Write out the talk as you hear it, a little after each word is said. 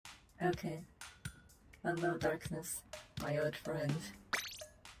Okay. Hello, darkness, my old friend.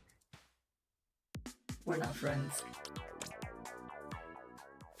 We're not friends.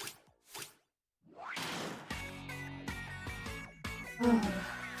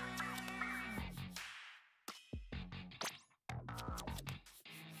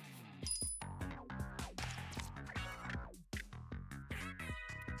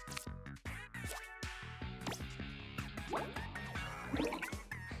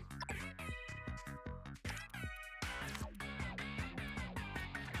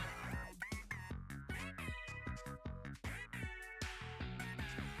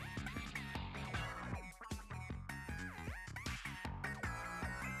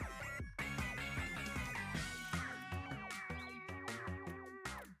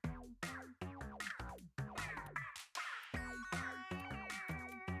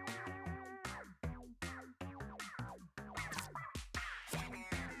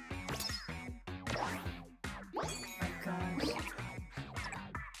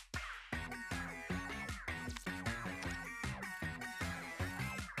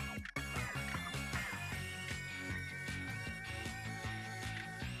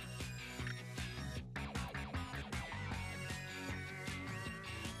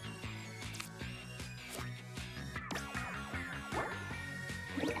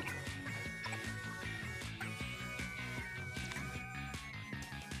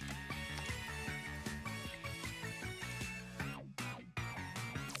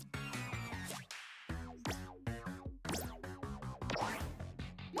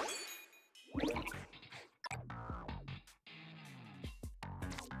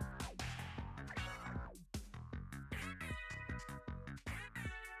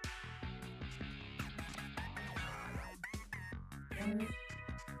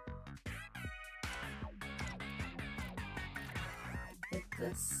 Like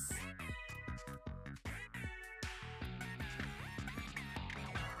this.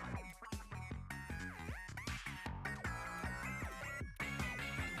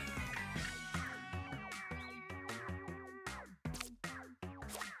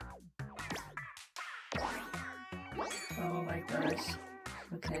 Oh my gosh.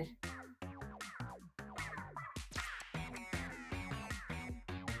 Okay.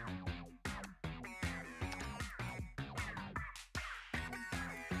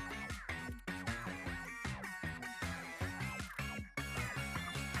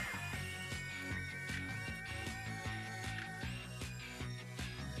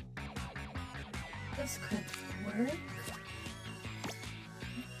 This could work.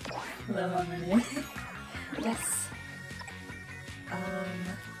 Hello, Harmony. Yes.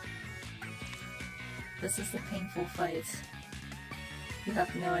 This is a painful fight. You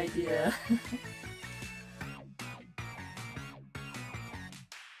have no idea.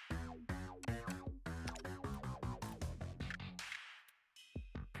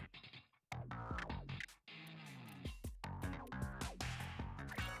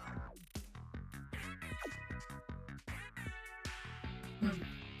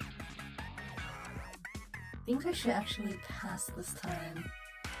 I think I should actually pass this time.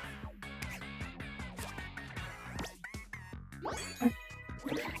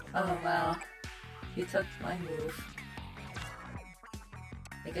 Oh wow, he took my move.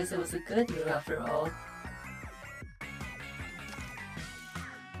 I guess it was a good move after all.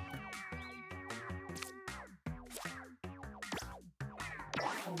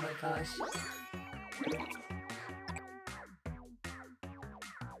 Oh my gosh.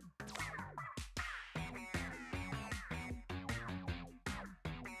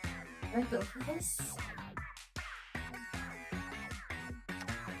 Can I go for this?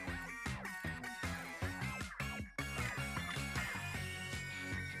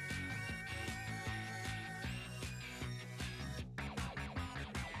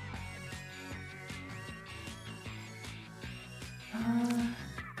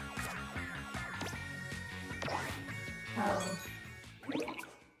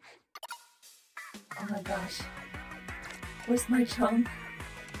 Oh my gosh. Where's my chum?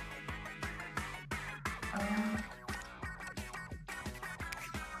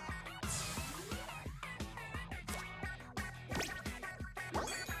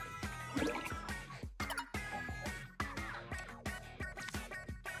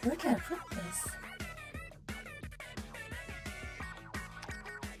 Where can I put this?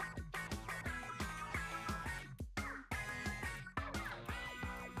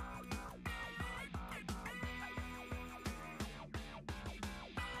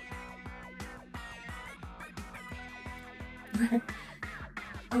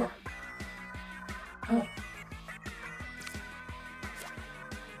 Oh. Oh.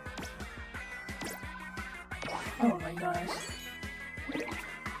 Oh my gosh.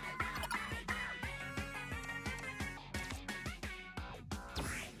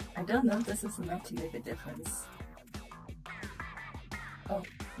 I don't know if this is enough to make a difference. Oh,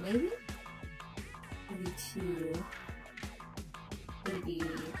 maybe? Maybe 2. Maybe...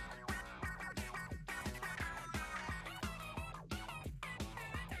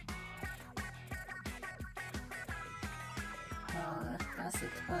 that's a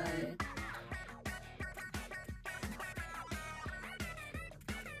tie.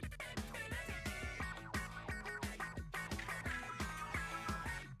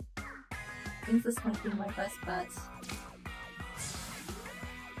 I think this might be my best bet.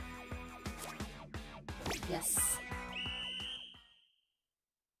 Yes.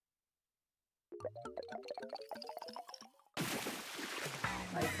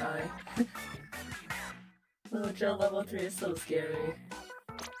 My god. Little Joe level 3 is so scary.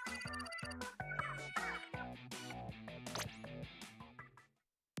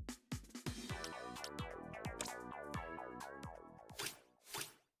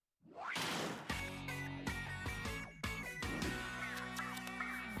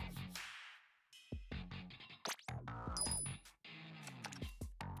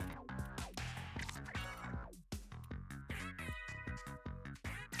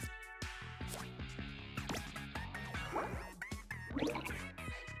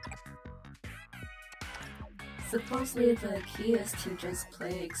 Supposedly the key is to just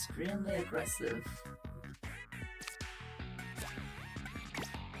play extremely aggressive.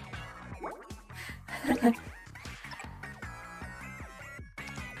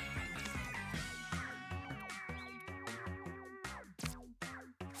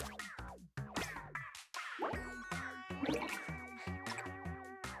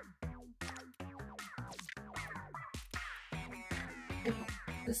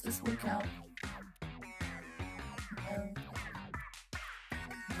 Does this work out?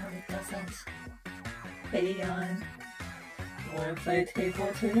 No, it doesn't. Hey on. You wanna play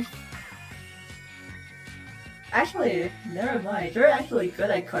tableturf? Actually, never mind. You're actually good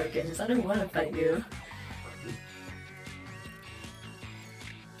at card games. I don't wanna fight you.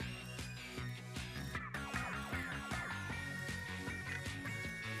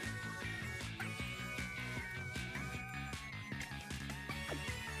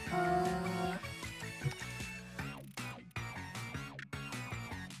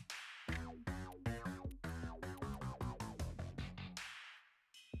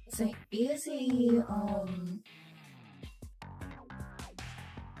 It's like easy, if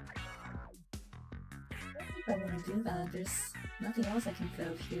I want to do that, there's nothing else I can fit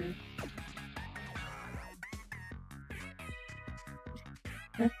up here.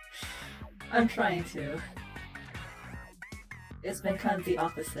 I'm trying to. It's been kind of the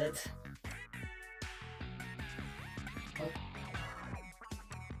opposite. Oh.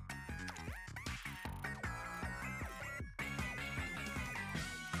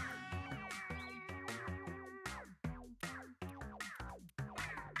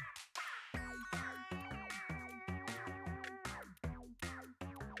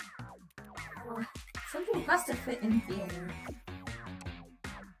 Something has to fit in here.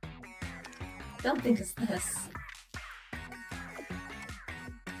 Don't think it's this.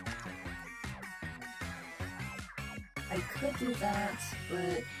 I could do that,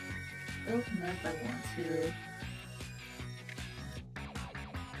 but don't know if I want to.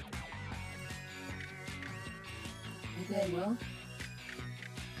 Maybe I will.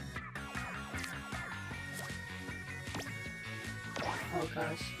 Oh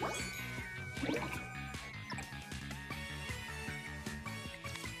gosh. Where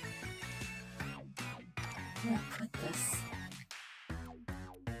do I put this?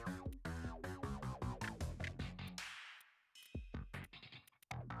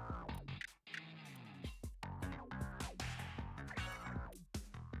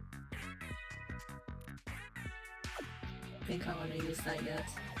 I think I want to use that yet.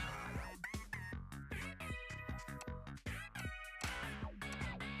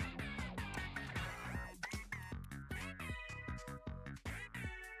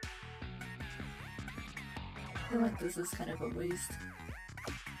 I feel like this is kind of a waste.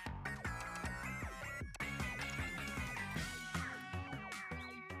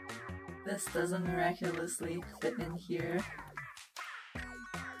 This doesn't miraculously fit in here.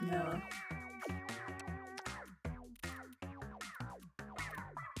 No.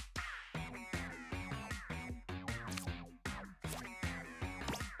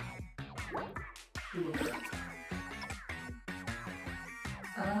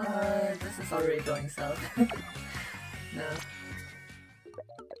 This is already going south. No.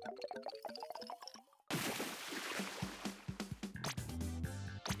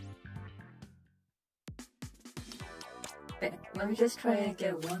 Let me just try to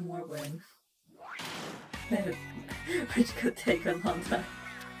get one more win. Which could take a long time.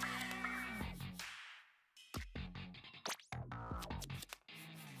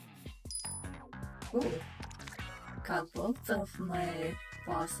 Ooh. Got both of my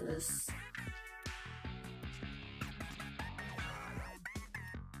bosses.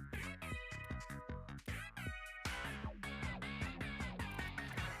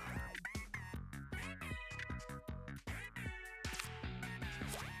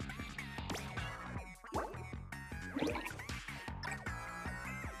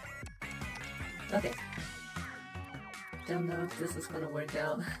 Okay. Don't know if this is gonna work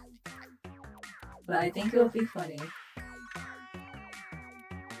out. But I think it'll be funny.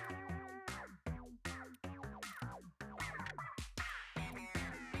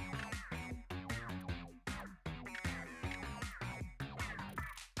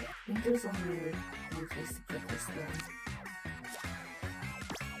 I think there's only one place to put this though.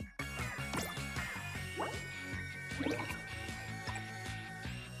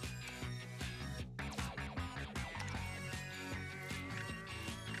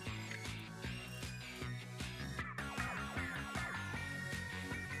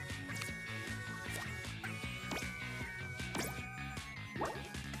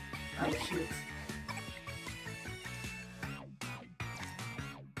 Oh shoot.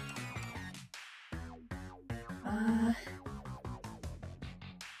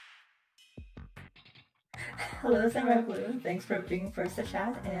 Hello, Samurai Blue. Thanks for being first to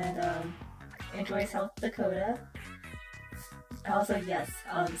chat and enjoy South Dakota. Also, yes,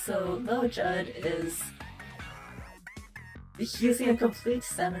 so Lil Judd is using a complete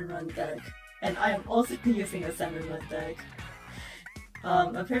salmon run deck, and I am also using a salmon run deck.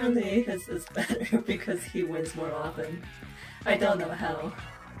 Apparently his is better because he wins more often. I don't know how.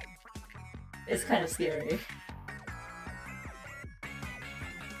 It's kind of scary.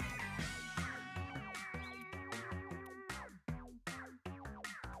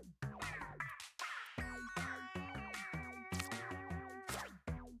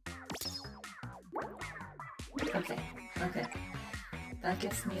 Okay. That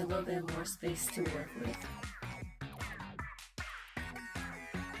gives me a little bit more space to work with.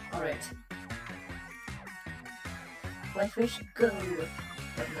 Alright. Flyfish, go!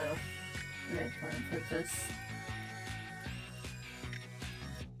 But no. Right, fine, put this.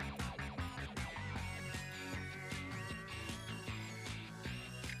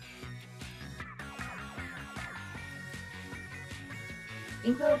 I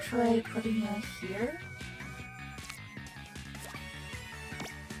think I'll try putting it here.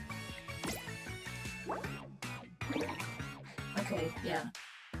 Okay, yeah.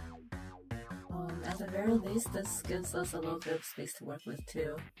 At the very least, this gives us a little bit of space to work with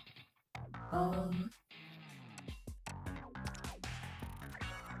too.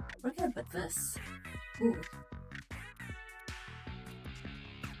 Where can I put this? Ooh.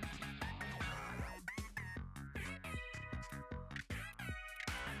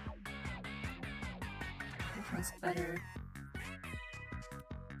 Which one's better?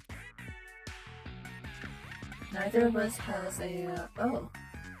 Neither of us has a, oh.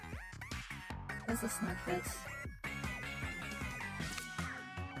 That's a snug fit.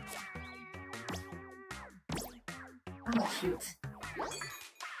 Oh shoot.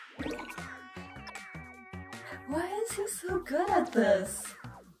 Why is he so good at this?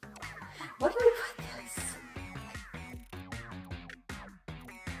 What do I put this?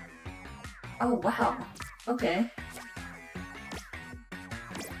 Oh wow. Okay.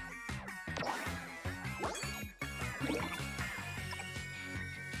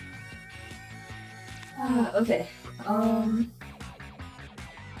 Okay.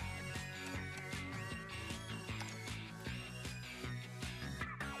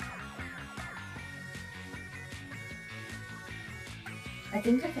 I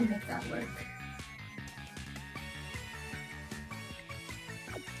think I can make that work.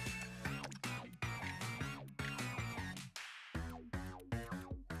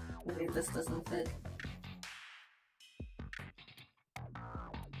 Wait, this doesn't fit.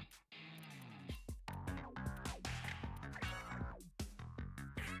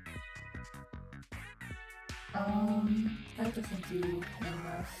 That doesn't do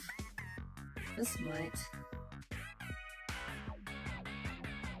enough. This might.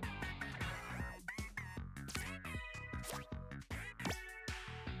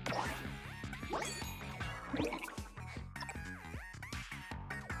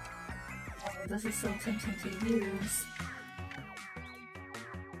 Oh, this is so tempting to use.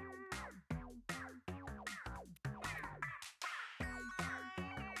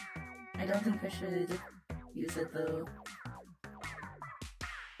 I don't think I should use it though.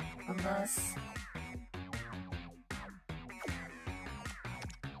 Unless...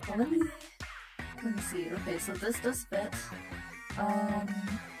 Well, let me see. Okay, so this does fit.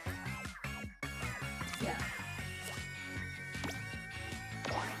 Yeah.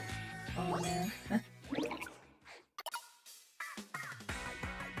 Oh man.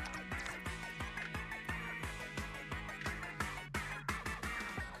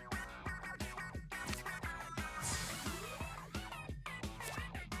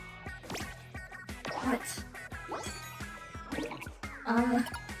 What?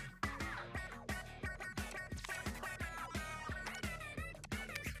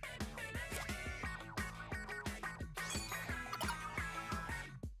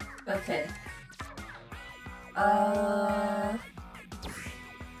 Okay.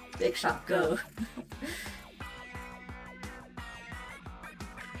 Big shot, go.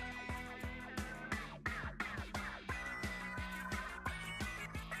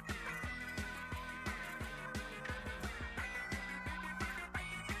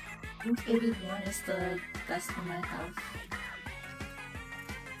 I think 81 is the best one I have.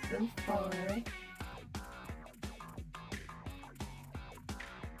 So far.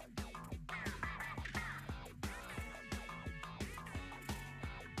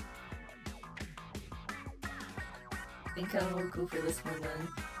 I think I will go for this one then.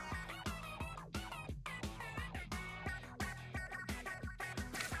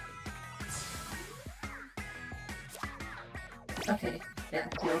 Okay, yeah,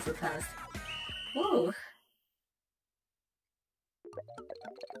 he also passed. Whoa!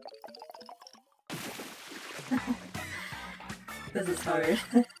 This is hard.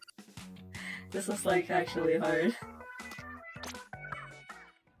 This is like actually hard.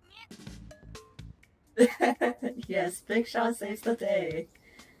 Yes, big shot saves the day.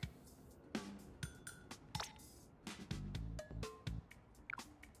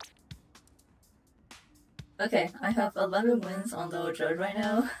 Okay, I have 11 wins on the judge right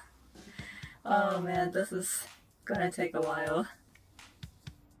now. Oh man, this is gonna take a while.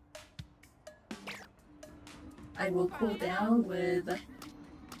 I will cool down with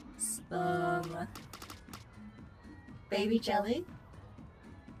some baby jelly.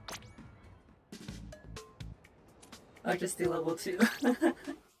 Or just do level 2.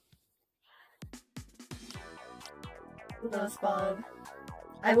 Lost Bob.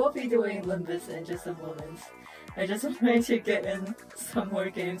 I will be doing Limbus in just a moment. I just wanted to get in some more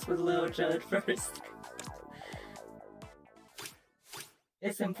games with Lil Judd first.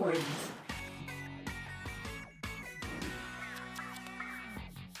 It's important.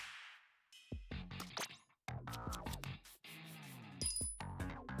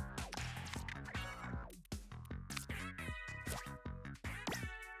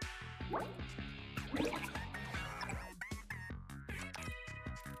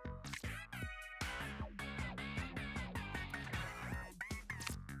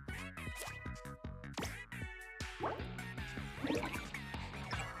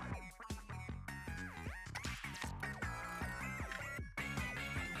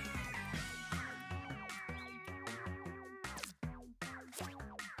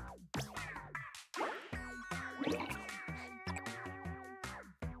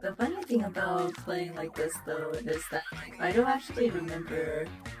 The funny thing about playing like this though is that I don't actually remember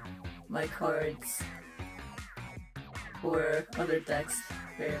my cards for other decks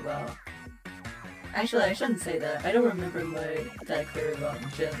very well. Actually, I shouldn't say that. I don't remember my deck very well in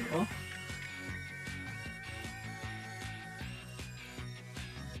general.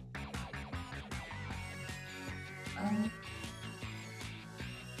 I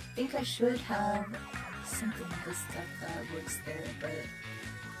think I should have something in this deck that works there, but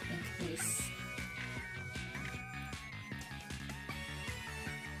in case.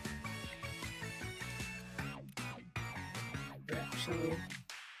 But actually,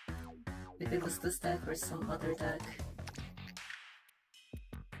 if it was this deck or some other deck.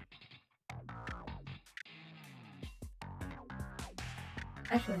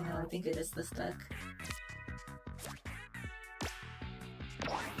 Actually, no, I think it is this deck.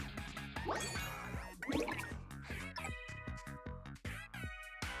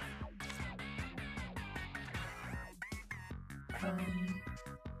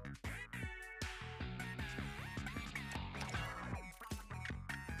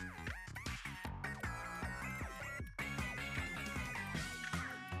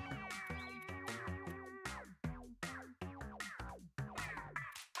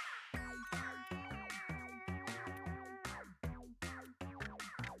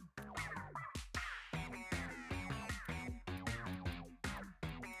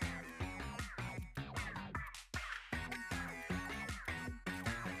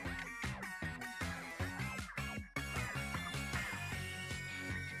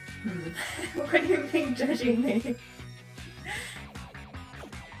 What do you mean judging me?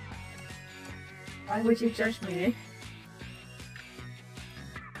 Why would you judge me?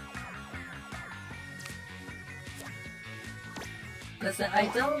 Listen, I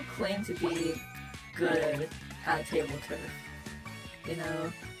don't claim to be good at table turf, you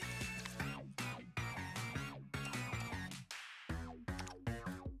know?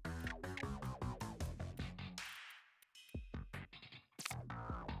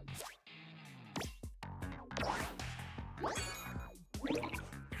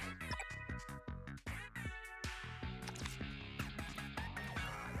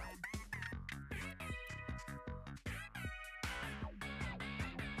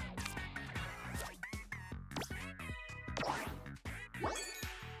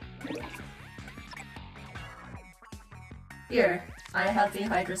 Here, I have the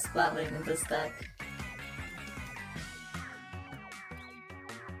Hydra Splatling in this deck.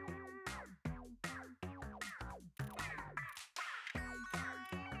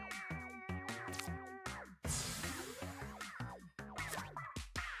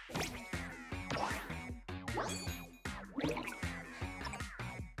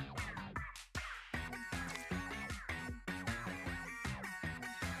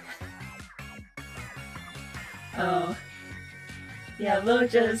 Oh. Yeah,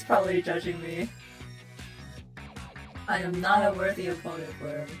 Loja is probably judging me. I am not a worthy opponent for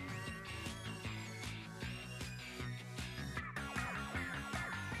him.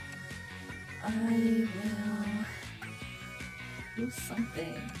 I will do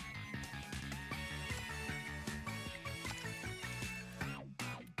something.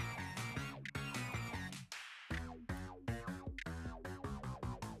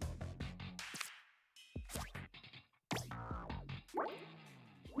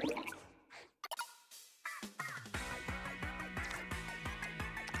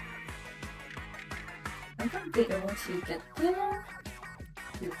 I don't think I want to get there.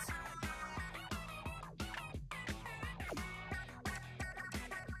 Yes.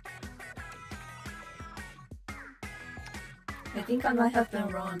 I think I might have been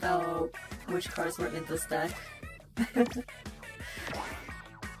wrong about which cards were in this deck.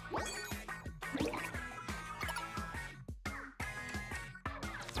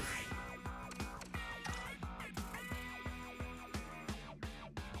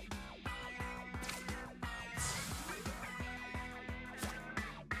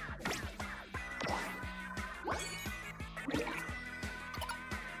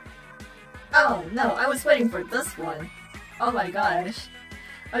 Oh no, I was waiting for this one. Oh my gosh.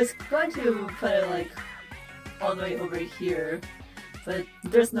 I was going to put it like all the way over here, but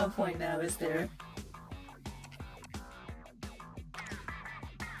there's no point now, is there?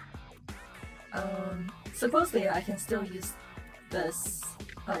 Supposedly I can still use this.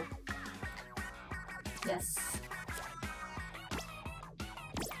 Oh. Yes.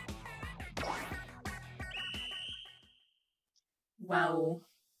 Wow.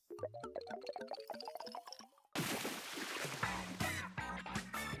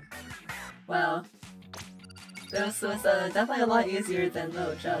 Wow. This was definitely a lot easier than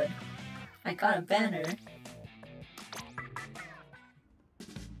Little Judd. I got a banner.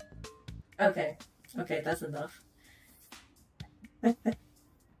 Okay. Okay, that's enough.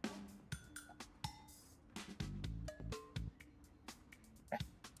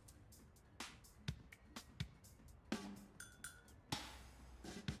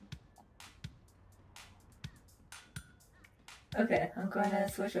 Okay, I'm going to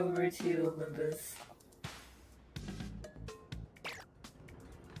switch over to Limbus.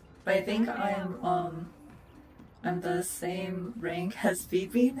 But I think I'm the same rank as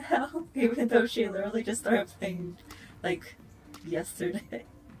Phoebe now, even though she literally just started playing like yesterday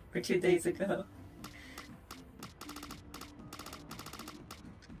or 2 days ago.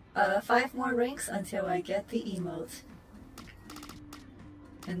 5 more ranks until I get the emote.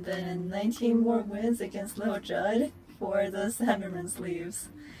 And then 19 more wins against Little Judd for the Hammerman sleeves.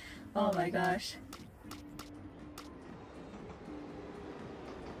 Oh my gosh.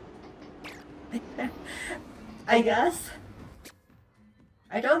 I guess.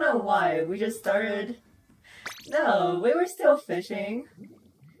 I don't know why. We just started. No, we were still fishing.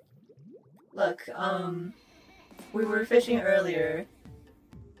 Look, we were fishing earlier.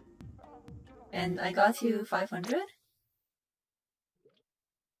 And I got to 500?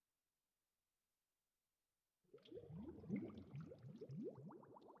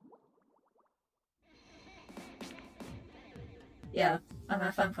 Yeah, I'm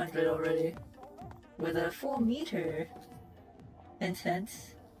at 500 already. With a full meter.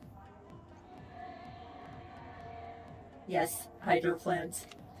 Intense. Yes, hydro plants.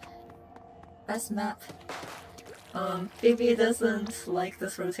 Best map. Phoebe doesn't like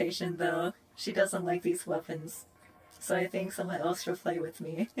this rotation though. She doesn't like these weapons. So I think someone else should play with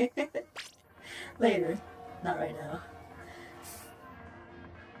me. Later. Not right now.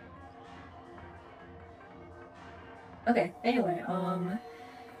 Okay, anyway,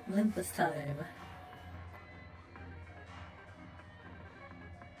 Limbus time.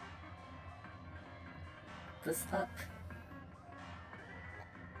 This up.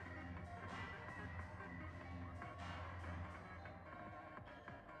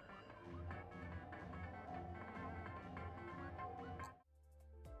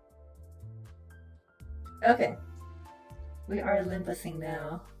 Okay. We are limbusing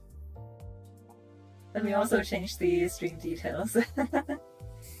now. Let me also change the stream details.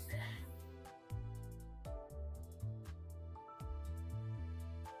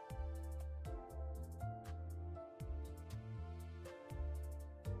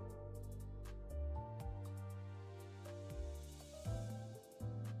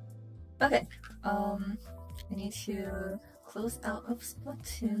 Okay, I need to close out of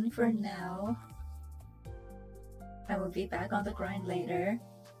Splatoon for now. I will be back on the grind later.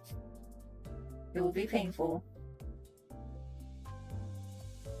 It will be painful.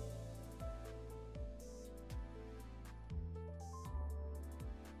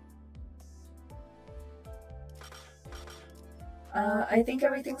 I think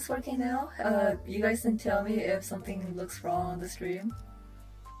everything's working now. You guys can tell me if something looks wrong on the stream.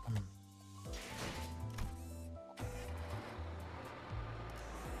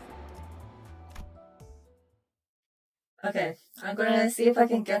 Okay, I'm gonna see if I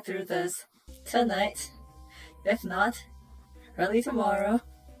can get through this tonight. If not, early tomorrow.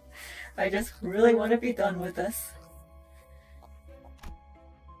 I just really want to be done with this.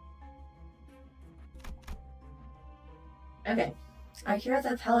 Okay, I hear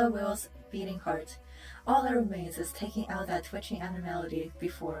the pallet wheel's beating heart. All that remains is taking out that twitching animality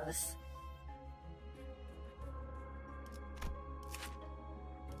before us.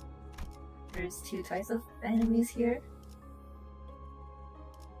 There's two types of enemies here.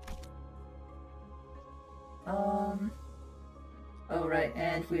 Oh right,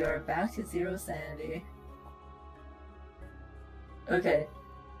 and we are back to 0 sanity. Okay.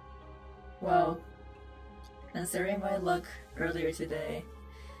 Well, considering my luck earlier today,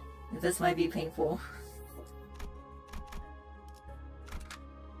 this might be painful.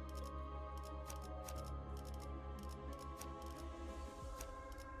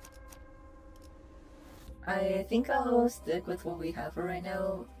 I think I'll stick with what we have for right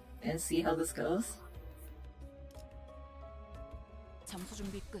now and see how this goes. 점수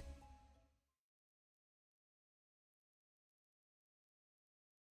준비 끝.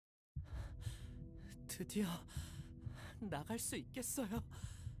 드디어 나갈 수 있겠어요.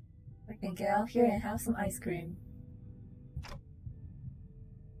 I can get out here and have some ice cream.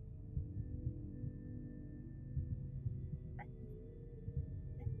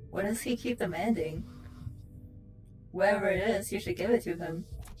 What does he keep demanding? Whoever it is, you should give it to him.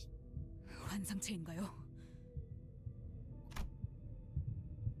 환상체인가요?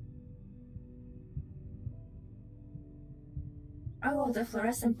 Oh, the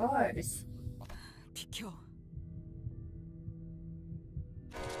fluorescent bars. 비켜.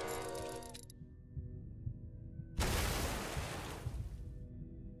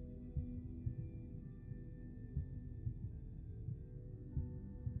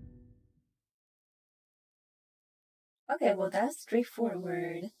 Okay, well that's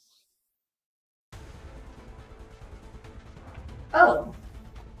straightforward. Oh!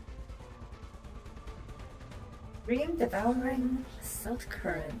 Dream Devouring Silt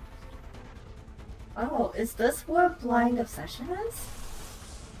Current. Oh, is this what Blind Obsession is?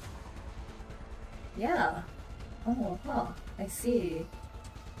 Yeah. Oh, huh. I see.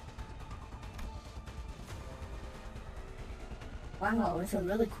 Wow, it's a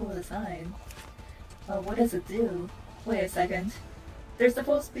really cool design. What does it do? Wait a second. There's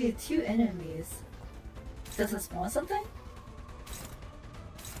supposed to be 2 enemies. Does it spawn something?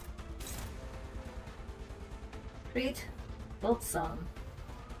 Treat Boltsum.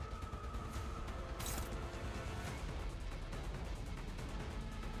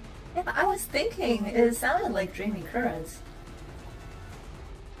 Yeah, I was thinking it sounded like Dreaming Currents.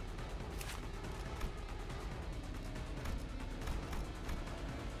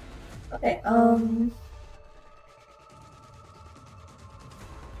 Okay,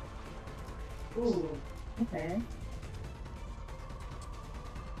 ooh, okay.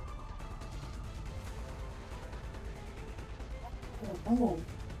 Oh.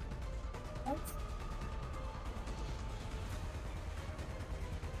 What?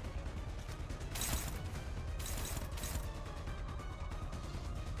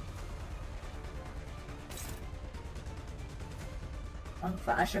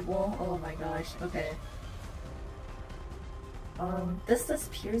 Unflashable? Oh my gosh, okay. This does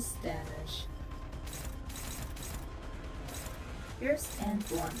pierce damage. Pierce and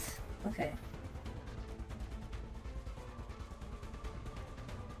blunt. Okay.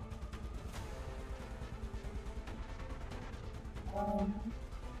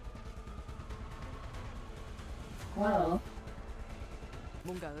 Well.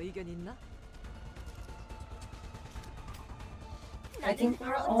 뭔가 의견 있나? I think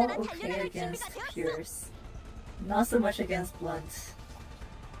we're all okay against pierce. Not so much against blunt.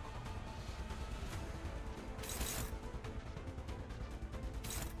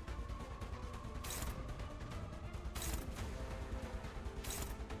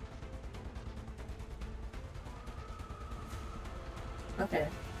 Okay.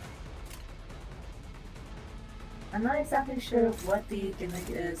 I'm not exactly sure what the gimmick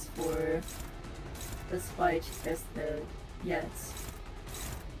is for this fight just yet.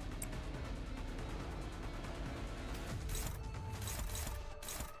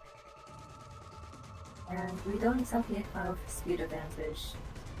 And we don't exactly have speed advantage.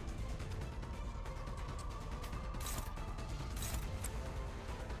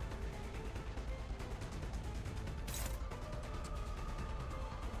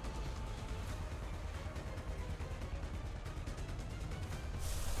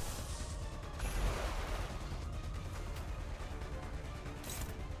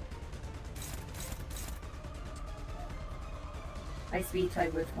 I speed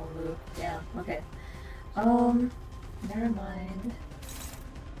type with Honglu. Yeah, okay. Never mind.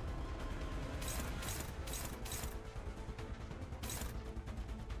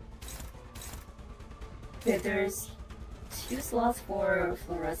 Okay, there's 2 slots for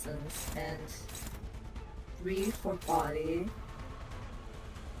fluorescence and 3 for body.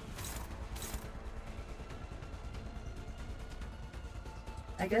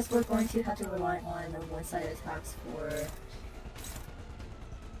 I guess we're going to have to rely on one-side attacks for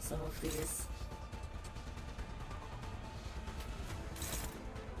some of these.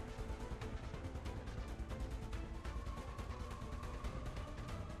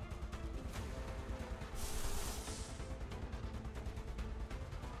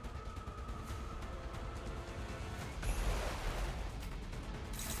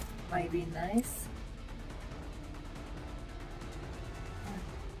 Might be nice.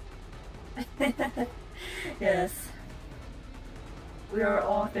 Yes. We are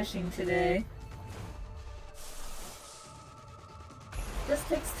all fishing today. This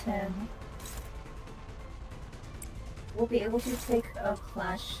takes 10. We'll be able to take a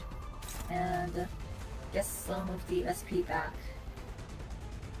clash and get some of the SP back.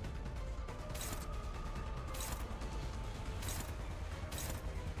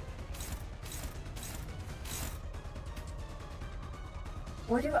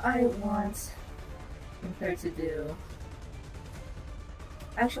 What do I want compared to do?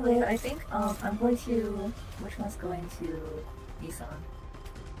 Actually, I think I'm going to... Which one's going to Nissan?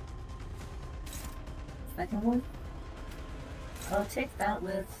 Second one? I'll take that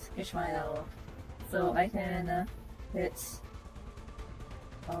with Ishmael. So I can hit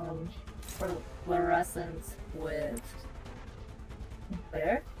fluorescence with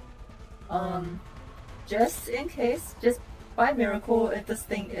there. Just in case, just by miracle, if this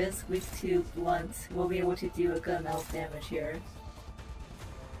thing is weak to blunt, we'll be able to do a good amount of damage here.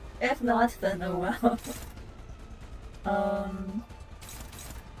 If not, then oh well.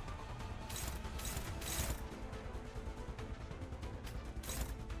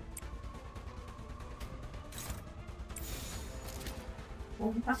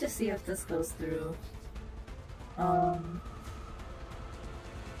 We'll have to see if this goes through. Or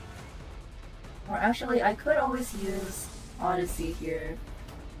actually, I could always use Odyssey here.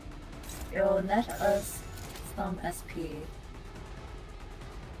 It'll net us some SP.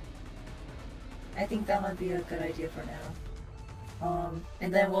 I think that might be a good idea for now.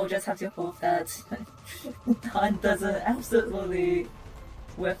 And then we'll just have to hope that Don doesn't absolutely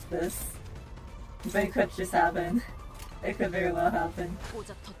whiff this. But it could just happen. It could very well happen.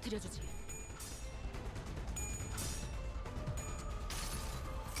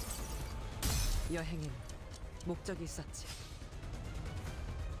 여행엔 목적이 있었지.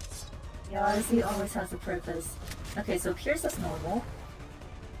 Yeah, Odyssey always has a purpose. Okay, so Pierce is normal.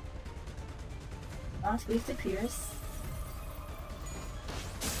 Not weak to Pierce.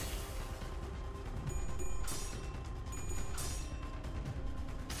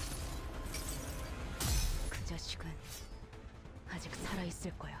 그 자식은 아직 살아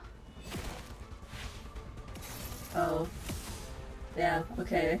있을 거야. Oh. Yeah,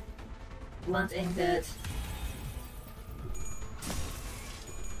 okay. Blunt aimed it.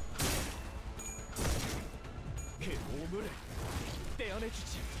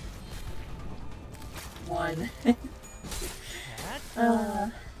 전해주지. One.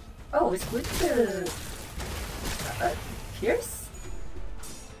 Oh, it's going to pierce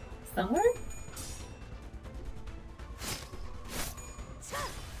somewhere.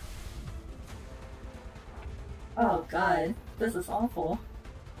 Oh god, this is awful.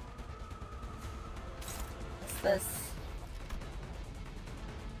 What's this?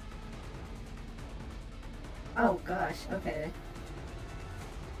 Oh gosh, okay.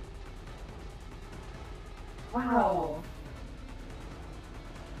 Wow.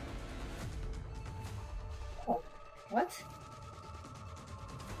 Oh, what?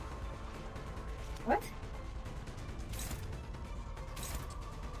 What?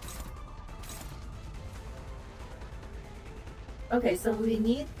 Okay, so we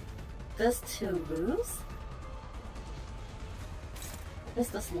need this to lose? What does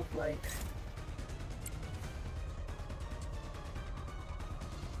this look like?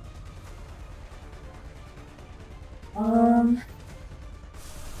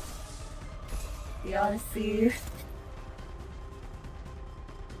 The Odyssey.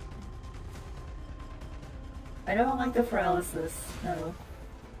 I don't like the paralysis, no.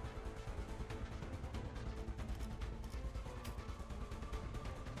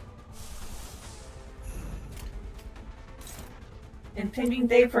 Impending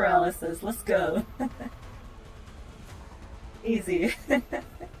day paralysis, let's go. Easy.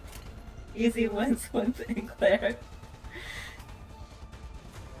 Easy wins one thing, Claire.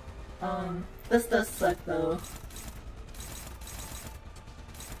 This does suck though.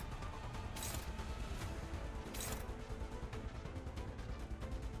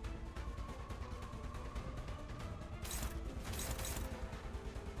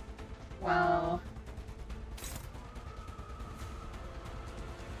 Wow.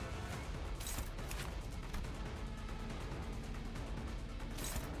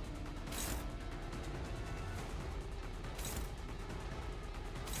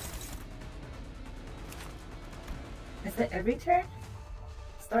 Is it every turn?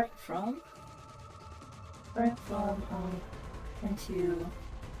 Starting from into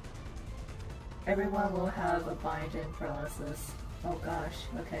everyone will have a bind and paralysis. Oh gosh,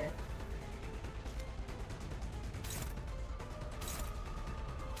 okay.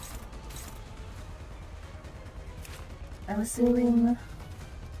 I'm assuming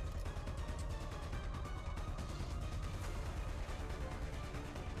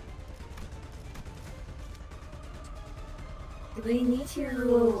do we need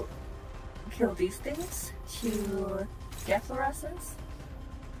to kill these things to get fluorescence?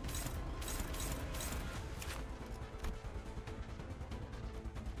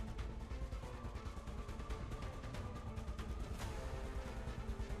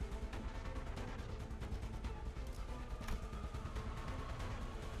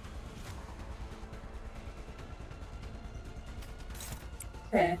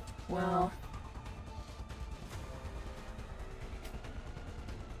 Okay, well...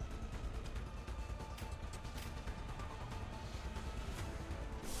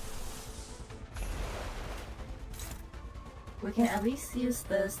 we can at least use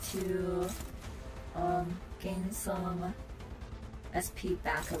this to gain some SP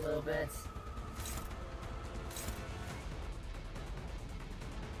back a little bit.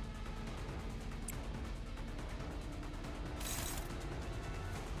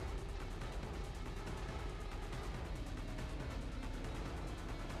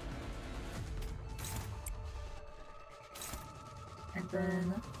 And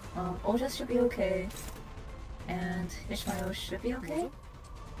then Oja should be okay. And Ishmael should be okay?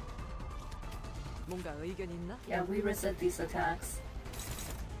 뭔가 의견 있나? Yeah, we reset these attacks.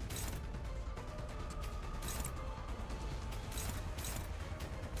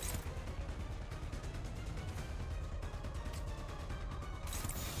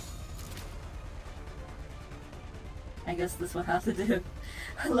 I guess this will have to do.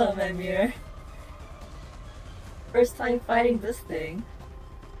 Hello, Memir. First time fighting this thing.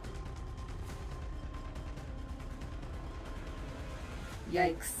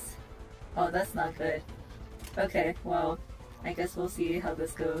 Yikes. Oh, that's not good. Okay, well, I guess we'll see how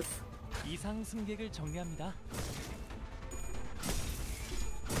this goes. 이상 승객을 정리합니다.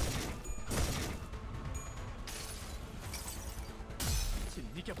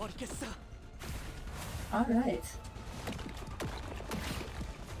 진이겨 버리겠어. Alright.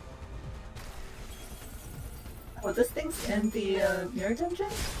 Oh, this thing's in the mirror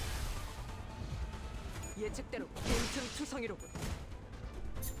dungeon? 예측대로 빈틈 투성이로군.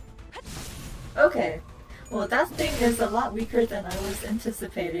 Okay. Well, that thing is a lot weaker than I was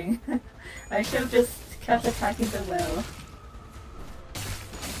anticipating. I should have just kept attacking the whale.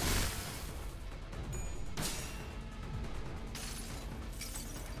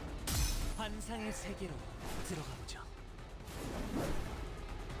 환상의 세계로 들어가 보죠.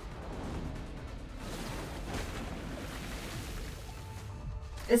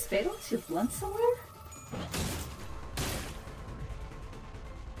 Is Fatal too blunt somewhere?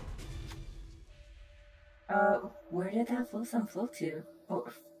 Where did that flow sum flow to?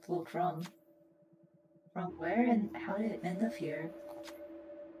 Or flow from? From where and how did it end up here?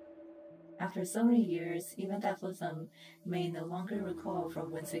 After so many years, even that flow sum may no longer recall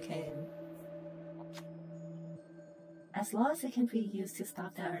from whence it came. As long as it can be used to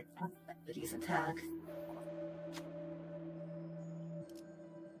stop that ability's attack.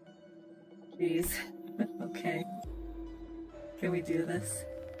 Jeez. Okay. Can we do this?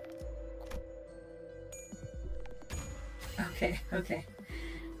 Okay.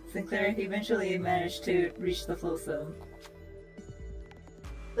 Sinclair eventually managed to reach the flow zone.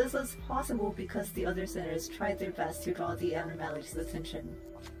 This was possible because the other centers tried their best to draw the abnormality's attention.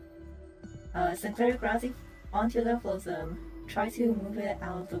 Sinclair grabbed onto the flow zone, tried to move it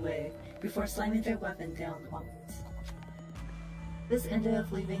out of the way before slamming their weapon down on it. This ended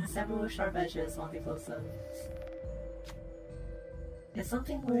up leaving several sharp edges on the flow zone. If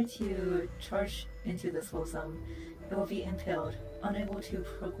something were to charge into this flow zone, it will be impaled, unable to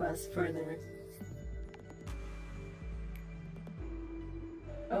progress further.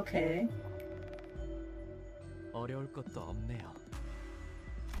 Okay. 어려울 것도 없네요.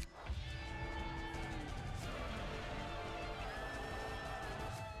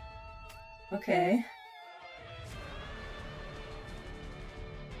 Okay.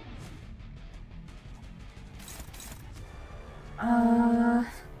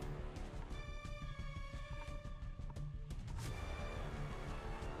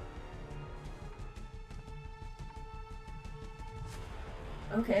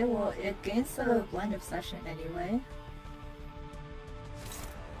 Okay, well, it gains a blind obsession anyway.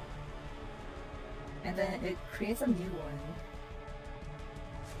 And then it creates a new one.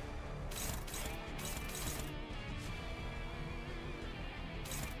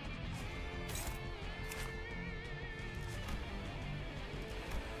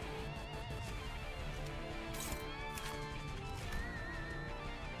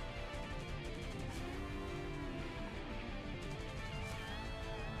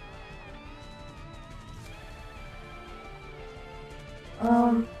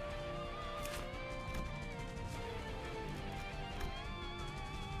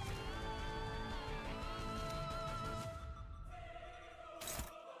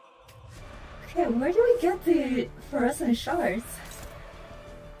 Okay, where do we get the fluorescent shards?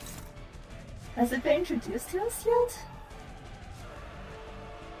 Has it been introduced to us yet?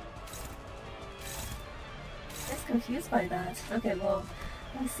 I'm just confused by that. Okay, well,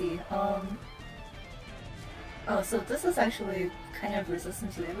 let me see. Oh, so this is actually kind of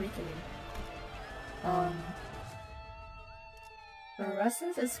resistant to everything.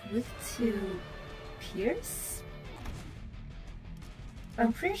 Fluorescence is weak to pierce?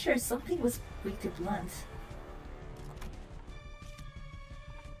 I'm pretty sure something was weak to blunt.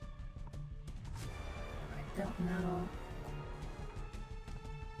 I don't know.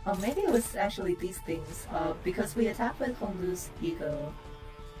 Oh, maybe it was actually these things, because we attacked with Honlu's ego.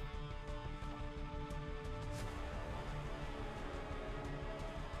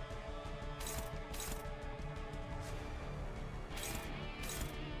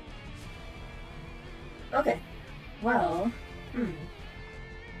 Okay, well,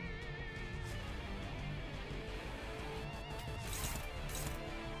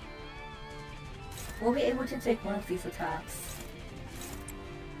 we'll be able to take one of these attacks.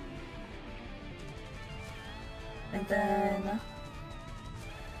 And then...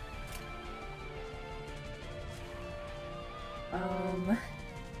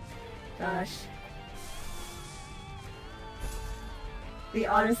 gosh. The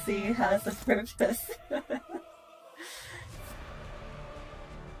Odyssey has a purpose.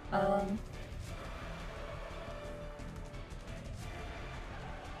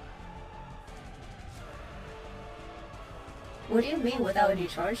 What do you mean without any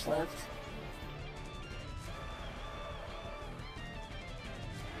charge left?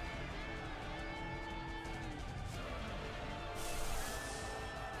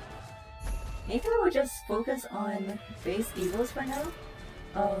 Maybe I would just focus on base evils for now.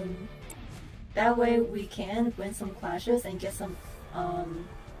 That way we can win some clashes and get some,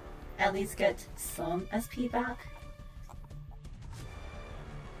 at least get some SP back.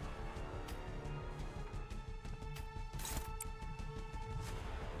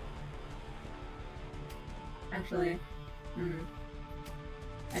 Actually,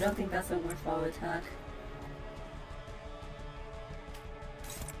 I don't think that's a worthwhile attack.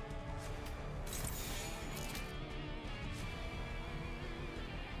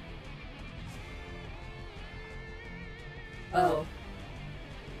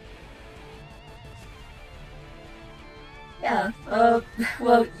 Yeah,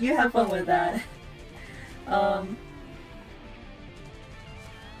 well, you have fun with that. Um,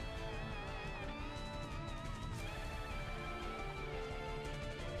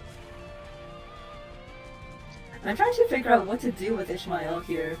 I'm trying to figure out what to do with Ishmael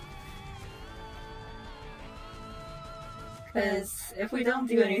here. Because if we don't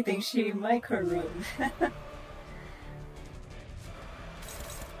do anything, she might corrode.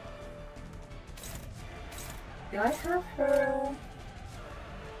 Do I have her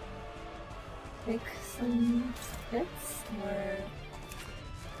take some hits, or...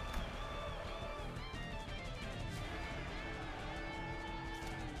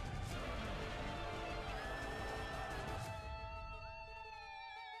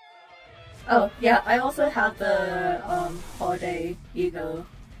 Oh, yeah, I also have the holiday ego.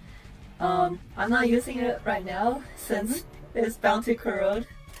 I'm not using it right now since it's bound to corrode.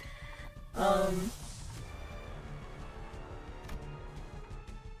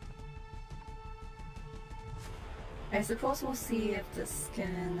 I suppose we'll see if this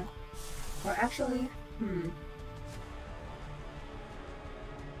can... Or actually,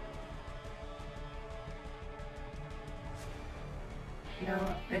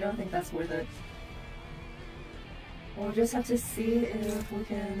 No, I don't think that's worth it. We'll just have to see if we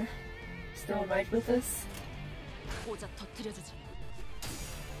can still ride with this. 오자 터뜨려주지.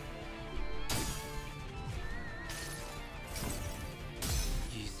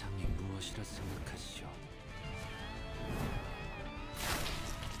 이상이 무엇이라 생각하시오?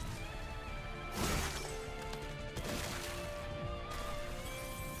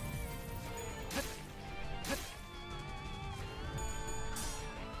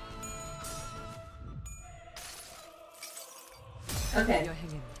 Okay,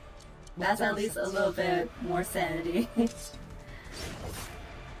 여행은 that's at least a little bit more sanity.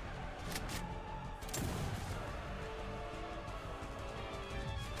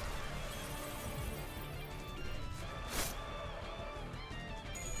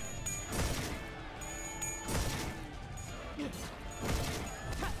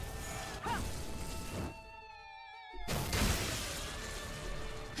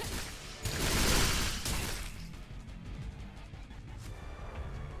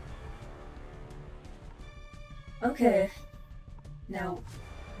 Okay. Now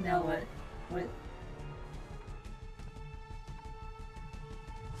what? What?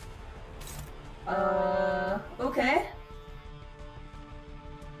 Okay.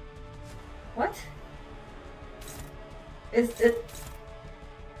 What? Is it...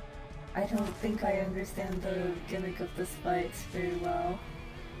 I don't think I understand the gimmick of this fight very well.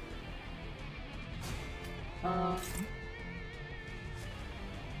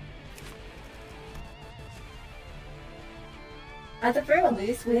 At the very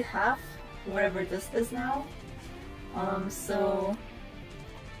least, we have whatever this is now. So...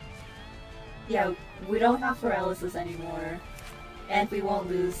 Yeah, we don't have paralysis anymore. And we won't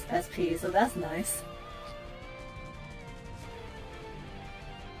lose SP, so that's nice.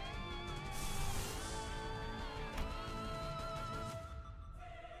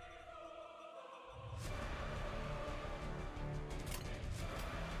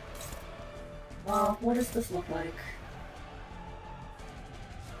 Well, what does this look like?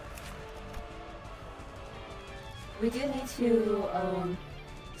 We do need to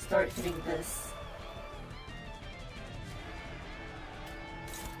start hitting this.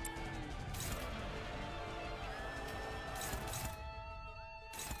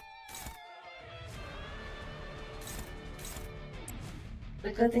 The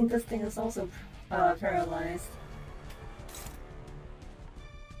good thing this thing is also paralyzed.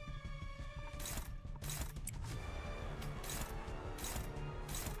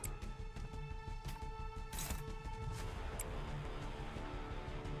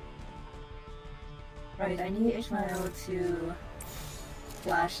 Right, I need Ishmael to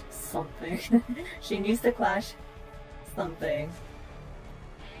flash something. She needs to flash something.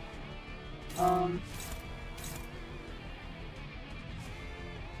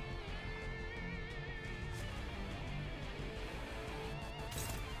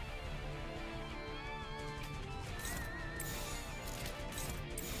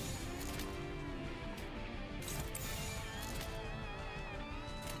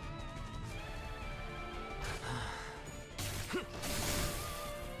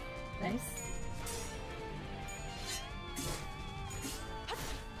 Nice.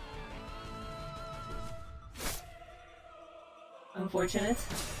 Unfortunate.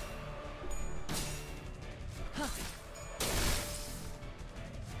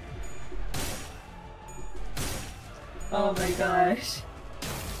 Oh my gosh.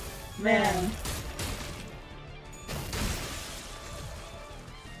 Man.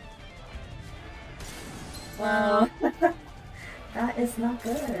 Wow. That is not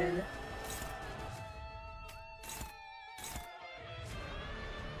good.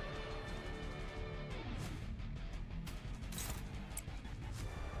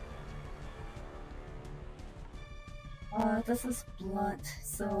 This is blunt,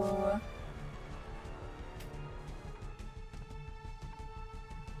 so...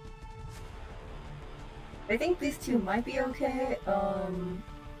 I think these two might be okay. Dawn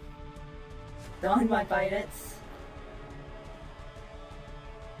might bite it.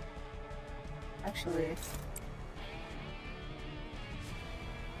 Actually.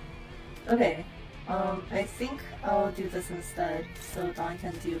 Okay. I think I'll do this instead, so Dawn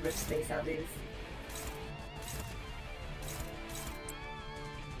can do rich space at least.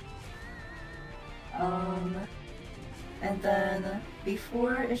 And then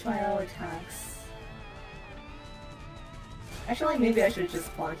before Ishmael attacks, actually maybe I should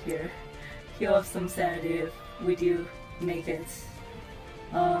just block here, heal up some sanity if we do make it.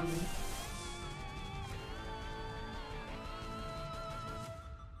 I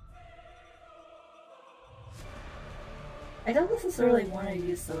don't necessarily want to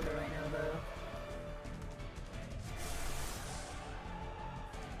use soda right now though.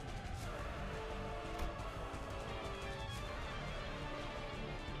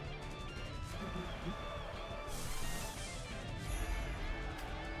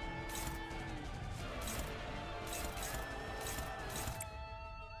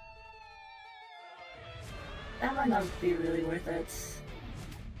 That might not be really worth it.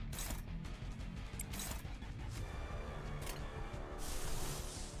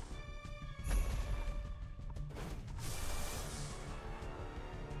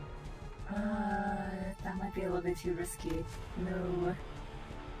 That might be a little bit too risky. No.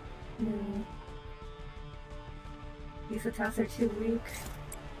 No. These attacks are too weak.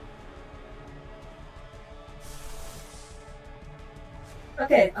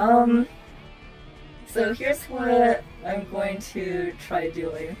 Okay, so here's what I'm going to try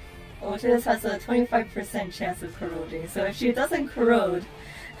doing. Otis has a 25% chance of corroding, so if she doesn't corrode,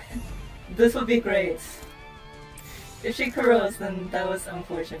 this would be great. If she corrodes, then that was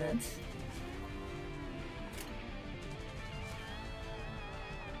unfortunate.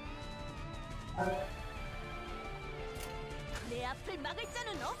 내 앞을 막을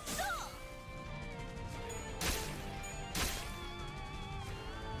자는 없어.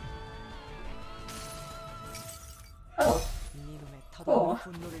 Oh, 이놈의 cool. 더러운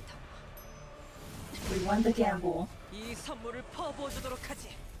분노를 담아 We won the gamble. 이 선물을 퍼부어 주도록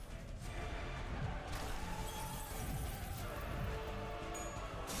하지.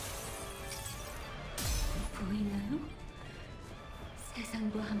 보이나요?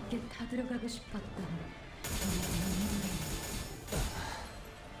 세상과 함께 타들어가고 싶었던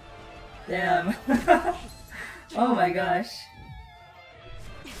Damn. Oh my gosh.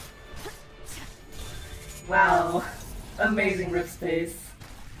 Wow. Amazing rip space.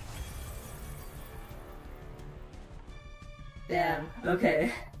 Damn.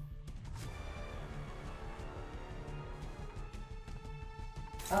 Okay.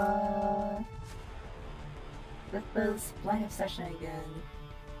 With this blind obsession again.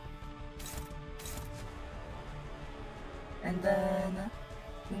 And then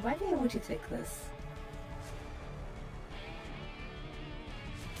we might be able to take this.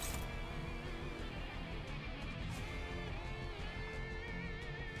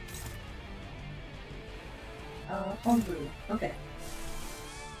 Homebrew. Okay.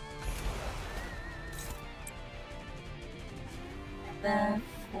 And then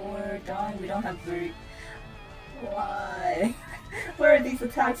for Dawn, we don't have very... Why? Where are these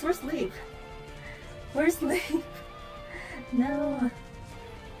attacks? Where's Leap? Where's Leap? No.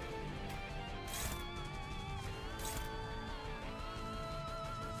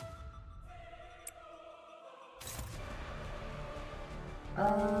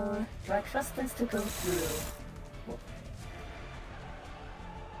 Do I trust this to go through?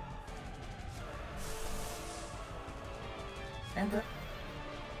 And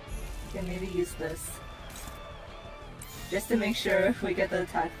okay, maybe use this. Just to make sure we get the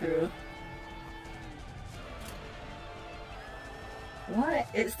attack through. What?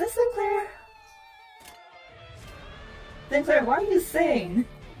 Is this Sinclair? Sinclair, why are you sing?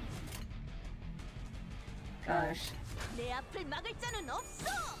 Gosh. 내 앞을 막을 자는 없어.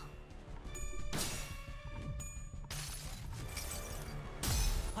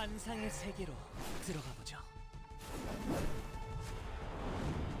 환상의 세계로 들어가 보죠.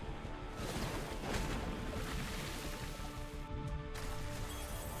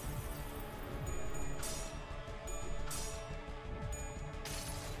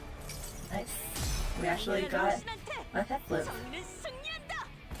 Nice. We actually got a head flip. 정의는 승리한다.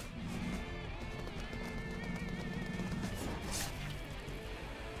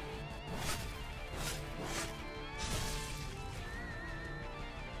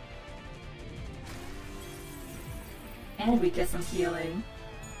 And we get some healing.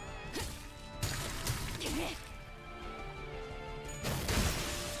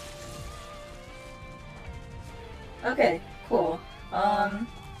 Okay, cool.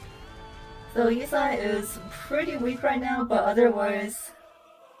 So Isa is pretty weak right now, but otherwise,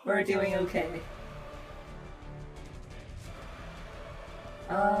 we're doing okay.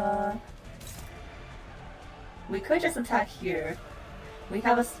 We could just attack here. We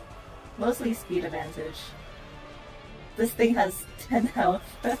have a mostly speed advantage. This thing has 10 health.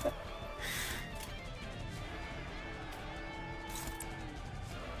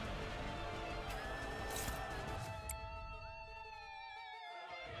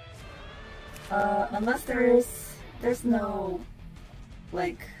 Unless there's no,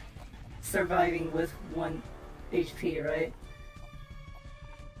 like, surviving with 1 HP, right?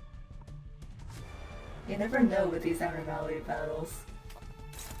 You never know with these abnormality battles.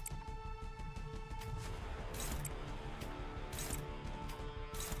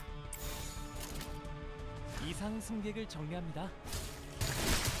 이상 승객을 정리합니다.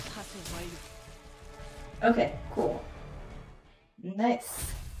 파쇄 완료. Okay, cool.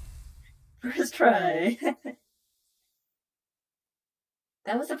 Nice. First try.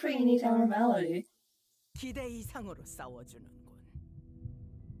 That was a pretty neat abnormality. 기대 이상으로 싸워주는군.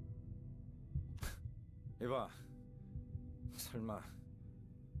 이봐, 설마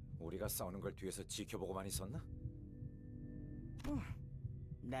우리가 싸우는 걸 뒤에서 지켜보고만 있었나?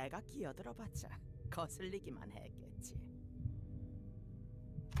 내가 끼어들어봤자 거슬리기만 했겠지.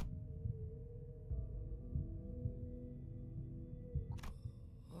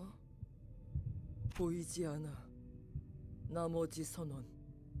 보이지 않아. 나머지 선원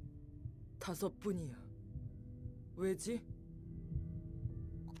 5분이야. 왜지?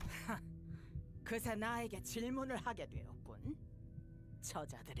 그새 나에게 질문을 하게 되었군.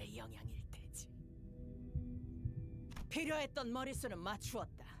 저자들의 영향일 테지. 필요했던 머릿수는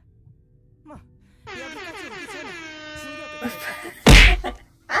맞추었다. 뭐 여기까지 오기 전에 줄여도 될 것.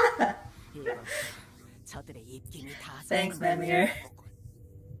 저들의 입김이 다 Thanks, Memir.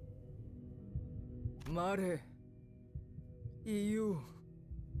 말해. 이유.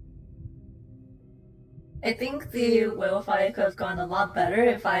 I think the will fight could have gone a lot better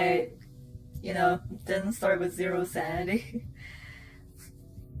if I, you know, didn't start with 0 sanity.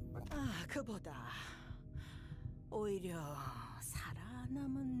 그보다 오히려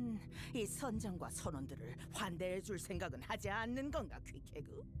살아남은 이 선장과 선원들을 환대해줄 생각은 하지 않는 건가,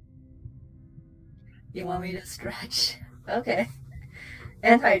 퀴케그? You want me to stretch? Okay.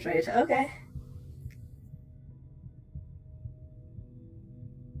 And hydrate, okay.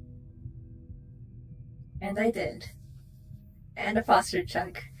 And I did. And a posture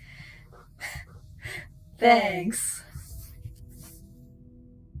check. Thanks.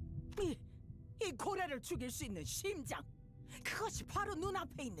 이 고래를 죽일 수 있는 심장, 그것이 바로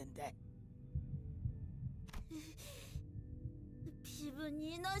눈앞에 있는데.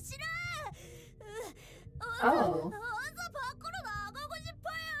 기분이 너시라. Oh. 어서 밖으로 나가고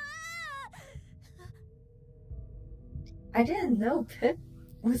싶어요. I didn't know Pip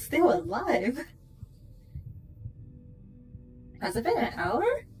was still alive. Has it been an hour?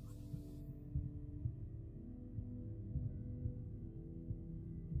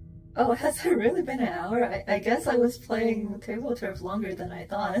 Oh, has it really been an hour? I guess I was playing tableturf longer than I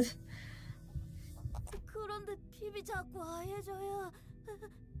thought. 그런데 핍이 자꾸 하얘져요.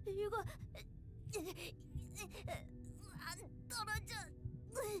 이거 안 떨어져.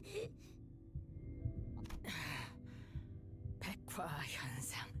 백화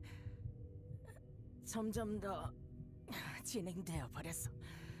현상 점점 더 진행되어 버렸어.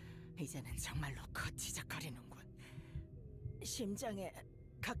 이제는 정말로 거치적거리는군. 심장에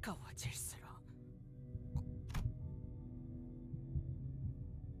가까워질수록.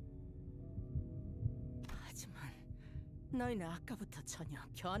 하지만 너희는 아까부터 전혀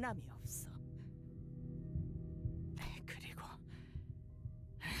변함이 없어. 그리고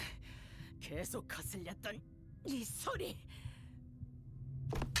계속 거슬렸던 이 소리.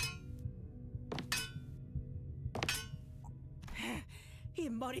 이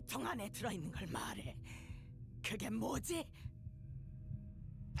머리통 안에 들어있는 걸 말해. 그게 뭐지?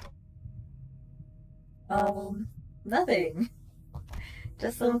 Nothing.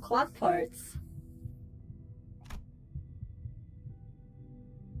 Just some clock parts.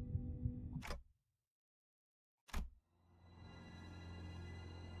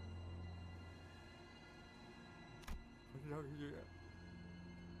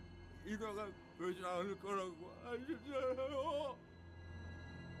 이다가 그러지 않을 거라고 아시잖아요.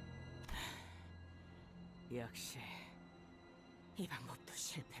 역시 이 방법도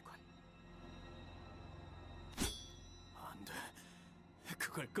실패군. 안 돼.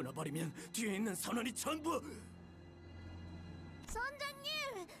 그걸 끊어버리면 뒤에 있는 선원이 전부...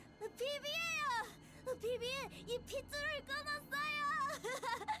 선장님! 비비예요! 비비에 이 핏줄을 끊었어요!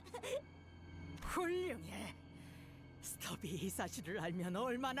 훌륭해. 스톱이 이 사실을 알면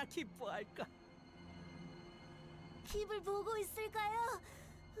얼마나 기뻐할까. 핍을 보고 있을까요?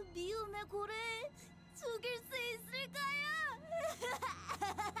 미움의 고래에 죽일 수 있을까요?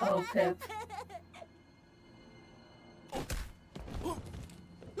 Oh, Pip.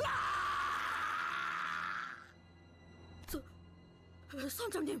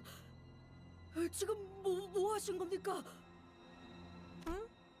 선장님, 지금 뭐 하신 겁니까? 응?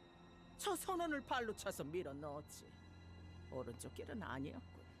 저 선원을 발로 차서 밀어 넣었지. 오른쪽 길은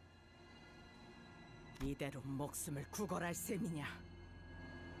아니었군. 이대로 목숨을 구걸할 셈이냐?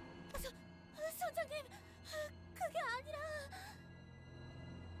 선장님, 그게 아니라...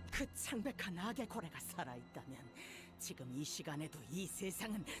 그 창백한 악의 고래가 살아있다면 지금 이 시간에도 이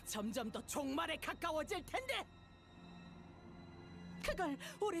세상은 점점 더 종말에 가까워질 텐데! 그걸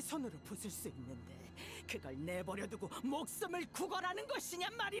우리 손으로 부술 수 있는데 그걸 내버려두고 목숨을 구걸하는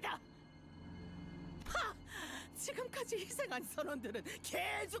것이냔 말이다! 하! 지금까지 희생한 선원들은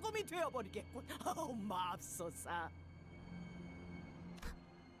개죽음이 되어버리겠군. 어우, 맙소사.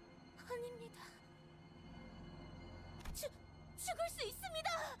 아닙니다. 죽을 수 있습니다!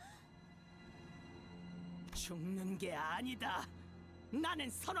 죽는 게 아니다. 나는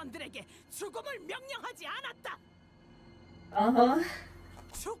선원들에게 죽음을 명령하지 않았다. Uh-huh.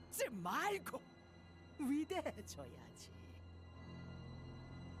 죽지 말고 위대해져야지.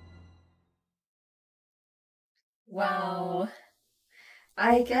 Wow.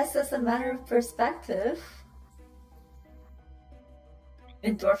 I guess it's a matter of perspective.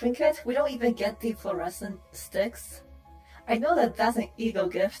 Endorphin kit? We don't even get the fluorescent sticks. I know that that's an ego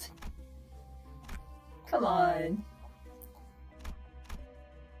gift. Come on.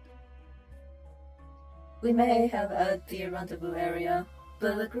 We may have at the rendezvous area,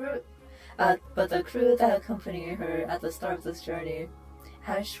 but the crew that accompanied her at the start of this journey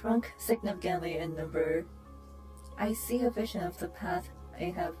has shrunk significantly in number. I see a vision of the path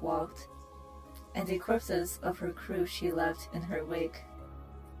I have walked, and the corpses of her crew she left in her wake.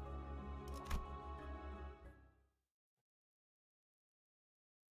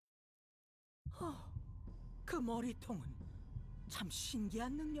 그 머리통은 참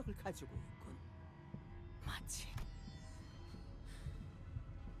신기한 능력을 가지고 있군. 마치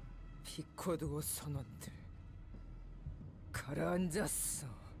피코드고 선원들 가라앉았어.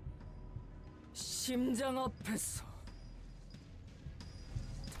 심장 앞에서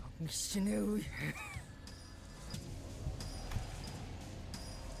당신에 의해.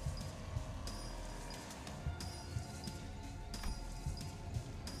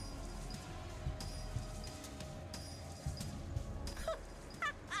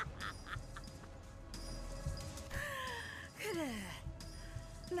 그래,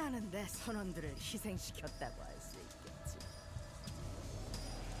 나는 내 선원들을 희생시켰다고 할 수 있겠지.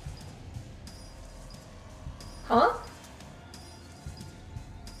 Huh?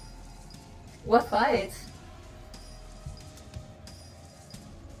 What fight?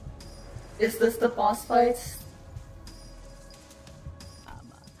 Is this the boss fight?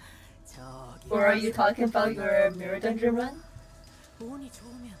 아마 저기. Or are you talking about your mirror dungeon run? 운이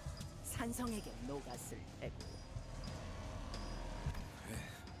좋으면 산성에게 녹았을 테고.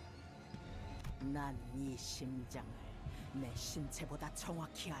 난 이 심장을 내 신체보다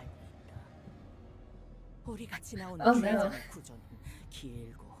정확히 알고 있다. 우리가 지나온 최전의 구조는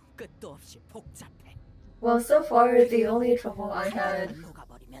길고 끝도 없이 복잡해. Well, so far the only trouble I had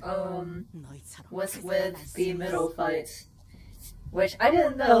was with the middle fight, which I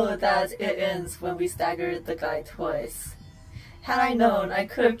didn't know that it ends when we staggered the guy twice. Had I known, I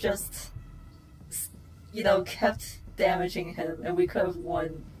could have just, kept damaging him and we could have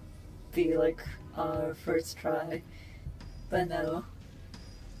won the first try, but no.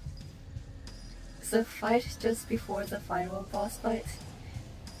 Is the fight just before the final boss fight?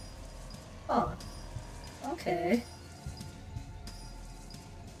 Oh, okay.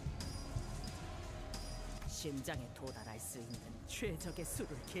 심장에 도달할 수 있는 최적의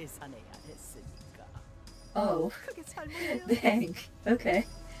수를 계산해야 했으니까. Oh, 그게 잘못이야. dang. Okay.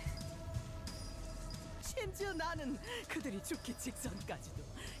 심지어 나는 그들이 죽기 직전까지도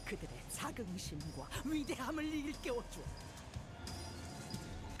그들의 자긍심과 위대함을 일깨워줘.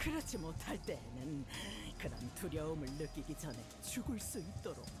 그렇지 못할 때는 그런 두려움을 느끼기 전에 죽을 수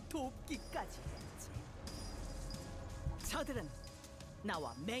있도록 돕기까지 했지. 저들은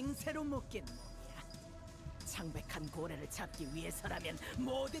나와 맹세로 묶인 몸이야. 창백한 고래를 잡기 위해서라면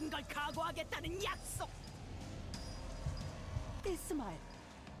모든 걸 각오하겠다는 약속. 이스마엘,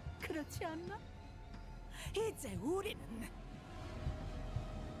 그렇지 않나? 이제 우리는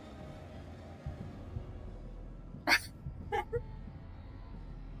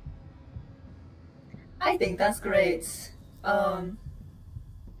I think that's great. I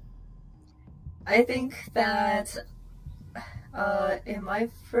think that in my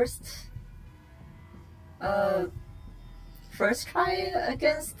first try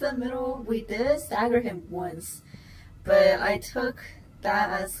against the middle, we did stagger him once, but I took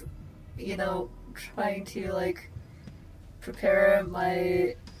that as, you know, trying to like prepare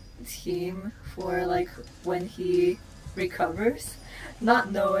my team for like when he recovers,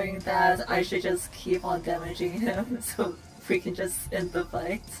 not knowing that I should just keep on damaging him so we can just end the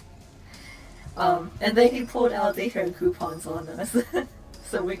fight. And then he pulled out the hair coupons on us,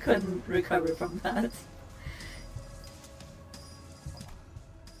 so we couldn't recover from that.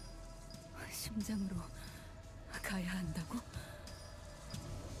 심장으로 가야 한다고?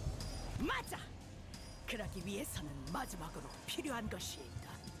 맞아. 그러기 위해서는 마지막으로 필요한 것이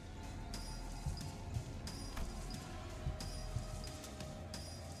있다.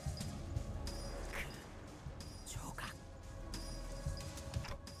 그 조각.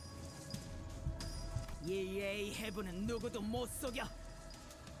 이 해부는 누구도 못 속여.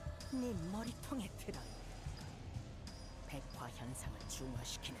 네 머리통에 들어있는 백화 현상을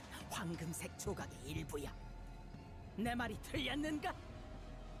중화시키는 황금색 조각의 일부야. 내 말이 틀렸는가?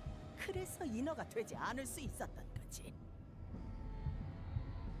 그래서 인어가 되지 않을 수 있었던 거지.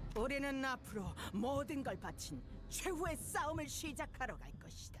 우리는 앞으로 모든 걸 바친 최후의 싸움을 시작하러 갈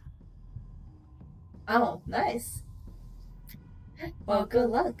것이다. Oh, nice. Well,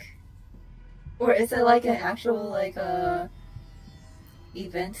 good luck. Or is it like an actual like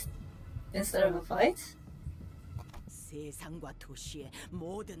event instead of a fight? 세상과 도시의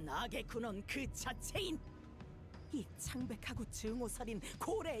모든 악의 근원 그 자체인 이 창백하고 증오서린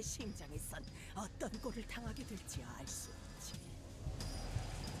고래의 심장에선 어떤 꼴을 당하게 될지 알 수 없지.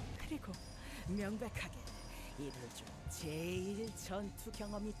 그리고 명백하게 이를 중 제일 전투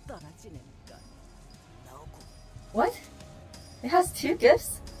경험이 떨어지는 건 너고. What? It has 2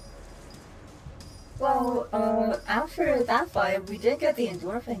 gifts? Well, after that fight, we did get the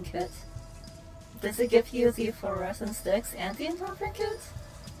endorphin kit. Does it give you the fluorescent sticks and the endorphin kit?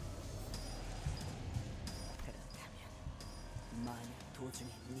 그렇다면 만약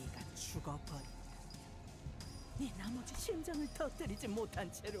도중에 네가 죽어버린다면 네 나머지 심장을 터뜨리지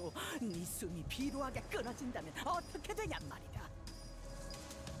못한 채로 네 숨이 비루하게 끊어진다면 어떻게 되냔 말이다.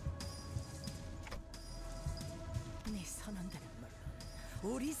 네 선원들은 물론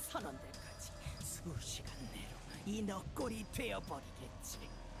우리 선원들까지 수시간 내로 이 너꼴이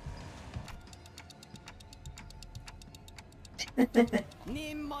되어버리겠지.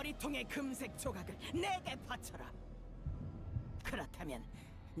 네 머리통의 금색 조각을 내게 바쳐라. 그렇다면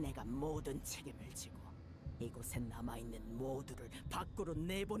내가 모든 책임을 지고 이곳에 남아있는 모두를 밖으로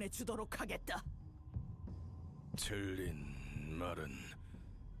내보내주도록 하겠다. 틀린 말은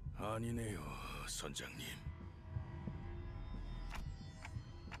아니네요, 선장님.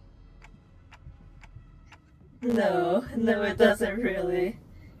 No, it doesn't really.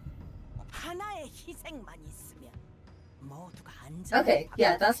 하나의 희생만 있으면 모두가 Okay,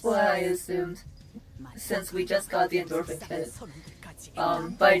 yeah, that's what I assumed, since we just got the endorphin kit.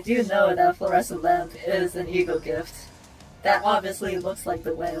 But I do know that fluorescent lamp is an ego gift. That obviously looks like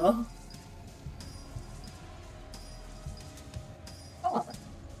the whale. Oh.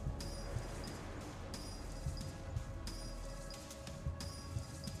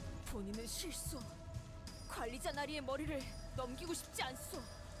 본인은 실수. 관리자 나리의 머리를 넘기고 싶지 않소.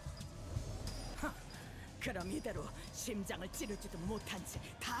 그럼 이대로 심장을 찌르지도 못한 채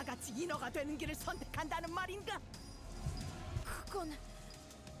다 같이 인어가 되는 길을 선택한다는 말인가? 그건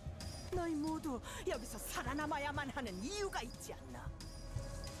너희 모두 여기서 살아남아야만 하는 이유가 있지 않나?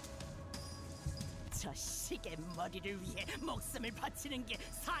 저 시계 머리를 위해 목숨을 바치는 게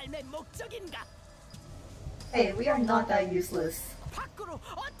삶의 목적인가? Hey, we are not that useless. 밖으로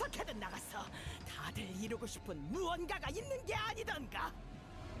어떻게든 나가서 다들 이루고 싶은 무언가가 있는 게 아니던가?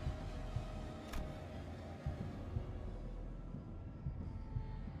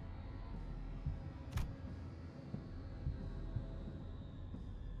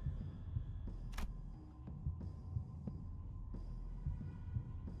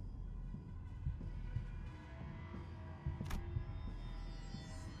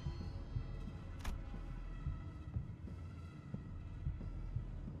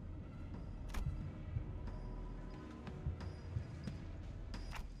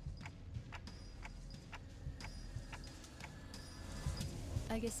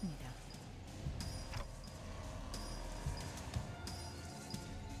 알겠습니다.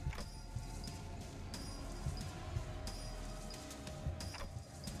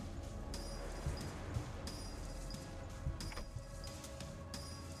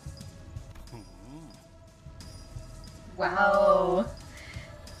 Wow.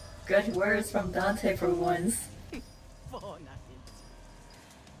 Good words from Dante for once. 뻔하겠지.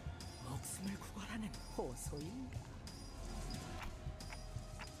 목숨을 구걸하는 호소인가?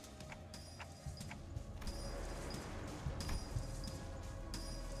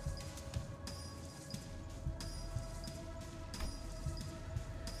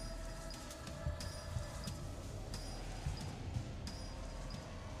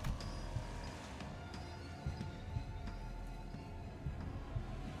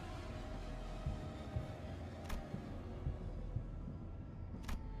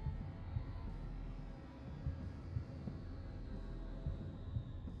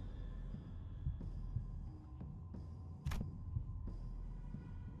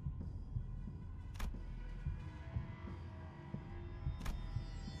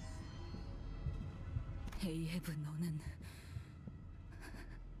 에이헤브, 너는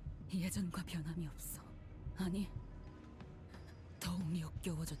예전과 변함이 없어. 아니, 더욱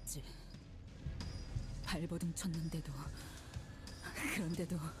역겨워졌지. 발버둥 쳤는데도,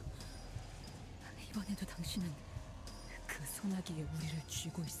 그런데도 이번에도 당신은 그 소나기에 우리를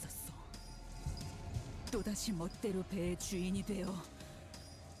쥐고 있었어. 또다시 멋대로 배의 주인이 되어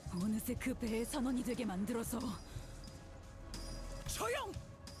어느새 그 배의 선원이 되게 만들어서. 조용!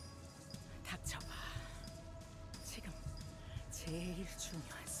 닥쳐봐. 지금 제일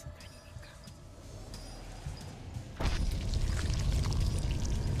중요한 순간이니까.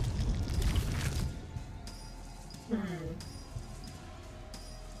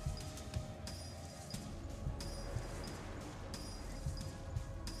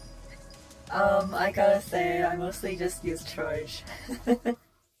 I gotta say, I mostly just use charge.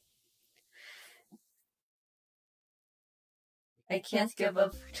 I can't give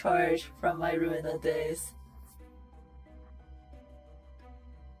up charge from my Ruina days.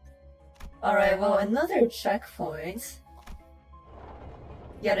 Alright, well, another checkpoint.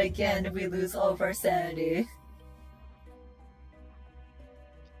 Yet again, we lose all of our sanity.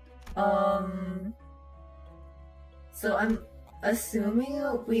 So I'm assuming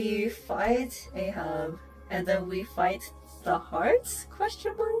we fight Ahab, and then we fight the hearts?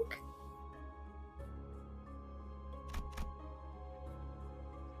 Question mark?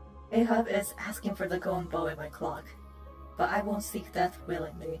 Ahab is asking for the golden bow in my clock, but I won't seek death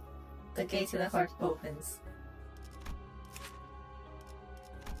willingly. The gate to the heart opens.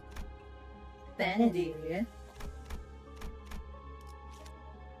 Sanity.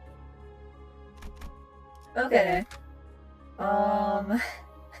 Okay.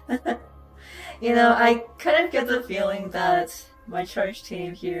 You know, I kind of get the feeling that my charge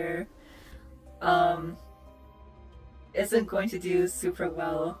team here, isn't going to do super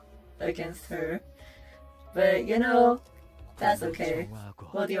well against her. But, you know, that's okay.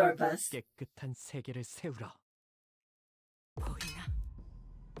 We'll do our best. 깨끗한 세계를 세우라. 보이나?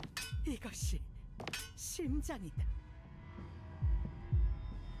 이것이 심장이다.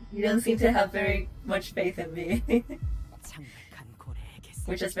 You don't seem to have very much faith in me. 창백한 고래에게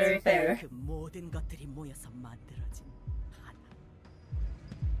Which is very fair. 그 모든 것들이 모여서 만들어진 하나.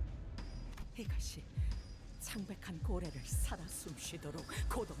 이것이 창백한 고래를 살아 숨쉬도록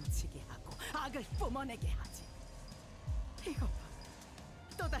고동치게 하고 악을 뿜어내게 하지. 이거 봐.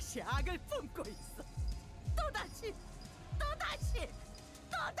 또다시 악을 뿜고 있어. 또다시! 또다시!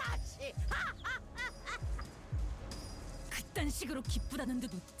 또다시! 그딴 식으로 기쁘다는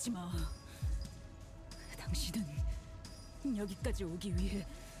듯 웃지 마. 당신은 여기까지 오기 위해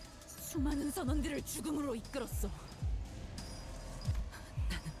수많은 선원들을 죽음으로 이끌었어.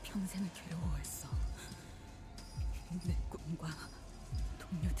 나는 평생을 괴로워했어. 내 꿈과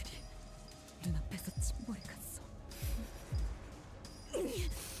동료들이 눈앞에서 침몰해갔어.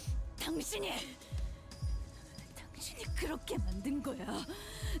 당신이 그렇게 만든 거야.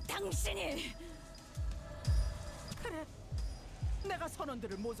 당신이. 그래, 내가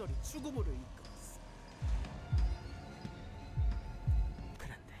선원들을 모조리 죽음으로 이끌었어.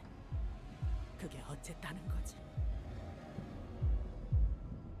 그런데 그게 어쨌다는 거지?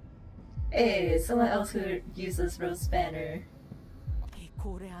 Hey, someone else who uses Rose Banner. 이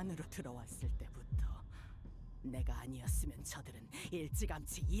고래 안으로 들어왔을 때부터 내가 아니었으면 저들은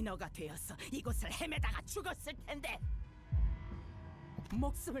일찌감치 인어가 되어서 이곳을 헤매다가 죽었을 텐데.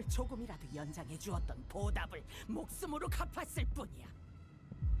 목숨을 조금이라도 연장해 주었던 보답을 목숨으로 갚았을 뿐이야.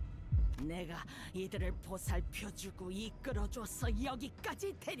 내가 이들을 보살펴주고 이끌어줘서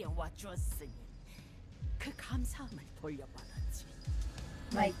여기까지 데려와 주었으니 그 감사함을 돌려받았지.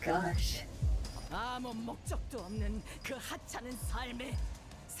 My gosh. 아무 목적도 없는 그 하찮은 삶에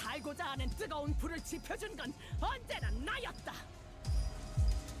살고자 하는 뜨거운 불을 지펴준 건 언제나 나였다.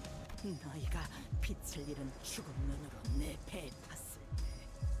 너희가 빛을 잃은 죽은 눈으로 내 배에 탔을 때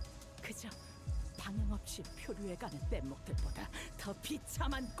그저 방향 없이 표류해가는 뗏목들보다 더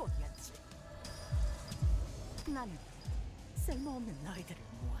비참한 꼴이었지. 나는 쓸모없는 너희들을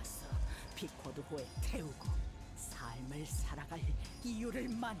모아서 비코드호에 태우고 삶을 살아갈 이유를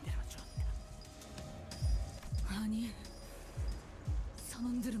만들어줬다. 아니,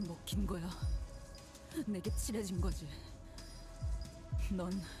 선원들은 먹힌 거야. 내게 칠해진 거지.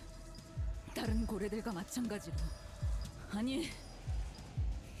 넌 다른 고래들과 마찬가지로, 아니,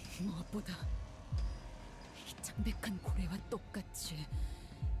 무엇보다 이 창백한 고래와 똑같이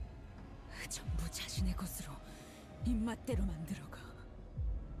전부 자신의 것으로 입맛대로 만들어가.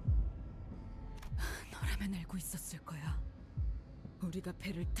 너라면 알고 있었을 거야. 우리가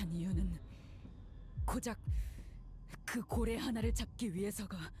배를 탄 이유는 고작 그 고래 하나를 잡기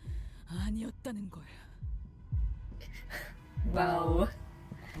위해서가 아니었다는 걸. 와우.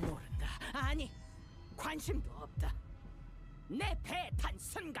 모른다. 아니, 관심도 없다. 내 배에 탄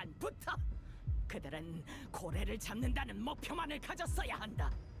순간부터 그들은 고래를 잡는다는 목표만을 가졌어야 한다.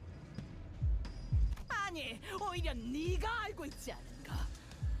 아니, 오히려 네가 알고 있지 않은가?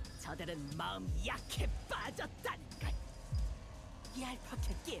 저들은 마음이 약해 빠졌다는 걸.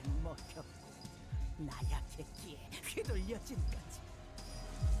 얄팍했기에 먹혔고 나약했기에 휘둘려진 거지.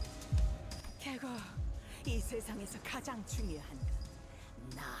 결국 이 세상에서 가장 중요한 건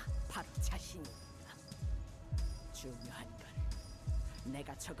나 바로 자신이다. 중요한 건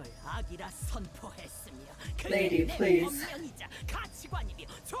내가 저걸 악이라 선포했으며 그게 Lady, 내 please. 법령이자 가치관이며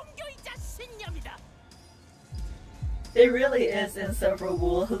종교이자 신념이다. It really is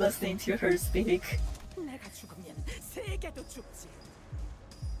insufferable listening to her speak. 내가 죽으면 세계도 죽지.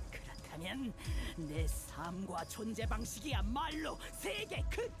 그렇다면 내 삶과 존재 방식이야말로 세계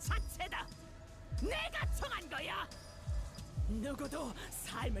그 자체다. 내가 정한 거야. 누구도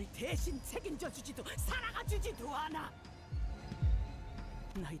삶을 대신 책임져 주지도 살아가 주지도 않아.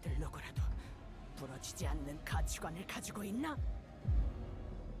 너희들 누구라도 부러지지 않는 가치관을 가지고 있나?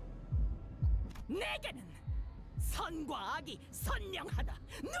 내게는 선과 악이 선명하다.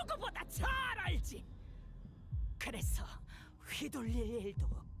 누구보다 잘 알지. 그래서 휘둘릴 일도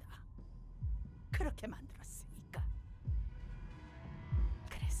없다. 그렇게 만들었으니까.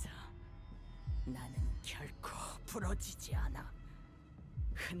 그래서 나는 결코 부러지지 않아.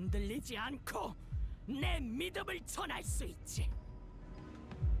 흔들리지 않고 내 믿음을 전할 수 있지.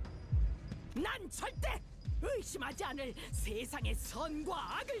 난 절대 의심하지 않을 세상의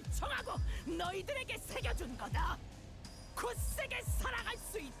선과 악을 정하고 너희들에게 새겨준 거다. 굳세게 살아갈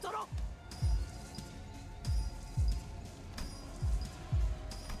수 있도록.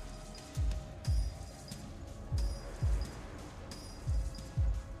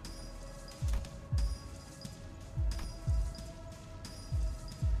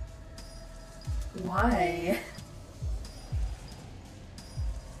 Why?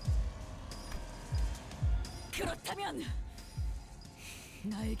 그렇다면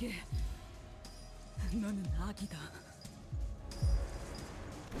나에게 너는 악이다.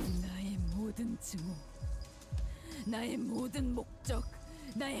 나의 모든 증오, 나의 모든 목적,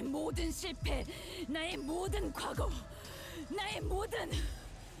 나의 모든 실패, 나의 모든 과거, 나의 모든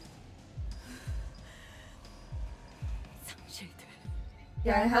상실들.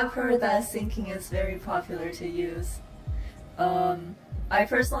 Yeah, I have heard that syncing is very popular to use. I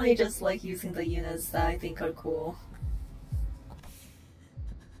personally just like using the units that I think are cool.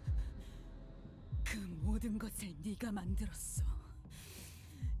 그 모든 것을 네가 만들었어.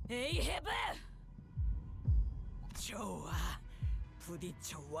 에이헤브! 좋아,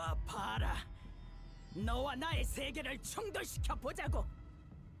 부딪혀와 봐라. 너와 나의 세계를 충돌시켜 보자고.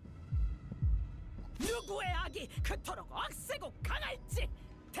 누구의 악이 그토록 억세고 강할지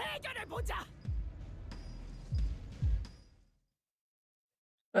대결해 보자.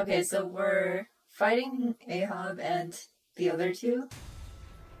 Okay, so we're fighting Ahab and the other two?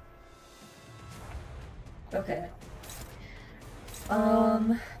 Okay.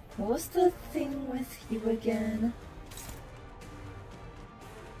 What was the thing with you again?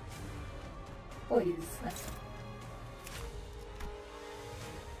 Please.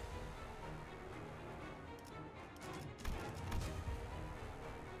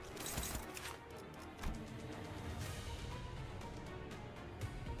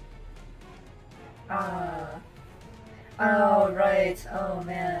 Oh, right. Oh,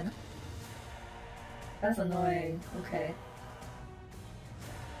 man. That's annoying. Okay.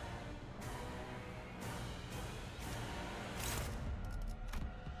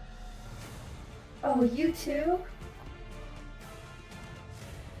 Oh, you too?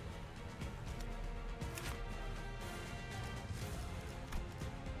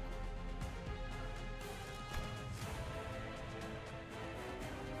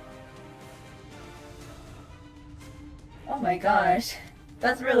 Oh my gosh,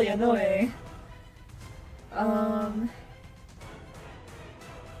 that's really annoying.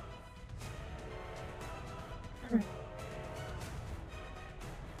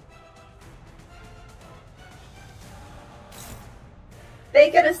 They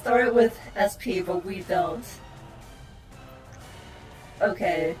get to start with SP, but we don't.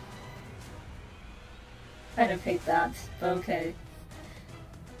 Okay. Kind of hate that, but okay.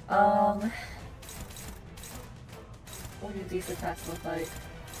 What do these attacks look like?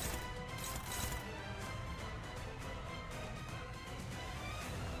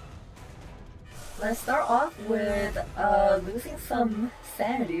 Let's start off with losing some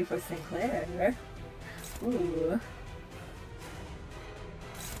sanity for Sinclair. Ooh.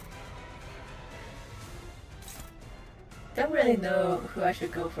 Don't really know who I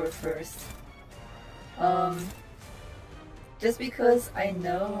should go for first. Just because I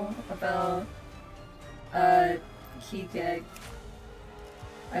know about Kigeg,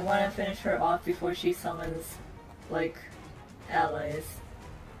 I want to finish her off before she summons, like, allies.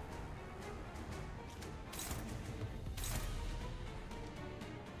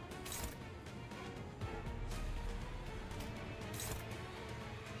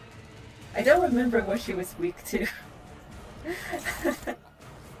 I don't remember what she was weak to.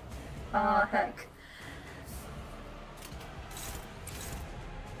 Ah, heck.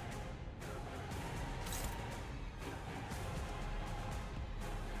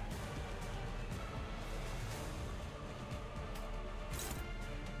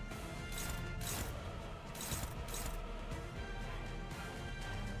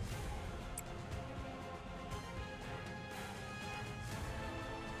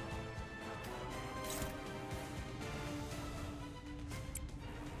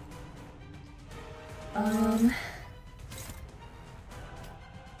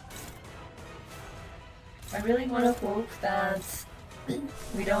 I really want to hope that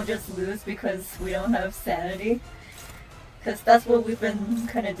we don't just lose because we don't have sanity. Because that's what we've been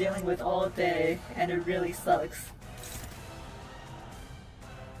kind of dealing with all day, and it really sucks.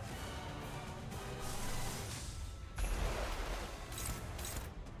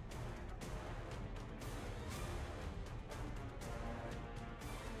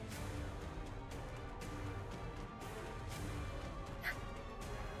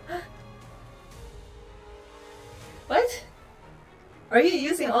 What? Are you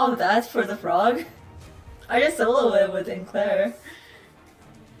using all of that for the frog? I just solo it with Sinclair.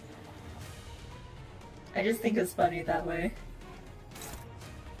 I just think it's funny that way.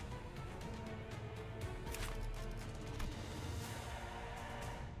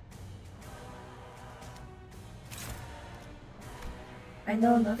 I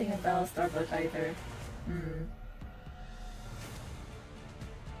know nothing about Starbucks either.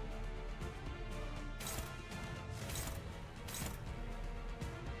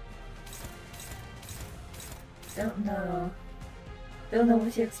 Don't know. Don't know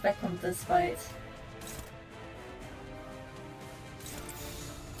what to expect from this fight.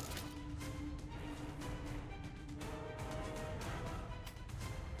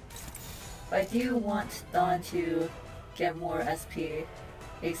 But I do want Dawn to get more SP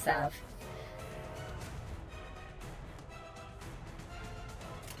ASAP.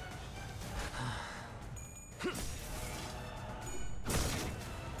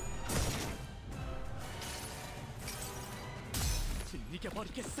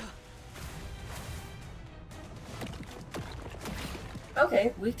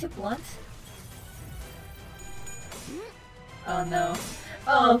 Okay, weak to blunt. Oh no.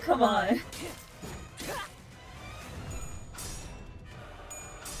 Oh, come on.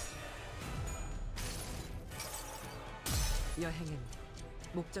 여행엔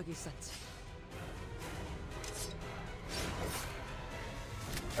목적이 있었지.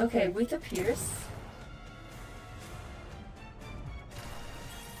 Okay, weak to Pierce.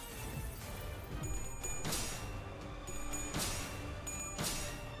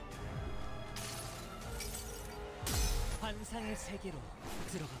 환상의 세계로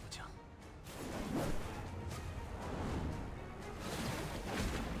들어가 보죠.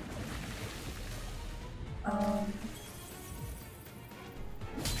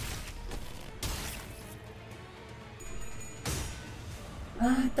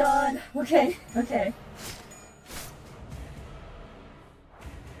 Ah, done. Okay, okay.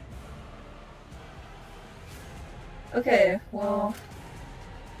 Okay, well,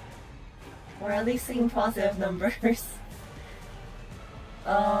 we're at least seeing positive numbers.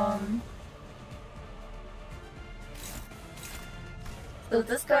 So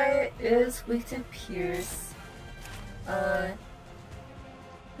this guy is weak to Pierce.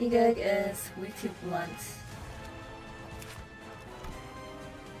 Egeg is weak to Blunt.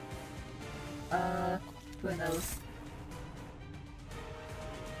 Who knows?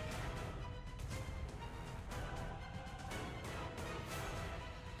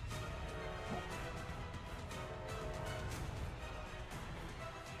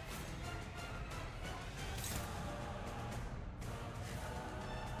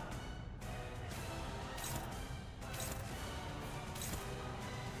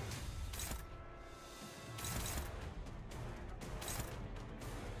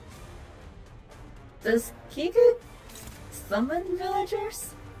 Does Kiku summon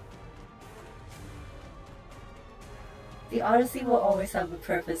villagers? The Odyssey will always have a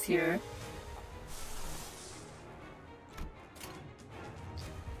purpose here.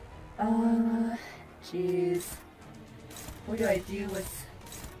 Jeez. What do I do with...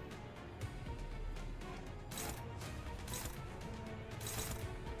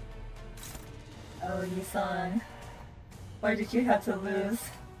 Oh, Yisan. Why did you have to lose?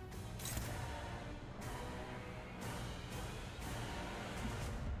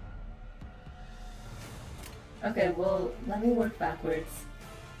 Okay, well, let me work backwards.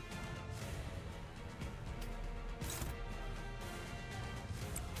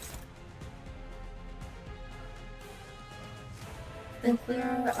 Then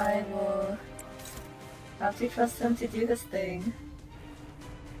clear, I will have to trust him to do his thing.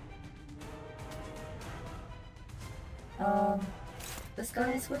 This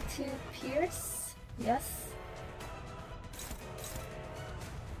guy is weak to Pierce? Yes.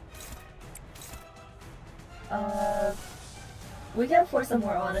 We can force some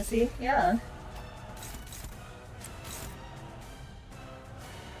more Odyssey, yeah.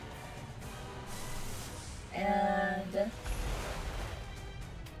 And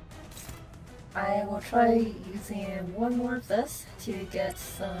I will try using one more of this to get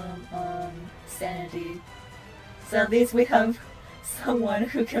some sanity. So at least we have someone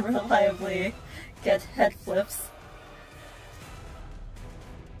who can reliably get head flips.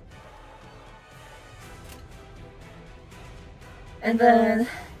 And then,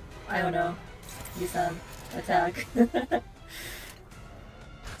 I don't know, Yisan, attack.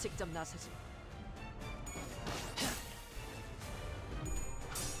 직접 나서지.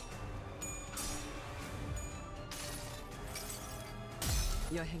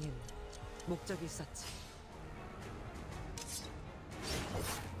 여행엔 목적이 있었지.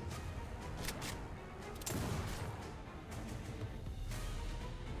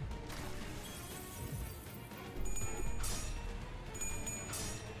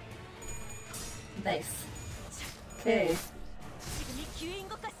 Nice. Okay.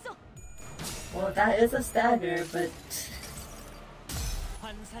 Well, that is a stagger, but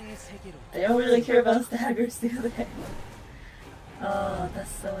they don't really care about staggers, do they? Oh,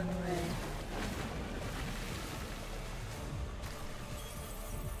 that's so annoying.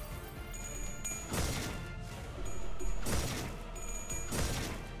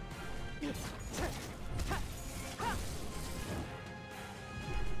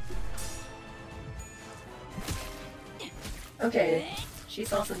 Okay,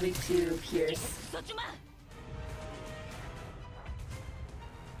 she's also weak to Pierce.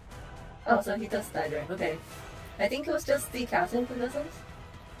 Oh, so he does stagger. Okay. I think it was just the captain who doesn't.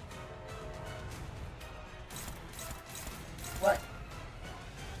 What?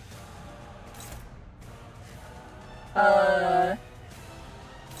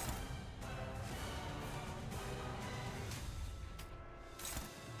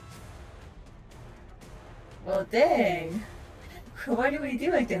 Well, dang. What do we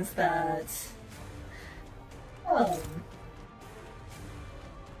do against that?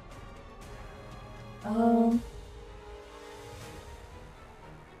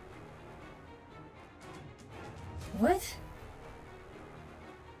 What?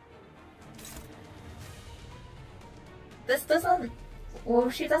 This doesn't... Well,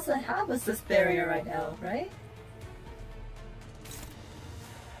 she doesn't have a assist barrier right now, right?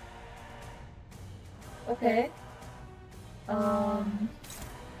 Okay. Can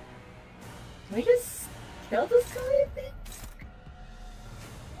we just kill this guy, I think?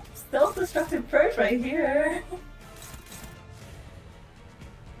 Self-destructive purge right here.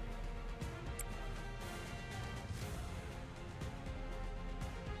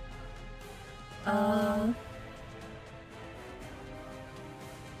 Hello,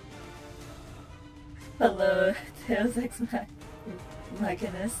 Deus Ex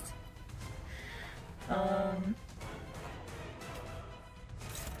Machinist.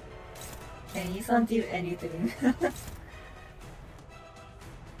 Can Isan do anything?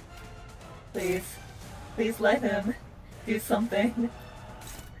 Please. Please let him do something.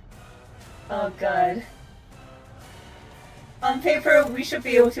 Oh god. On paper, we should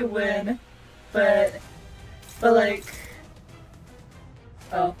be able to win, but like...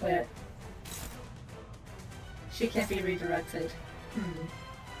 Oh, wait. She can't be redirected.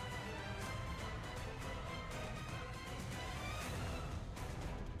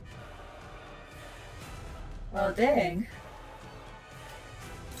 Well, dang.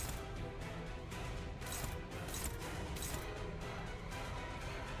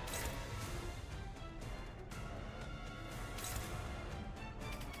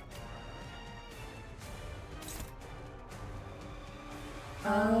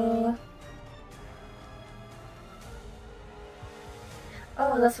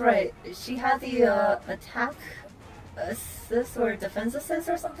 Oh, that's right. She had the attack assist or defense assist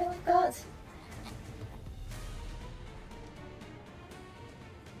or something like that.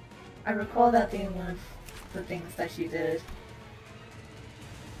 I recall that being one of the things that she did.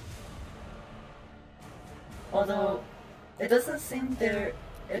 Although it doesn't seem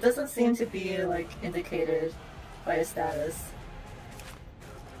to be like indicated by a status.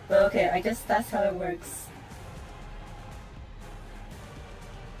 But okay, I guess that's how it works.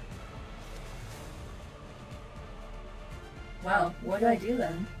 Wow, what do I do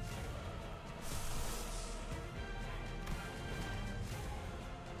then?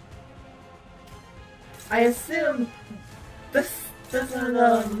 I assume this doesn't,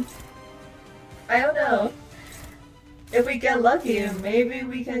 I don't know. If we get lucky, maybe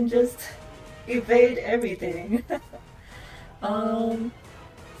we can just evade everything.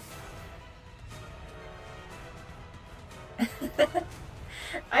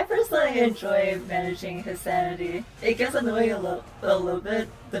 I personally enjoy managing his sanity. It gets annoying a little bit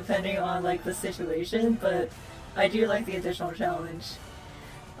depending on like the situation, but I do like the additional challenge.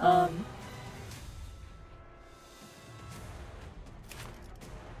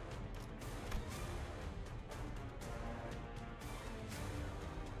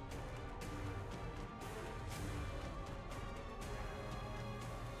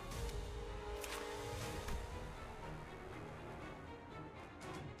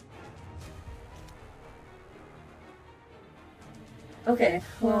 Okay,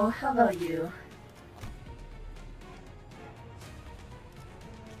 well, how about you?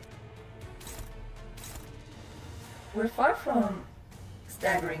 We're far from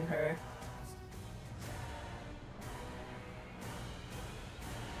staggering her.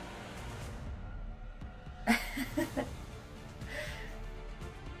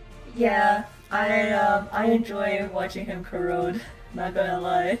 Yeah, I enjoy watching him corrode, not gonna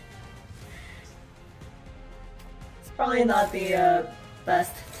lie. Probably not the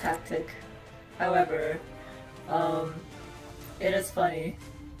best tactic. However, it is funny.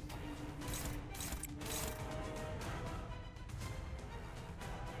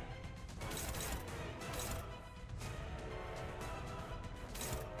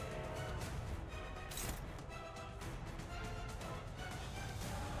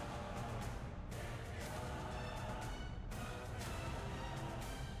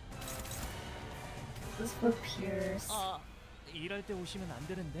 This for Pierce. 일할 때 오시면 안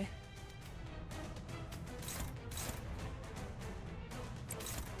되는데.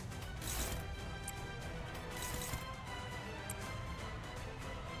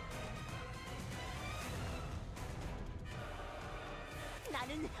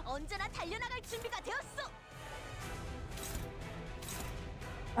 나는 언제나 달려나갈 준비가 되었어.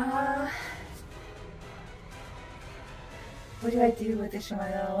 What do I do with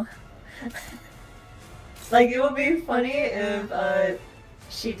Ishmael? Like, it would be funny if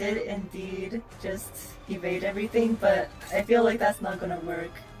she did indeed just evade everything, but I feel like that's not gonna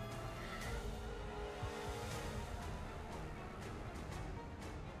work.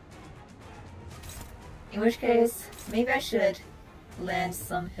 In which case, maybe I should land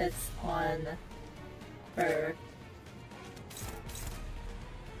some hits on her.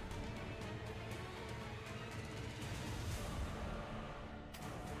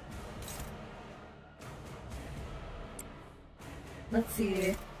 Let's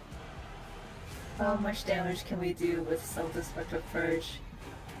see. How much damage can we do with self-destructive purge?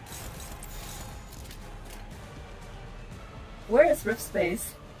 Where is Rift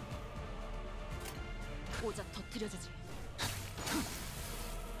Space? 오자 터뜨려주지.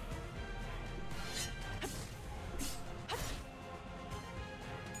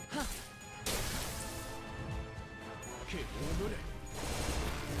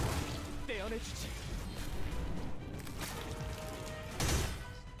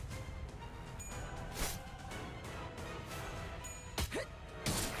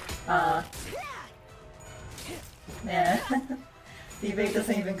 Man. The evade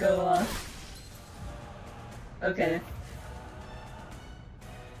doesn't even go off. Okay.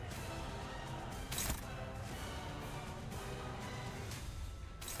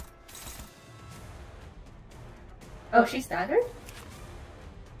 Oh, she staggered?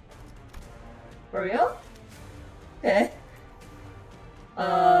 For real? Okay.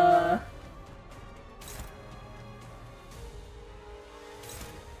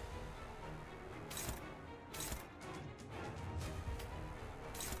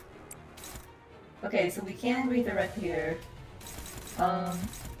 Okay, so we can redirect here.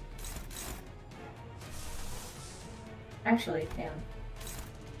 Actually, damn.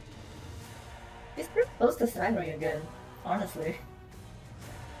 He's pretty close to staggering again, honestly.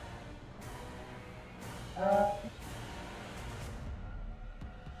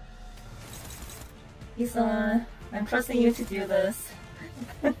 I'm trusting you to do this.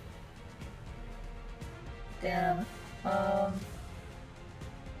 Damn.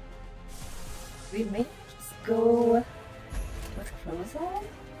 We may just go with Crozon?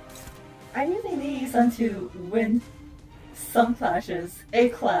 I really need Isan to win some clashes. A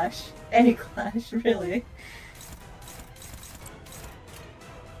clash. Any clash, really.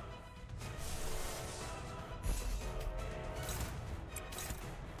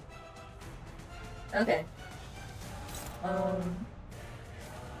 Okay.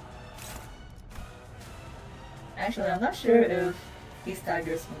 Actually, I'm not sure if he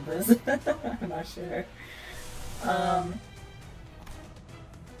staggers from this. I'm not sure.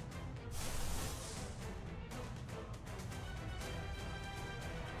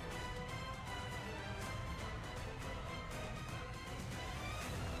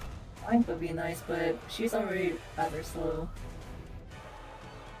 Mine would be nice, but she's already rather slow.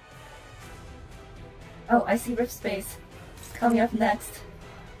 Oh, I see Rift Space coming up next.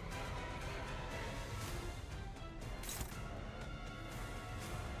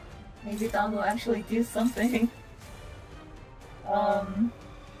 Maybe Dom will actually do something.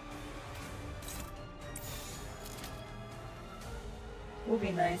 Would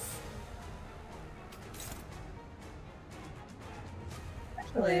be nice.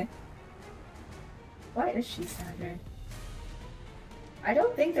 Actually, why is she staggered? I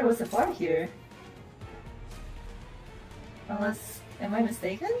don't think there was a bar here. Unless, am I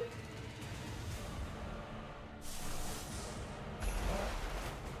mistaken?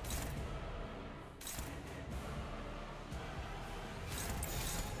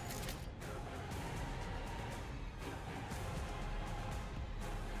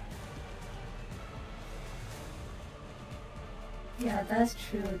 Yeah, that's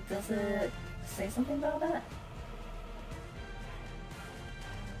true. Does it say something about that?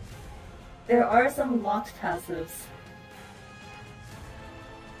 There are some locked passives,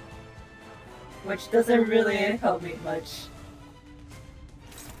 which doesn't really help me much.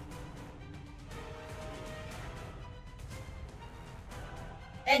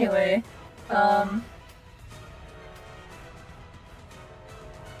 Anyway,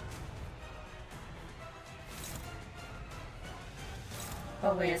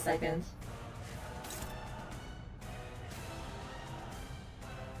 oh, wait a second.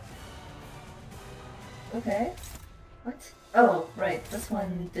 Okay. What? Oh, right. This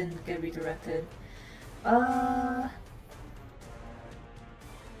one didn't get redirected. I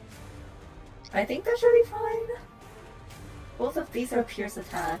think that should be fine. Both of these are pierce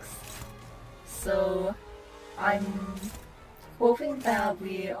attacks. So, I'm hoping that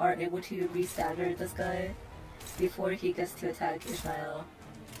we are able to re-stagger this guy before he gets to attack Ishmael.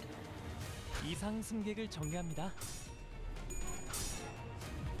 이상 승객을 정리합니다.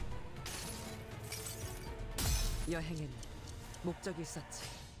 여행엔 목적이 있었지.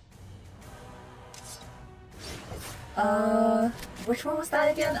 Which one was that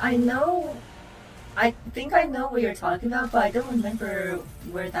again? I think I know what you're talking about, but I don't remember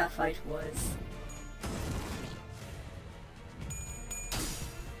where that fight was.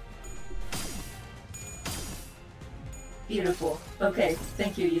 Beautiful. Okay,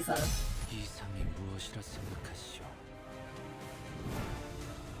 thank you, Isan. 이상이 무엇이라 생각하시오?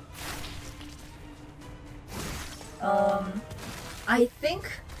 I think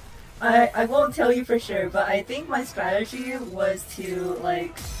I won't tell you for sure, but I think my strategy was to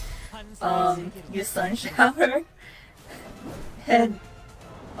like use sun shower and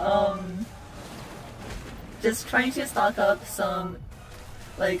just trying to stock up some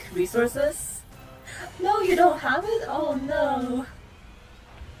like resources. No, you don't have it? Oh no.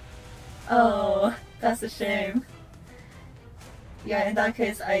 Oh, that's a shame. Yeah, in that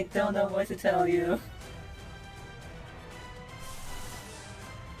case I don't know what to tell you.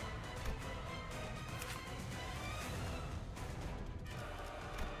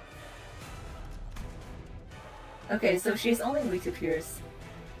 Okay, so she's only weak to Pierce.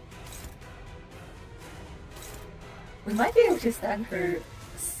 We might be able to stag her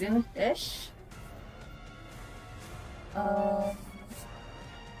soon-ish.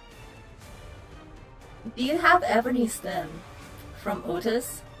 Do you have Ebony Stem from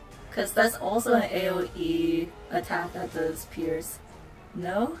Otis? Because that's also an AoE attack that does Pierce.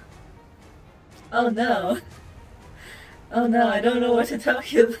 No? Oh no. Oh no, I don't know what to tell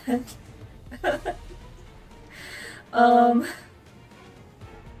you then. Oh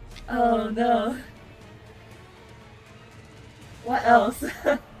no. What else?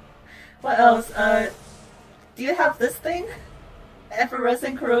 What else? Do you have this thing?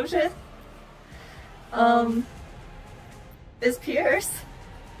 Effervescent Corrosion? Is Pierce?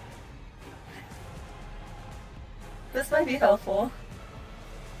 This might be helpful.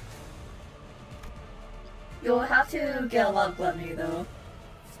 You'll have to get a lot of gluttony though.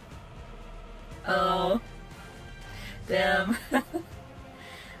 Oh. Damn.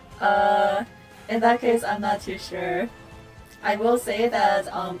 In that case, I'm not too sure. I will say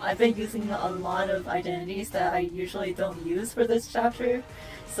that I've been using a lot of identities that I usually don't use for this chapter,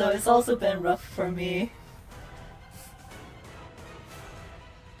 so it's also been rough for me.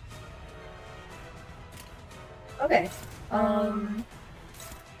 Okay.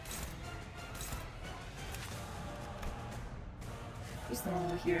 He's not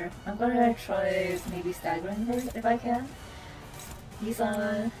over here. I'm gonna try maybe staggering her if I can. He's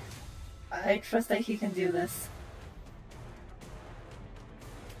I trust that he can do this.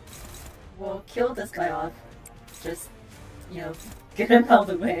 We'll kill this guy off. Just, you know, get him out of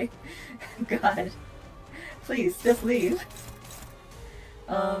the way. God. Please, just leave.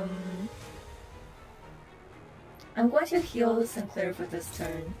 I'm going to heal Sinclair for this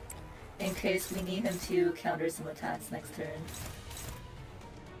turn, in case we need him to counter some attacks next turn.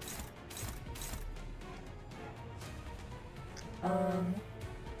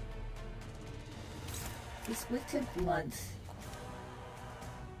 He's weak to blunt.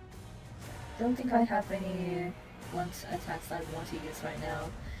 Don't think I have any blunt attacks I want to use right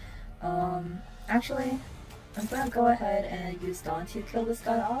now. Actually, I'm gonna go ahead and use Dawn to kill this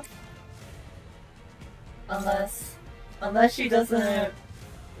guy off. Unless she doesn't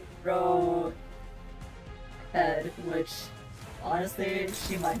roll head, which honestly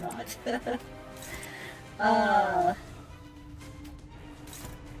she might not.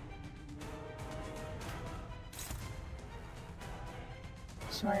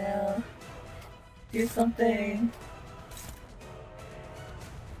 Ishmael, do something.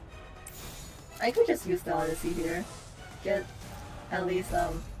 I could just use the Odyssey here. Get at least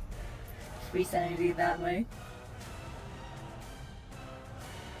free sanity that way.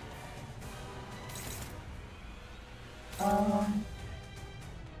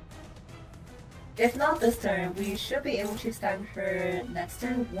 If not this turn, we should be able to stagger her next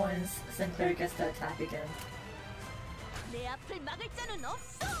turn once Sinclair gets to attack again.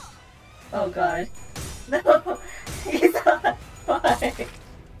 Oh god. No! He's not! Why?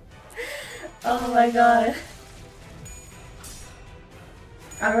 Oh my god.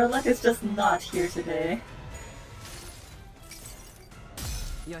 Our luck is just not here today.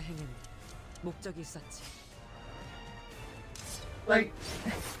 여행에는 목적이 있었지. Like,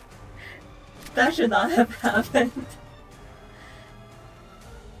 that should not have happened.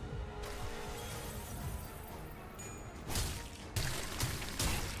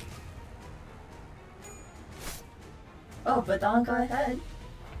 Oh, but Dawn got ahead.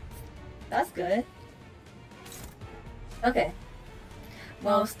 That's good. Okay.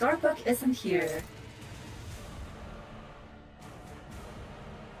 Well, Starbuck isn't here.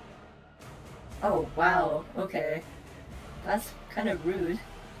 Oh, wow. Okay. That's kind of rude.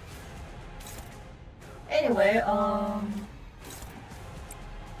 Anyway,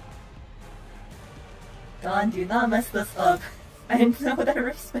 Dawn, do not mess this up. I know that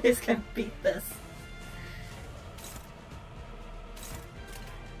Rift Space can beat this.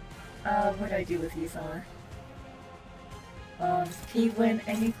 What do I do with Yisan? Can you win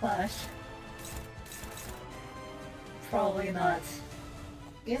any clash? Probably not.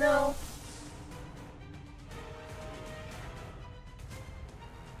 You know...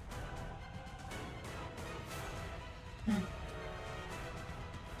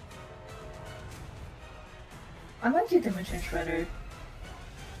 I'm going to Dimension Shredder.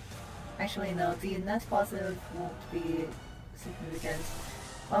 Actually, no, the net positive won't be significant.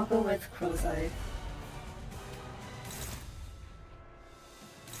 I'll go with Crow's Eye.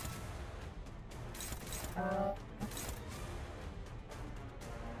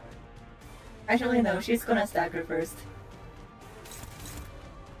 Actually, no, she's gonna stagger first.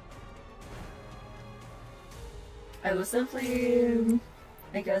 I will simply,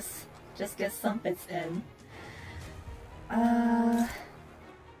 I guess, just get some hits in. Oh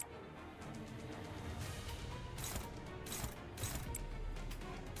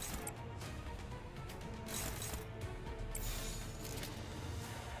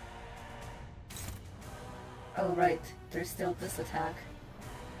right, there's still this attack.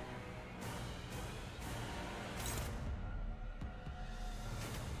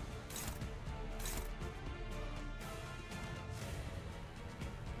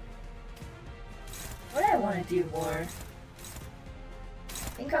 What do I want to do more? I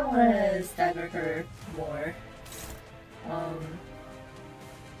think I want to stagger her more.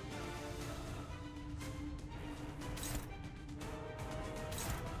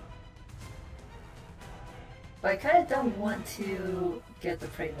 But I kind of don't want to get the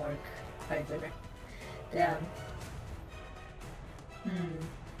framework either. Damn.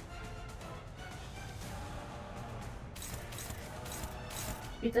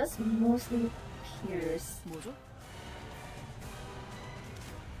 It does mostly pierce. 뭐죠?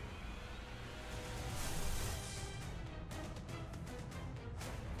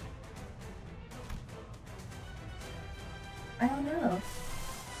 I don't know.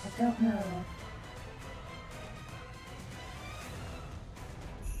 I don't know.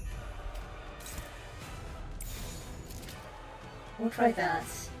 We'll try that.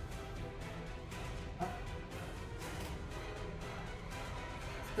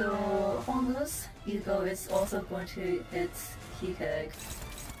 So Honda's ego is also going to hit Kikeg.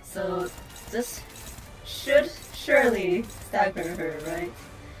 So this should surely stagger her, right?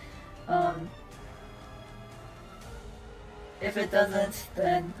 If it doesn't,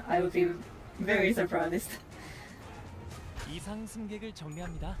 then I would be very surprised. 이상 승객을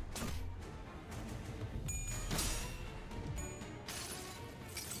정리합니다.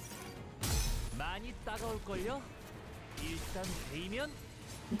 많이 따가울걸요? 일단 데이면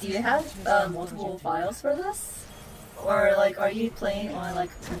Do you have multiple files for this? Or like, are you playing on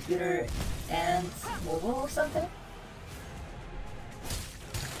like computer and mobile or something?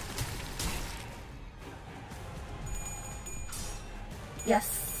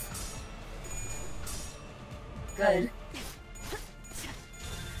 Yes. Good.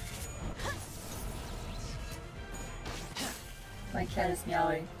 My cat is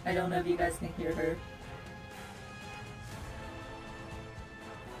meowing. I don't know if you guys can hear her.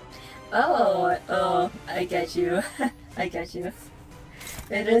 Oh, I get you. I get you.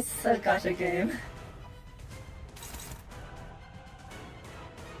 It is a gacha game.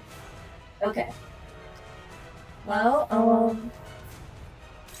 Okay. Well,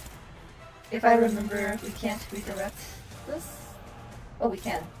 if I remember, we can't redirect this? Oh, we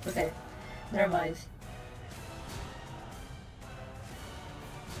can. Okay. Never mind.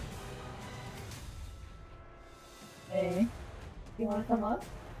 Hey, you wanna come up?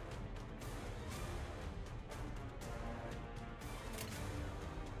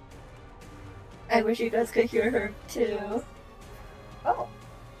 I wish you guys could hear her too. Oh!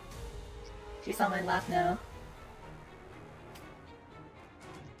 She's on my lap now.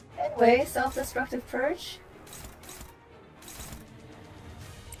 Anyway, self-destructive purge.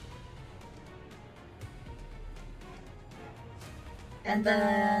 And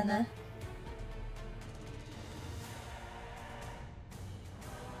then...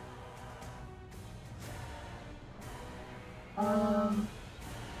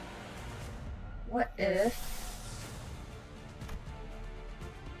 what if...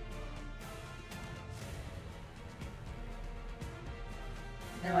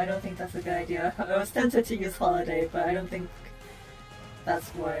 No, I don't think that's a good idea. I was tempted to use Holiday, but I don't think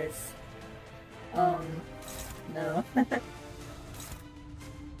that's wise. No.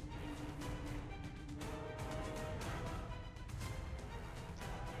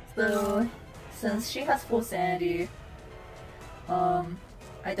 So, since she has full sanity,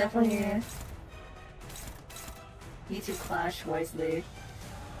 I definitely need to clash wisely.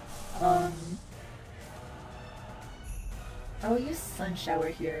 I will use Sun Shower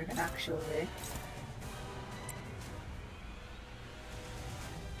here, actually.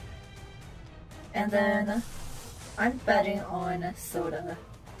 And then I'm betting on Soda.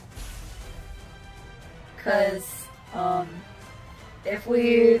 Cause if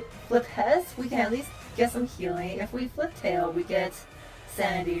we flip heads, we can at least get some healing. If we flip tail, we get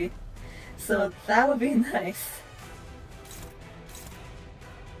sanity. So that would be nice.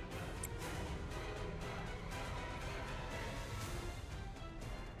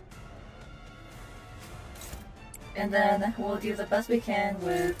 And then we'll do the best we can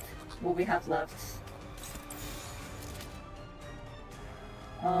with what we have left.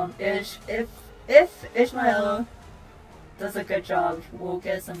 If Ishmael does a good job, we'll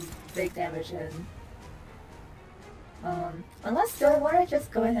get some big damage in. Unless, do I want to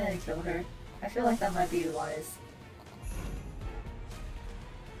just go ahead and kill her? I feel like that might be wise.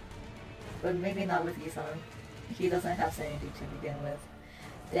 But maybe not with Yi-san. He doesn't have sanity to begin with.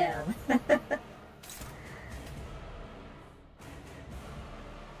 Damn.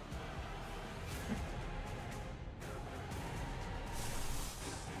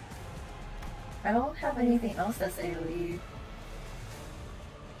 I don't have anything else that's AoE.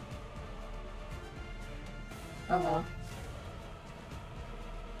 Oh well.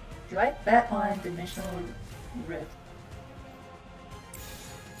 Do I bet on Dimensional Rift?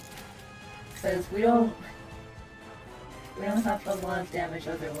 Because we don't have a lot of damage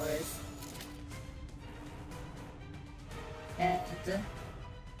otherwise. And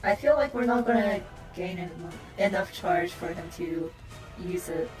I feel like we're not gonna gain enough charge for him to use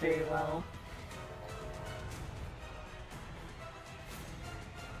it very well.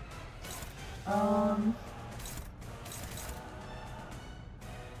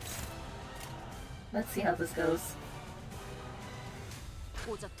 Let's see how this goes.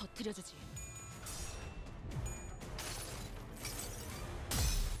 오자 터뜨려주지.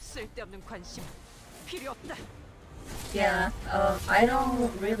 쓸데없는 관심 필요 없다. Yeah, I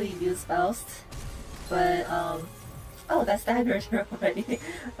don't really use Faust, but oh, that's staggered already.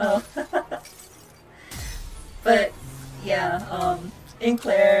 Oh, but yeah, in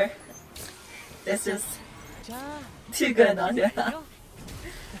Claire, it's just too good not to have.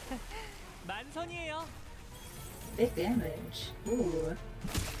 만선이에요. Big damage. Ooh.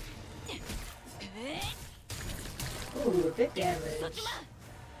 Ooh, big damage.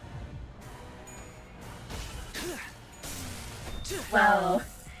 Wow,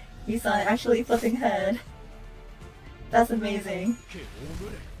 Yi-san actually flipping head. That's amazing.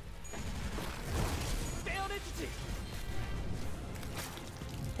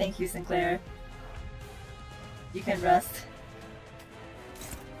 Thank you, Sinclair. You can rest.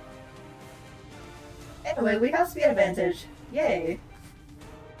 Anyway, we have speed advantage. Yay!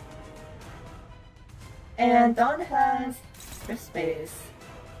 And Dawn has her space.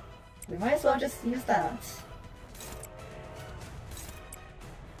 We might as well just use that.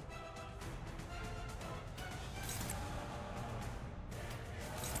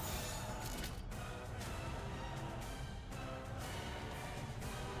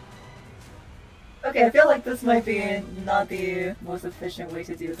 Okay, I feel like this might be not the most efficient way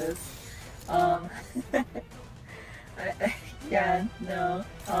to do this. Yeah, no.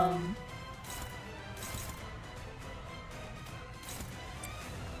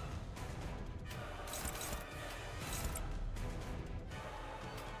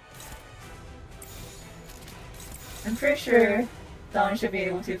 I'm pretty sure Dawn should be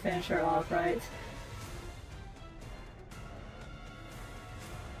able to finish her off, right?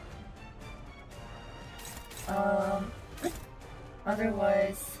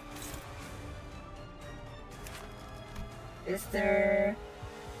 Otherwise, is there...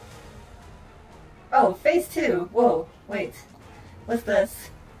 Oh, phase 2! Whoa, wait. What's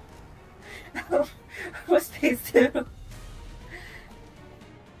this? What's phase 2?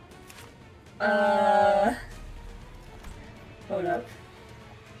 Hold up.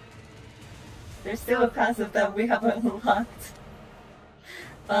 There's still a passive that we haven't unlocked.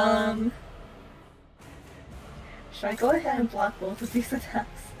 Should I go ahead and block both of these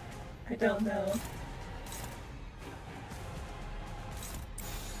attacks? I don't know.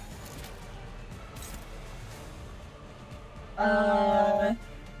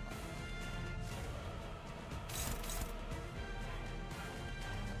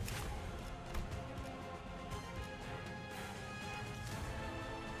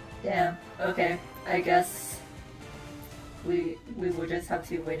 Damn, okay. I guess we will just have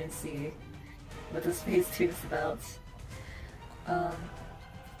to wait and see what this phase 2 is about.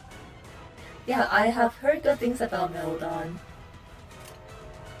 Yeah, I have heard good things about Meldon.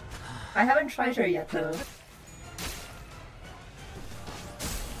 I haven't tried her yet though.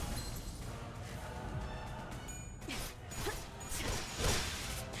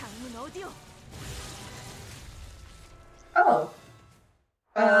 Oh.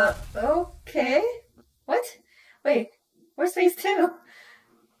 Okay. What? Wait, where's phase 2?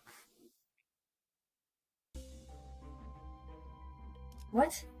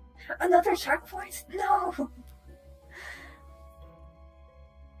 What? Another checkpoint? No!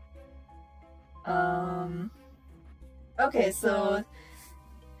 Okay, so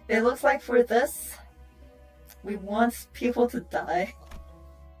it looks like for this, we want people to die.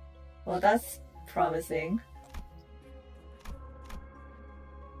 Well, that's promising.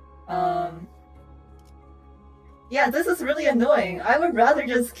 Yeah, this is really annoying. I would rather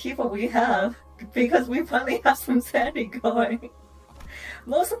just keep what we have, because we finally have some sanity going.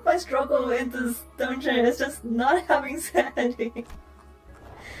 Most of my struggle in this dungeon is just not having sanity.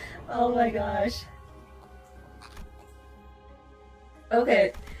 Oh my gosh.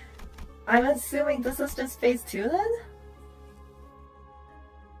 Okay, I'm assuming this is just phase 2 then?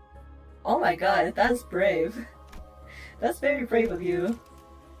 Oh my god, that's brave. That's very brave of you.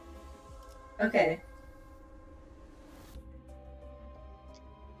 Okay.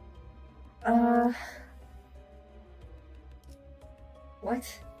 What?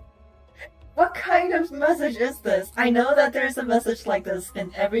 What kind of message is this? I know that there's a message like this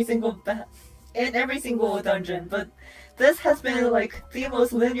in every single dungeon, but this has been like the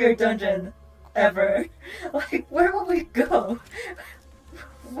most linear dungeon ever. Like, where will we go?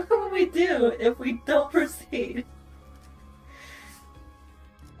 What will we do if we don't proceed?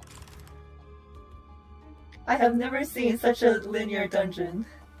 I have never seen such a linear dungeon.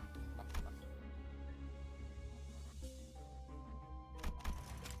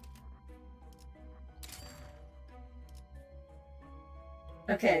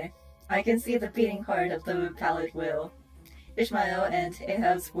 Okay, I can see the beating heart of the pallid wheel. Ishmael and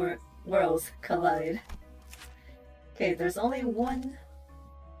Ahab's worlds collide. Okay, there's only one,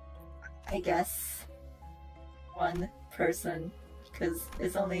 I guess, one person, because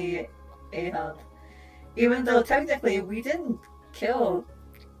it's only Ahab. Even though technically we didn't kill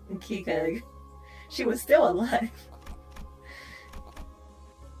Kikeg, she was still alive.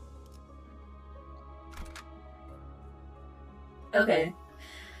 Okay.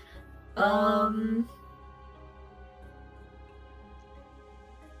 I'm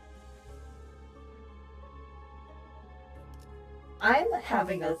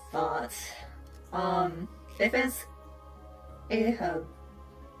having a thought. If it's Ahab,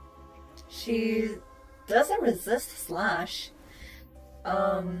 she doesn't resist slash.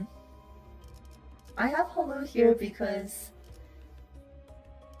 I have Holu here because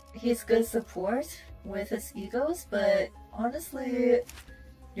he's good support with his egos, but honestly,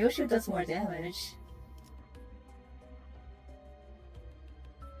 Yoshu does more damage.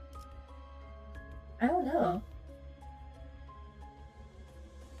 I don't know.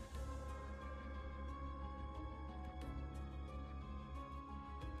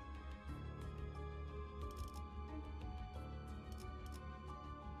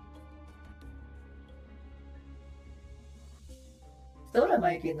 Soda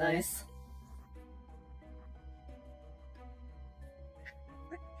might be nice.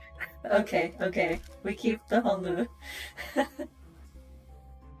 Okay, we keep the Honu.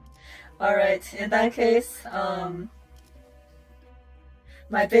 Alright, in that case,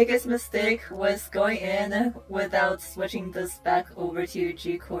 my biggest mistake was going in without switching this back over to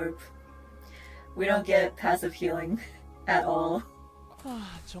G Corp. We don't get passive healing at all.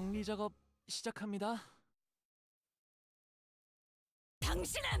 정리 작업 시작합니다.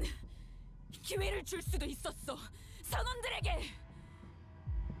 당신은 기회를 줄 수도 있었어. 선원들에게.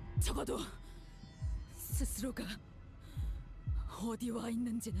 적어도 스스로가 어디 와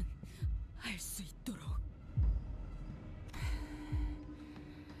있는지는 알 수 있도록.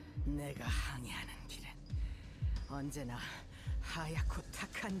 내가 항해하는 길엔 언제나 하얗고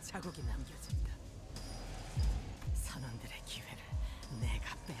탁한 자국이 남겨진다. 선원들의 기회를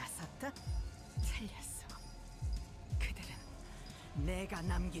내가 빼앗았다? 틀렸어. 그들은 내가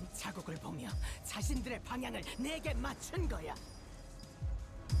남긴 자국을 보며 자신들의 방향을 내게 맞춘 거야.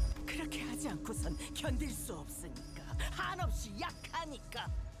 그렇게 하지 않고선 견딜 수 없으니까, 한없이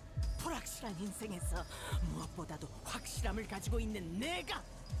약하니까. 불확실한 인생에서 무엇보다도 확실함을 가지고 있는 내가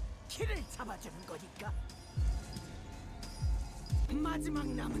길을 잡아주는 거니까. 마지막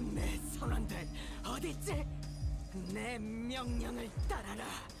남은 내 선원들 어딨지? 내 명령을 따라라.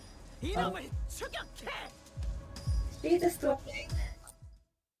 이놈을 추격해! Speed is stopping.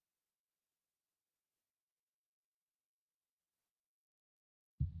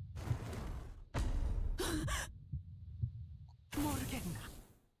 모르겠나?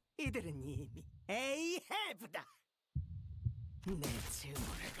 이들은 이미 에이헤브다. 내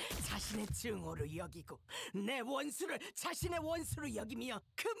증오를 자신의 증오로 여기고 내 원수를 자신의 원수로 여기며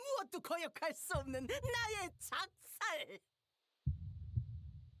그 무엇도 거역할 수 없는 나의 작살.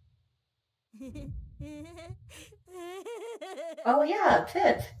 Oh yeah,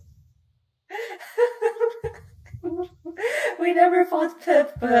 Pip. We never fought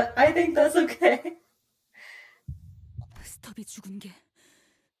Pip, but I think that's okay. 스톱이 죽은 게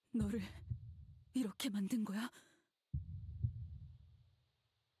너를 이렇게 만든 거야?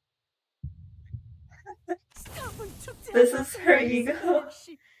 This is her ego.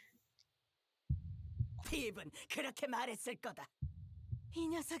 핍은 그렇게 말했을 거다. 이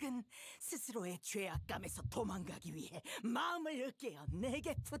녀석은 스스로의 죄악감에서 도망가기 위해 마음을 으깨어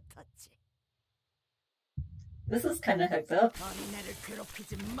내게 붙었지. This is kind of hooked up. 언니를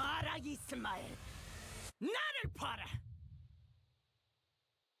괴롭히지 마라, 이스마엘. 나를 봐라.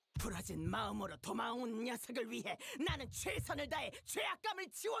 부러진 마음으로 도망온 녀석을 위해 나는 최선을 다해 죄악감을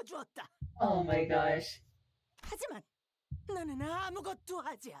지워주었다. Oh my gosh. 하지만 나는 아무것도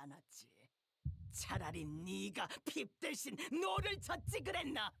하지 않았지. 차라리 네가 핍 대신 노를 젓지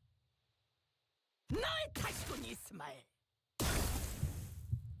그랬나? 너의 탓이군, 이스마엘.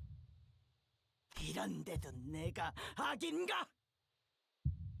 이런데도 내가 악인가?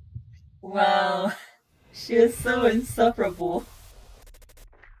 Wow. She is so insufferable.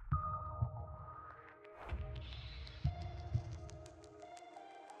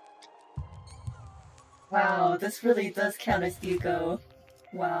 Wow, this really does count as ego.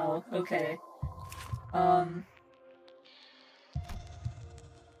 Wow, okay.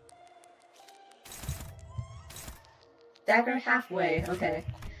 Dagger halfway, okay.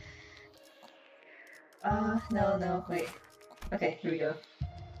 No, wait. Okay, here we go.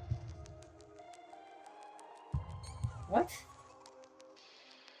 What?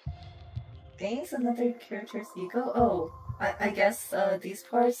 Gains another character's ego? Oh, I guess, these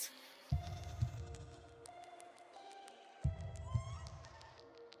parts?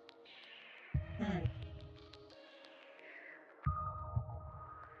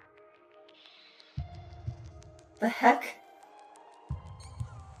 The heck?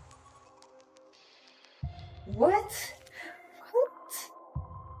 What?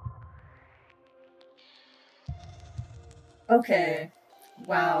 Okay.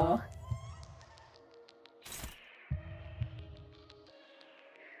 Wow.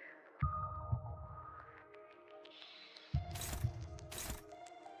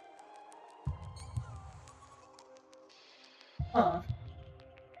 Huh.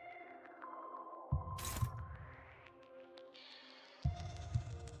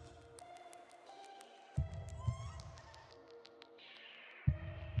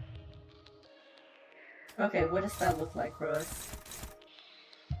 Okay, what does that look like for us?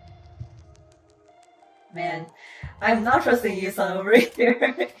 Man, I'm not trusting Yusan over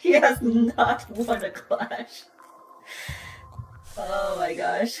here. He has not won a clash. Oh my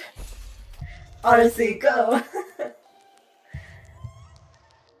gosh. Odyssey, go!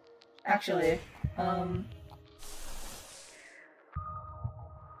 Actually,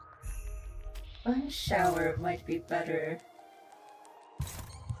 unshower might be better.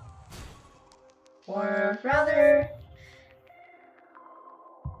 Or rather...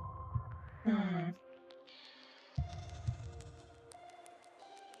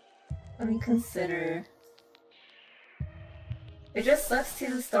 Let me consider. It just sucks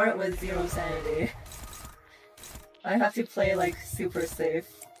to start with 0 sanity. I have to play like super safe.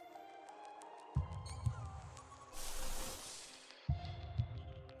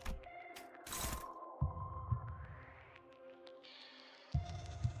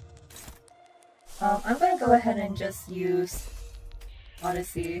 I'm gonna go ahead and just use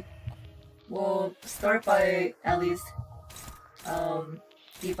Odyssey. We'll start by at least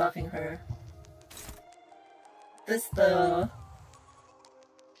debuffing her. This though.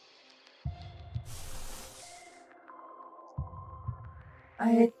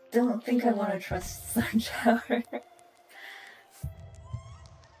 I don't think I want to trust Sunshower.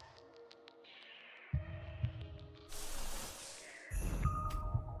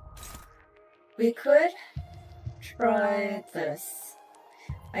 We could try this.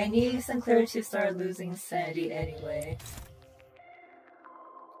 I need Sinclair to start losing sanity anyway.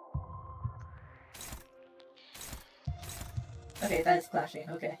 Okay, that is clashing,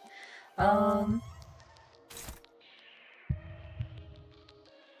 okay. I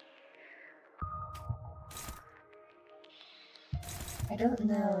don't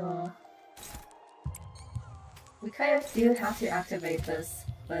know. We kind of do have to activate this,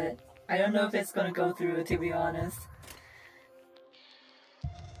 but I don't know if it's gonna go through, to be honest.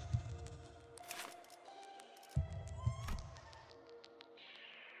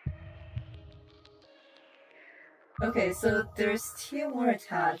 Okay, so there's 2 more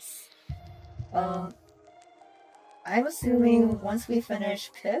attacks. I'm assuming once we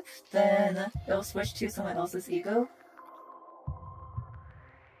finish Pip, then it'll switch to someone else's ego.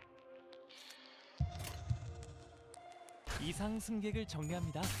 이상 승객을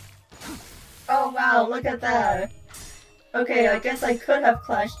정리합니다. Oh wow, look at that! Okay, I guess I could have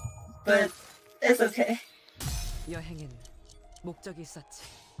clashed, but it's okay. 여행엔 목적이 있었지.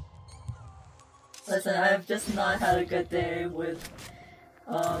 Listen, I've just not had a good day with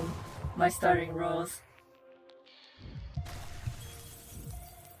my starting roles.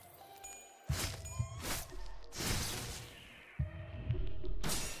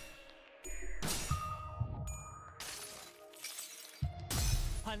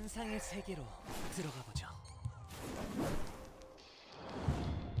 환상의 세계로 들어가 보죠.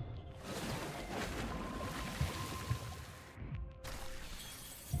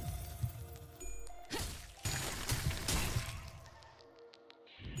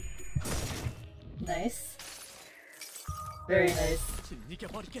 Nice. Very nice.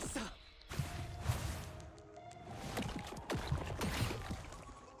 진이겨버리겠어.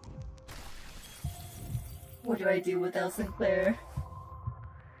 What do I do without Sinclair?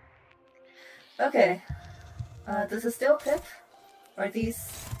 Okay. Does it still pip? Are these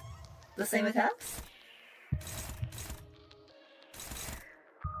the same attacks?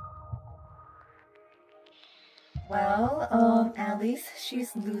 Well, at least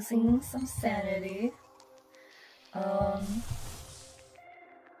she's losing some sanity.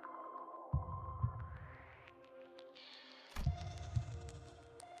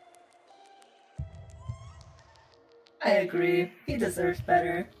 I agree, he deserves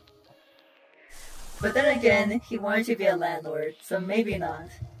better. But then again, he wanted to be a landlord, so maybe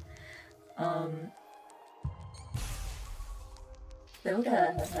not.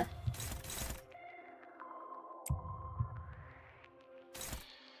 Soda.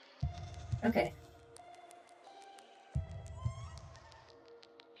 Okay.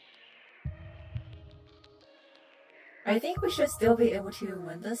 I think we should still be able to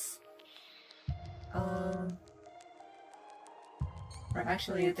win this. Or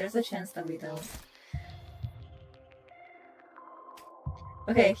actually, there's a chance that we don't.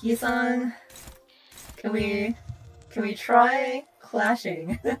 Okay, Hisang, can we try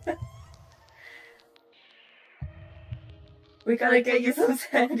clashing? We gotta get you some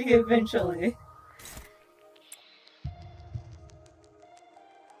sanity eventually.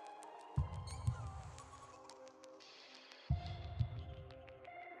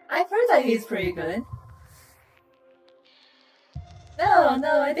 I've heard that he's pretty good.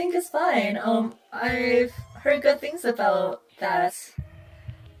 No, I think it's fine. I've heard good things about that.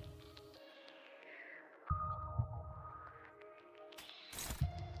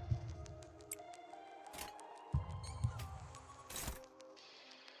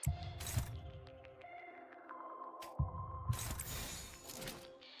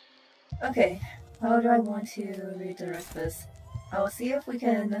 Okay, how do I want to redirect this? I'll see if we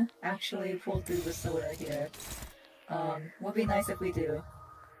can actually pull through the soda here. Would be nice if we do.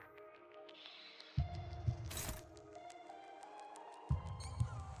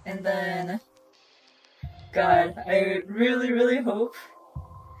 And then, God, I really hope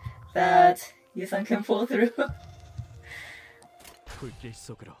that Yusan can pull through. 불길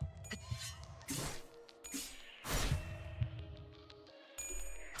속으로.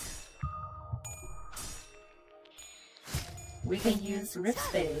 We can use Rip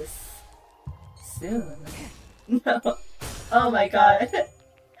Space soon. No. Oh my god.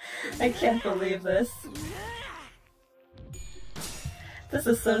 I can't believe this. This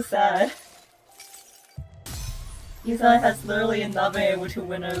is so sad. Yusan has literally not been able to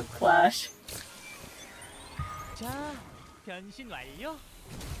win a clash. 자, 변신 완료.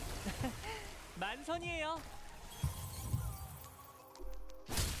 만선이에요.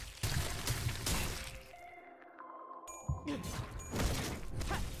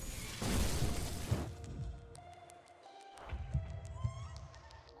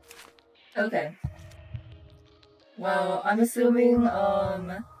 Okay. Well, I'm assuming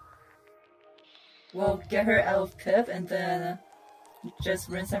we'll get her out of Pip and then just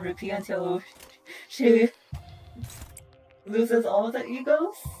rinse and repeat until she loses all of the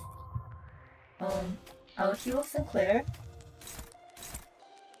egos. I'll heal Sinclair.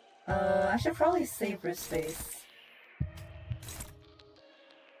 I should probably save her space.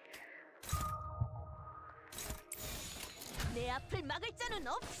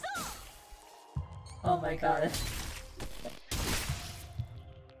 Oh my god.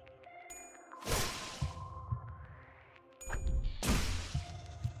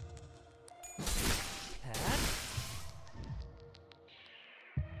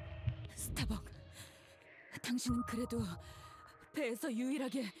 스타벅, 당신은 그래도 배에서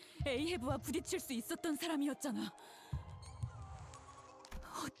유일하게 에이헤브와 부딪힐 수 있었던 사람이었잖아.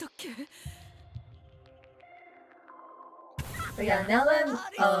 어떻게? But yeah, now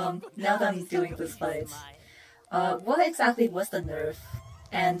that I'm doing this fight, what exactly was the nerf,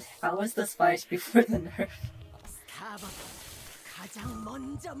 and how was this fight before the nerf? 스타벅, 가장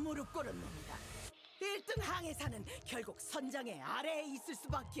먼저 무릎 꿇은 놈이다. 1등 항해사는 결국 선장의 아래에 있을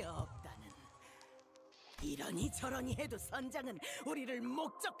수밖에 없다는. 이러니 저러니 해도 선장은 우리를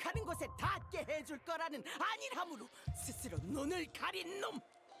목적하는 곳에 닿게 해줄 거라는 안일함으로 스스로 눈을 가린 놈.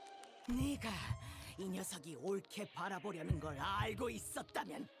 네가 이 녀석이 옳게 바라보려는 걸 알고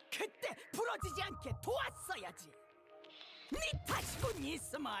있었다면 그때 부러지지 않게 도왔어야지. 네 탓이군,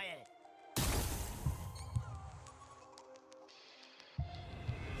 이스마엘.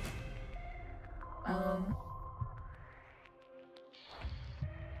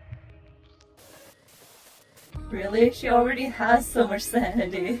 Really? She already has so much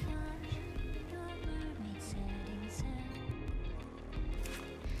sanity.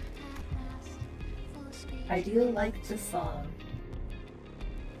 I do like this song.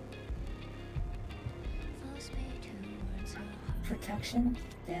 Protection?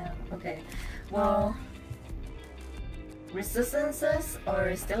 Damn, okay. Well, resistances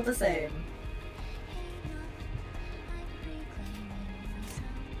are still the same.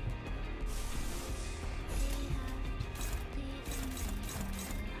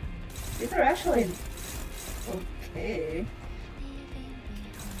 These are actually okay.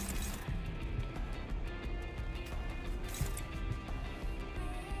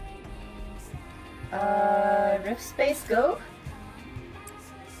 Rift space go?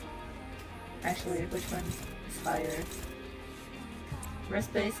 Actually, which one is higher? Rift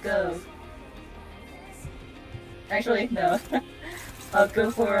space go. Actually, no. I'll go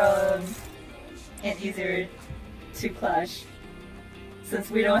for an easier to clash,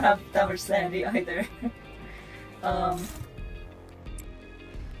 since we don't have that much sanity either.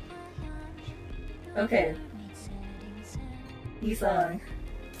 Okay. Isang.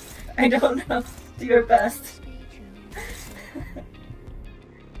 I don't know. Do your best.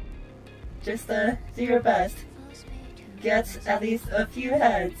 Just do your best. Get at least a few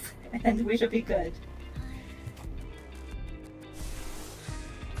heads, and we should be good.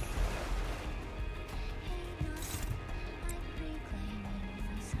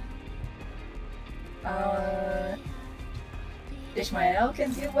 Ishmael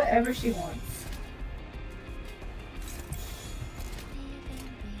can do whatever she wants.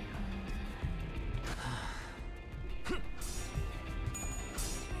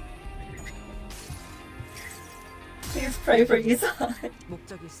 Please pray for Isan.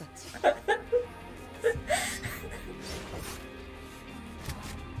 목적이 있었지.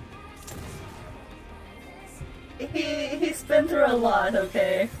 He's been through a lot,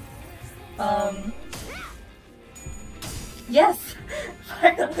 okay? Yes!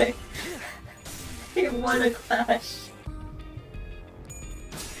 Finally! He won a clash.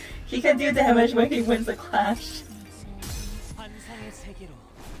 He can do damage when he wins a clash. 환상의 세계로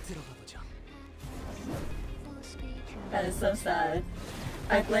들어가 보죠. That is so sad.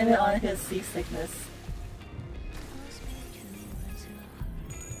 I blame it on his seasickness.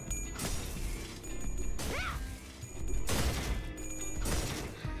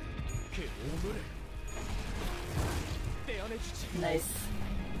 Nice.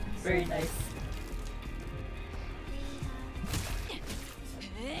 Very nice.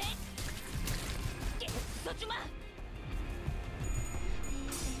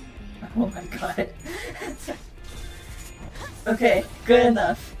 Oh my god. Okay, good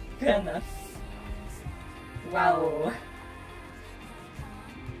enough. Good enough. Wow.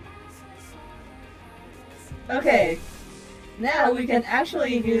 Okay. Now we can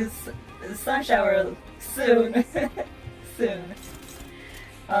actually use Sun Shower soon. Soon.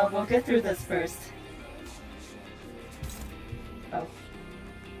 We'll get through this first. Oh.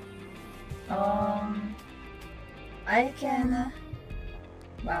 I can...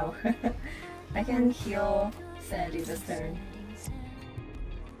 Wow. I can heal Sandy this turn.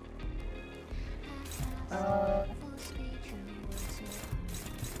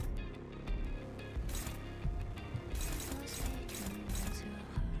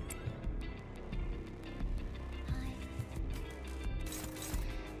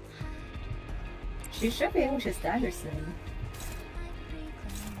 She should be able to stagger soon.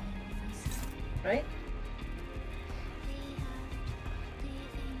 Right?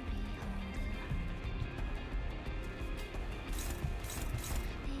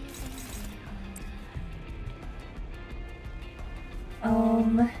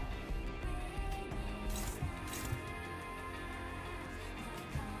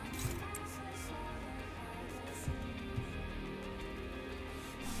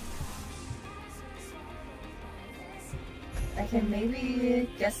 I can maybe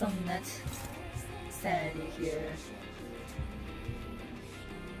get some net sanity here.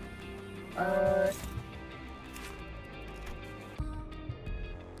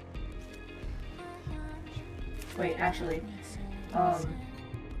 Wait, actually,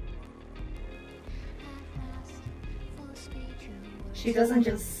 she doesn't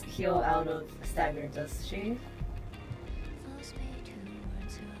just heal out of stagger, does she?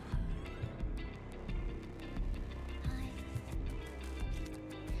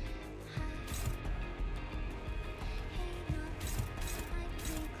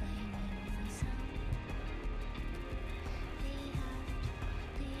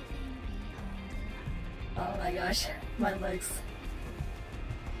 Oh my gosh, my legs.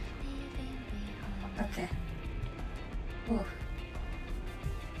 Okay. Ooh.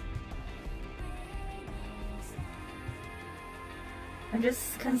 I'm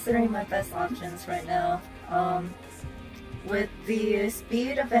just considering my best options right now. With the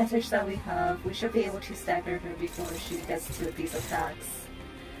speed advantage that we have, we should be able to stagger her before she gets to these attacks.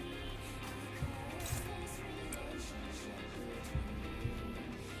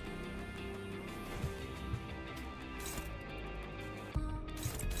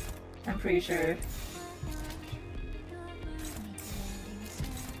 I'm pretty sure.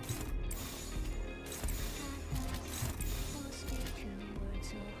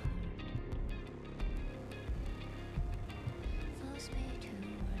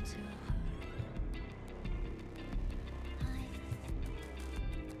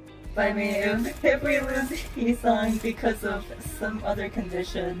 I mean, if we lose Hisang because of some other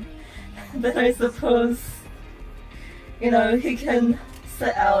condition, then I suppose, you know, he can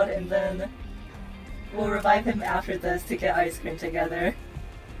sit out and then we'll revive him after this to get ice cream together.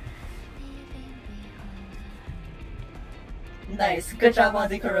 Nice, good job on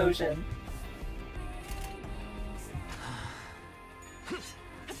the corrosion.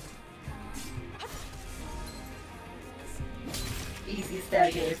 Easy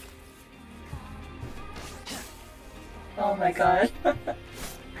stagger. Oh my god.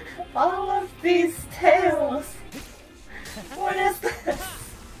 All of these tails! What is this?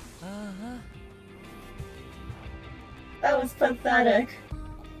 That was pathetic.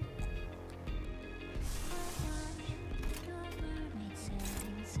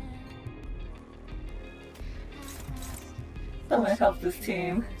 Someone help this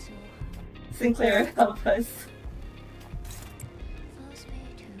team. Sinclair, help us.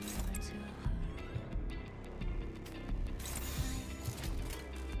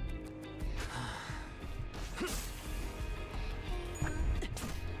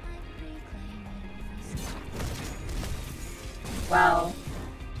 Wow.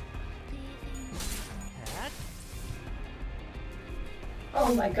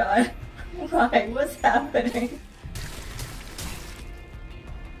 Oh my god. Why? What's happening?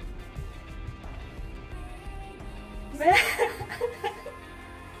 Man.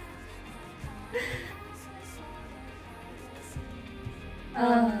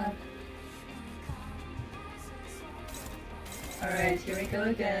 Alright, here we go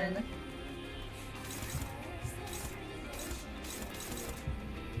again.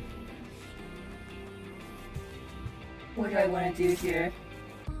 What do I want to do here?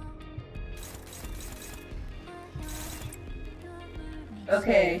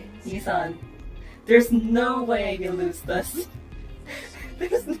 Okay, Isan. There's no way you lose this.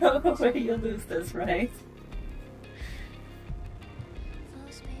 There's no way you lose this, right?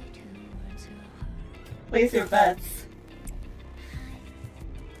 Place your bets.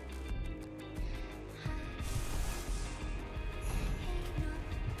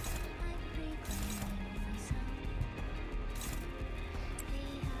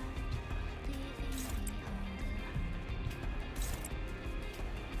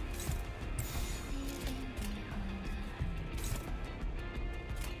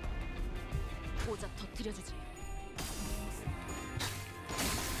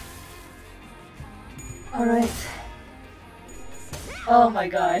 Alright. Oh my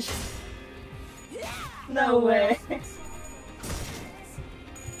gosh. No way.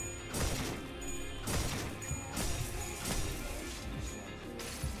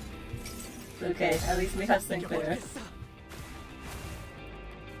 Okay, at least we have Sinclair.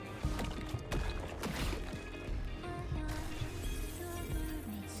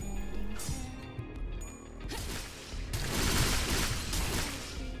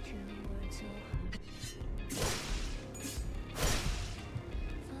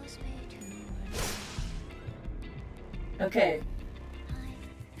 Okay.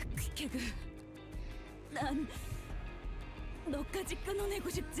 개그, 난 너까지 끊어내고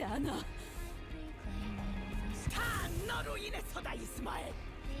싶지 않아. 다 너로 인해서다, 이스마엘.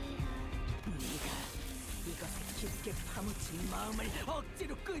 네가 이것에 깊게 파묻힌 마음을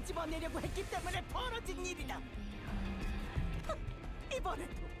억지로 끄집어내려고 했기 때문에 벌어진 일이다.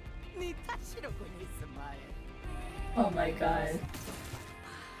 이번에도 네 탓이로군, 이스마엘. Oh my god.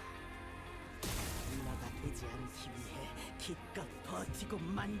 너가 되지 않기 위해 기껏 버티고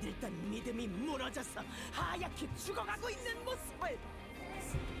만들던 믿음이 무너져서 하얗게 죽어가고 있는 모습을.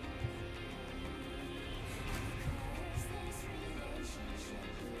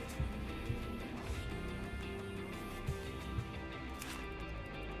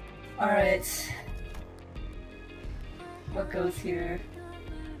 Alright. What goes here?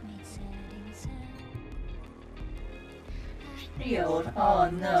 Shield. Oh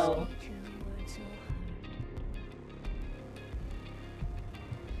no.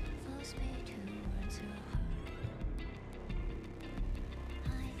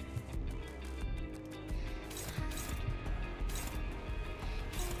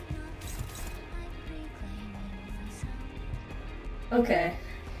 Okay.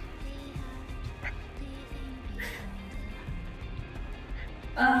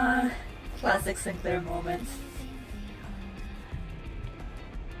 Classic Sinclair moment.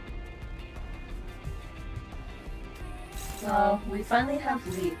 Well, we finally have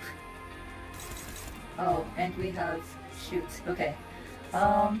Leap. Oh, and we have Shoot. Okay.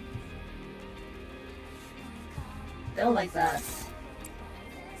 They'll like that.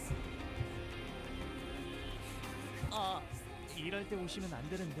 아, 일할 때 오시면 안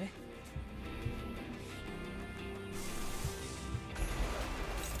되는데.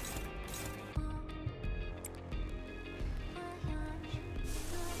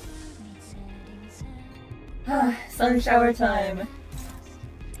 Sun shower time.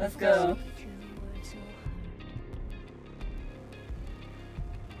 Let's go.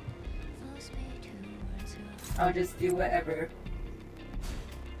 I'll just do whatever.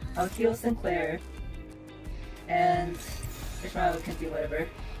 I'll heal Sinclair. And Ishmael can do whatever.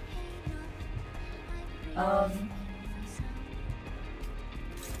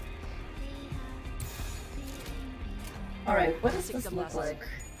 Alright, what does this look like?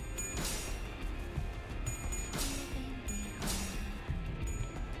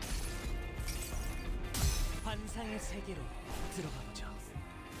 환상의 세계로 들어가 보죠.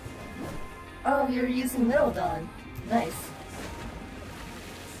 Oh, you're using Little Dawn. Nice.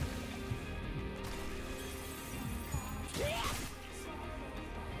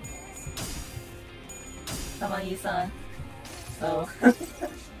 Come on, Yisan. Oh.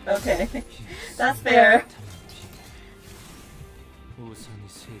 Okay. That's fair. 우산이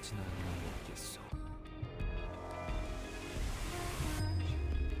새진 않겠소.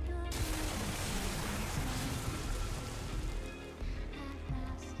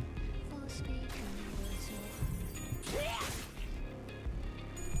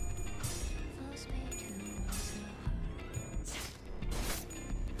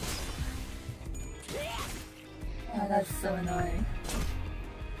 Oh, that's so annoying.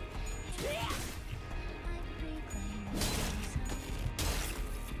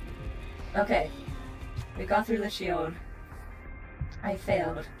 Okay, we got through the shield. I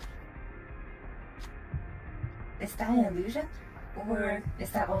failed. Is that an illusion? Or is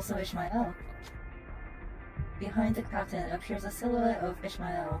that also Ishmael? Behind the captain appears a silhouette of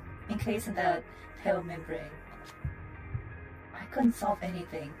Ishmael, encased in that pale membrane. I couldn't solve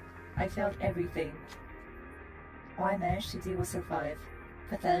anything. I failed everything. All I managed to do was survive,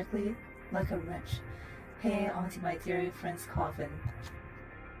 pathetically, like a wretch, hanging onto my dear friend's coffin.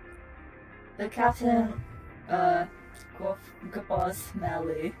 The captain, guffaws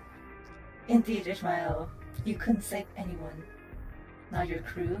madly. Indeed, Ishmael, you couldn't save anyone. Not your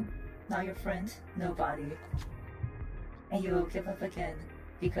crew, not your friend, nobody. And you will give up again,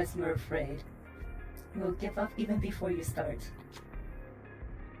 because you are afraid. You will give up even before you start.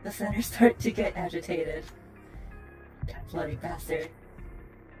 The sinners start to get agitated. That bloody bastard.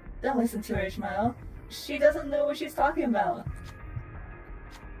 Don't listen to her, Ishmael. She doesn't know what she's talking about.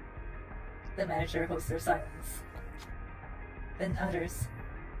 The manager holds their silence. Then utters,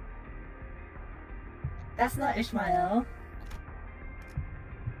 "That's not Ishmael."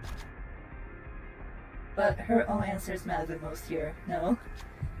 But her own answers matter the most here, no?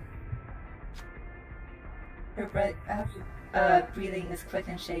 Her breathing is quick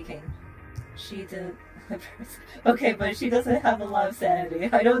and shaking. She did... Okay, but she doesn't have a lot of sanity.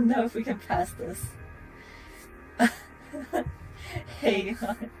 I don't know if we can pass this. Hey,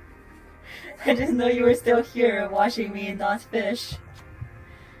 God. I didn't know you were still here watching me not fish.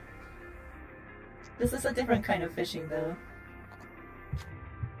 This is a different kind of fishing, though.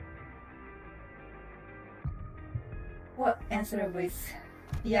 What answer awaits?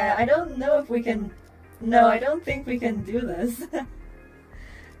 Yeah, I don't know if we can... No, I don't think we can do this.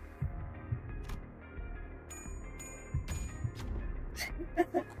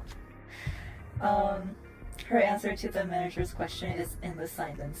 Her answer to the manager's question is endless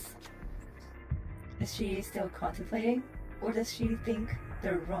silence. Is she still contemplating, or does she think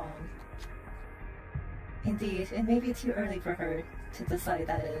they're wrong? Indeed, it may be too early for her to decide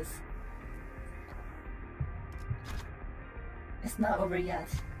that is. It's not over yet.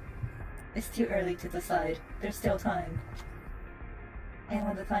 It's too early to decide. There's still time. And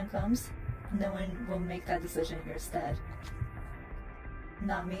when the time comes, no one will make that decision here instead.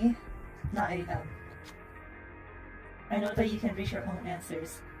 Not me, not Ahab. I know that you can reach your own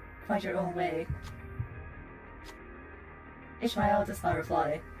answers. Find your own way. Ishmael does not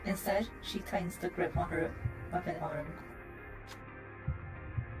reply. Instead, she tightens the grip on her weapon arm.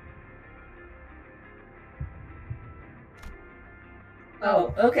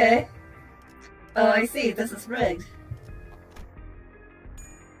 Oh, okay. Oh, I see. This is rigged.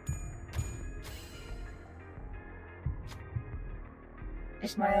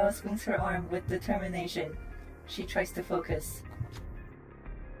 Ishmael swings her arm with determination. She tries to focus.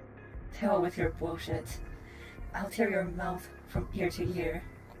 To hell with your bullshit. I'll tear your mouth from ear to ear.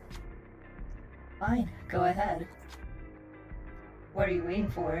 Fine, go ahead. What are you waiting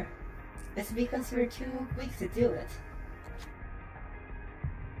for? It's because you're too weak to do it.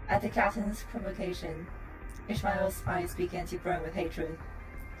 At the captain's provocation, Ishmael's eyes began to burn with hatred.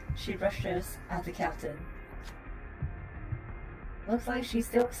 She rushes at the captain. Looks like she's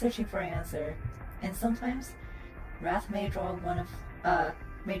still searching for an answer, and sometimes wrath may draw one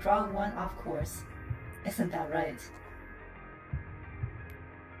off course. Isn't that right?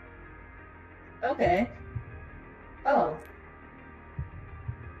 Okay. Oh.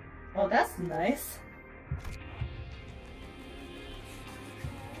 Well, that's nice.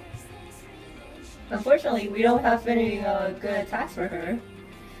 Unfortunately, we don't have any good attacks for her.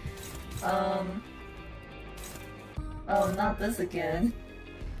 Oh, not this again.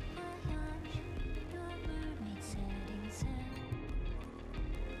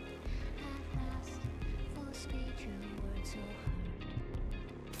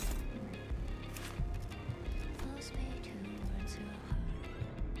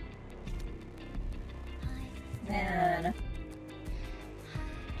 Man.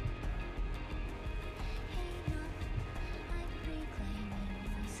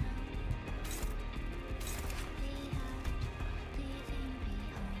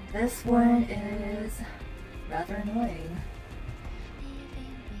 This one is rather annoying.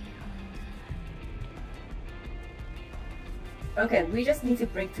 Okay, we just need to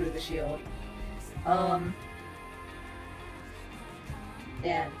break through the shield.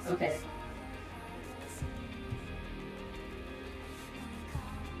 Damn, okay.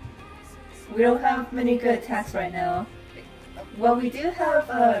 We don't have many good attacks right now. Well, we do have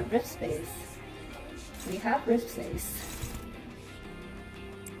rift space. We have rift space.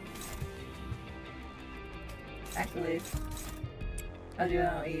 Actually, I'll do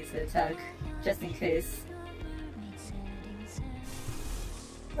an easy attack, just in case.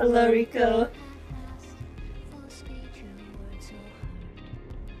 Hello, Rico!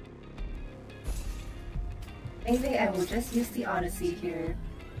 Maybe I will just use the Odyssey here.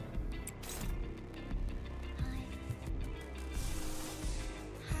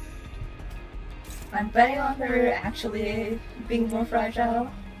 I'm betting on her actually being more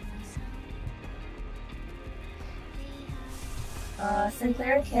fragile.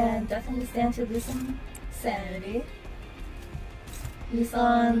 Sinclair can definitely stand to lose some sanity. He's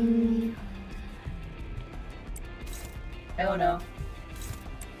on... I don't know.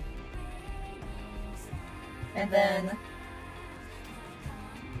 And then...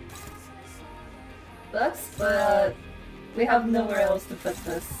 Sucks, but we have nowhere else to put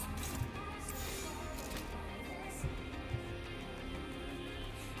this.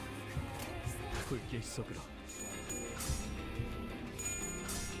 불길 속으로.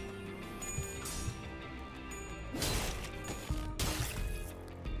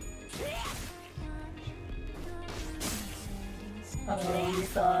 Oh,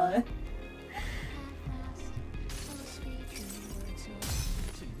 Lisa.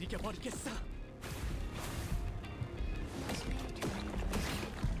 버리겠어.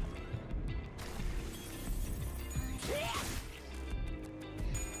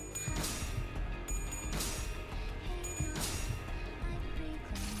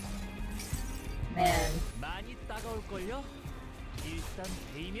 Man. 많이 따가울걸요? 일단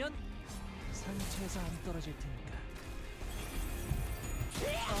데이면 상처에서 안 떨어질 테니까.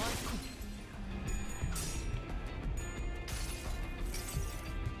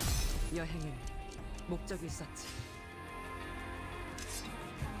 여행엔 목적이 있었지.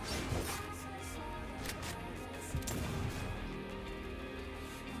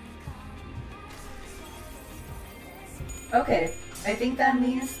 Okay, I think that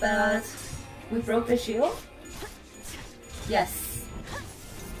means that we broke the shield? Yes.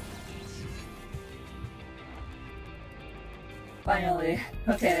 Finally.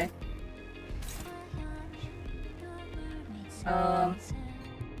 Okay.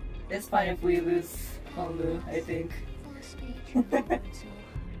 It's fine if we lose Honglu, I think.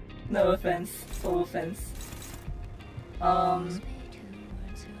 No offense. Full offense.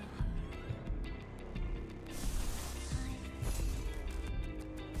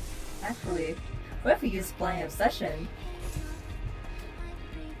 Exactly. What if we use Blind Obsession?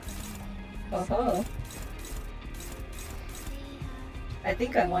 Oh ho. I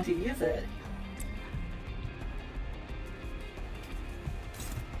think I want to use it.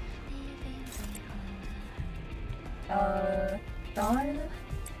 Dawn?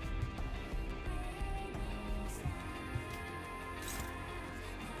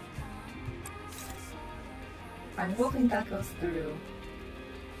 I'm hoping that goes through.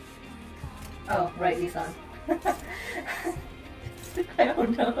 Oh, right, Lisan. I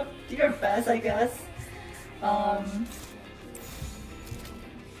don't know. Do your best, I guess.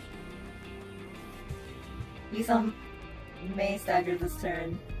 Lisan may stagger this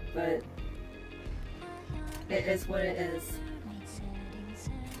turn, but it is what it is.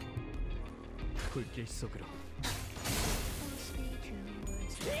 불길 속으로.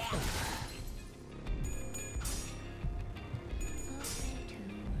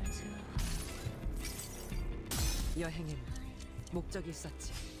 여행엔 목적이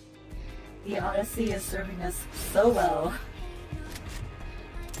있었지. The Odyssey is serving us so well.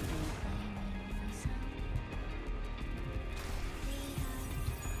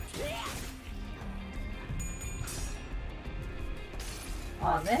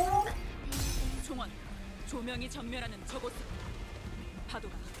 Aw, man. 총원, 조명이 전멸하는 저곳.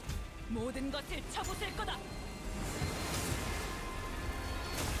 파도가 모든 것을 쳐부술 거다.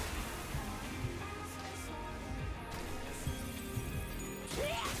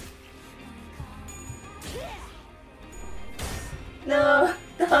 No,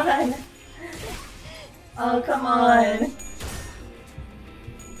 Dawn. Oh, come on.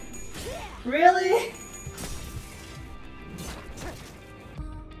 Really?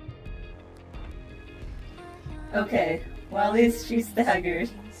 Okay, well at least she's staggered.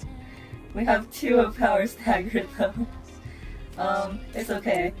 We have 2 of power staggered though. It's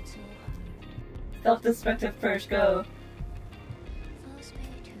okay. Self-destructive purge, go.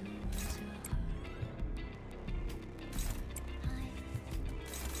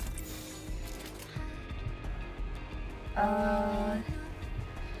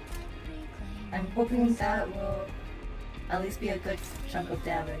 I'm hoping that will at least be a good chunk of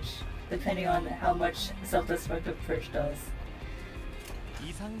damage, depending on how much self-destructive purge does.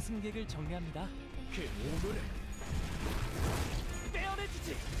 이상 승객을 정리합니다. 그 오물을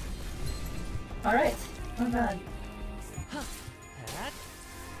떼어내주지. Alright, not bad.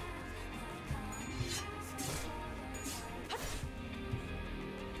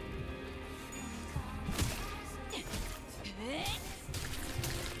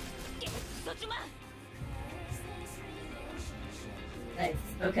 Nice,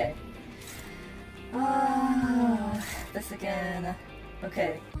 okay. This again.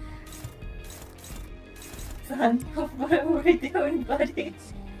 Okay. Son, what are we doing, buddy?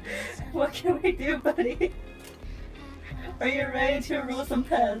 What can we do, buddy? Are you ready to rule some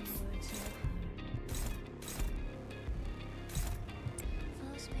pets?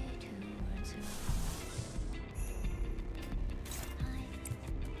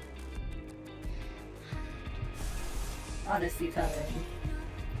 Odyssey time.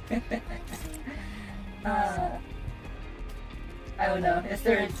 I don't know. Is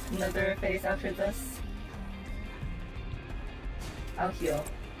there another phase after this? I'll heal.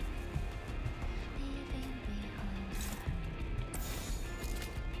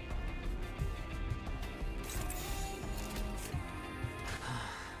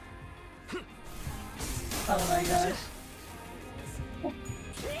 Oh my gosh.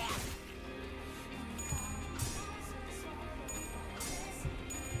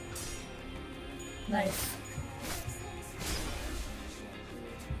 Nice.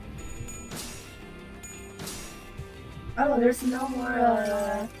 Oh, there's no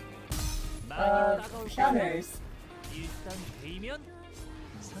more counters. 일단 베이면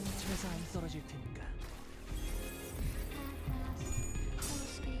상처에서 안 떨어질 테니까.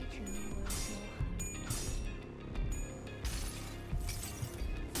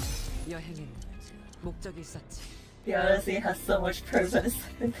 여행엔 목적이 있었지. The Odyssey has so much purpose.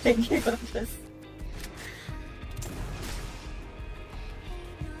 Thank you for this.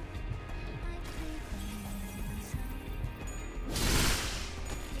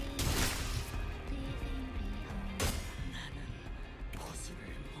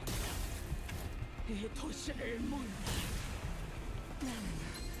 이 도시를 문다. 나는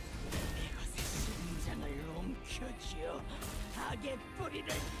이것의 심장을 움켜쥐어 악의 뿌리를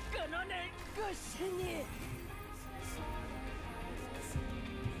끊어낼 것이니.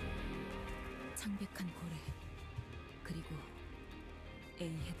 창백한 고래, 그리고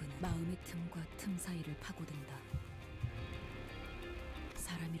에이헤븐은 마음의 틈과 틈 사이를 파고든다.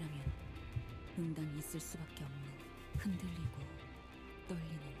 사람이라면 분당 있을 수밖에 없는 흔들리고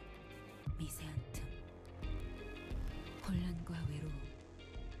떨리는 미세한 틈. 혼란과 외로움,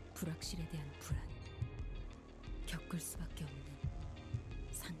 불확실에 대한 불안, 겪을 수밖에 없는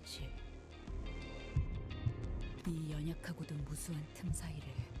상실. 이 연약하고도 무수한 틈 사이를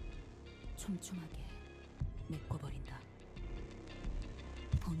촘촘하게 메꿔버린다.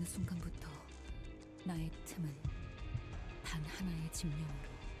 어느 순간부터 나의 틈은 단 하나의 집념으로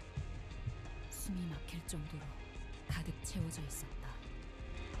숨이 막힐 정도로 가득 채워져 있었다.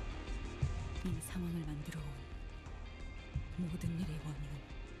 이 상황을 만들어온 모든 일의 원흉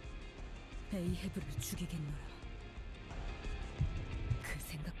에이헤브를 죽이겠노라. 그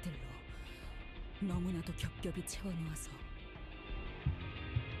생각들로 너무나도 겹겹이 채워놓아서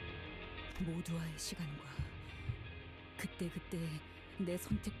모두와의 시간과 그때그때 내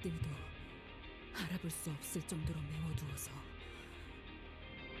선택들도 알아볼 수 없을 정도로 메워두어서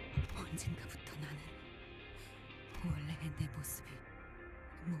언젠가부터 나는 원래의 내 모습이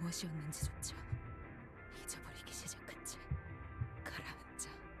무엇이었는지조차 잊어버리기 시작한 채 가라앉아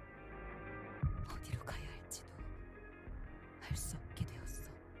어디로 가야 할지도 알 수 없게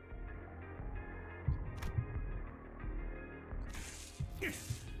되었어.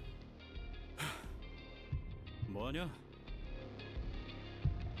 뭐하냐?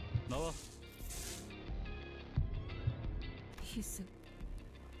 나와. 히스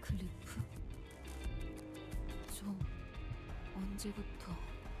클리프? 저 언제부터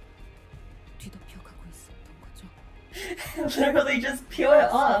뒤덮여가고 있었던 거죠? Literally just peel it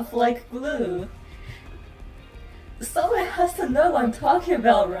off like glue. Someone has to know what I'm talking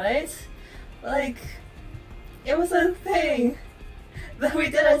about, right? Like, it was a thing that we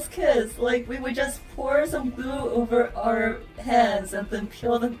did as kids. Like, we would just pour some glue over our hands and then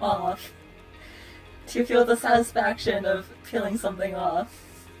peel them off to feel the satisfaction of peeling something off.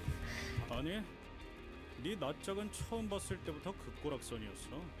 아니, 네 낯짝은 처음 봤을 때부터 그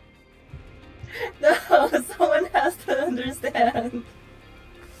꼬락선이었어. No, someone has to understand.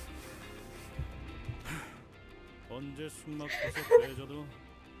 언제 숨 막혀서 그래져도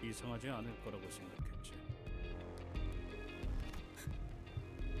이상하지 않을 거라고 생각했지.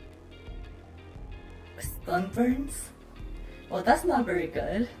 Sunburns? Well, that's not very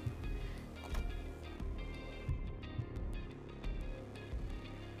good.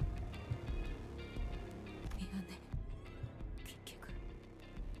 미안해, 빅캣을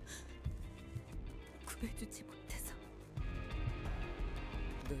구해주지 못해서.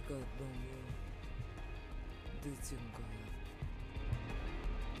 내가 너무 늦은 거야.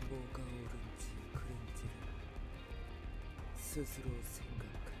 뭐가 옳은지 그른지를 스스로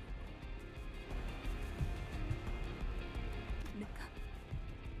생각하고.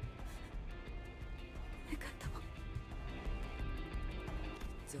 내가 더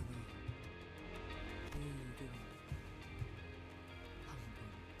있잖아. 네 이름 한 번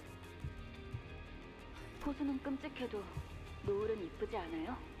포수는 끔찍해도 노을은 이쁘지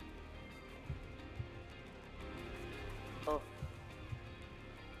않아요?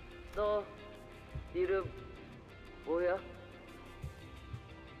 너 이름 뭐야?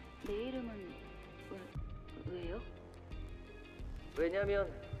 내 이름은 왜요? 왜냐면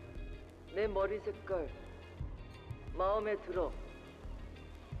내 머리 색깔 마음에 들어.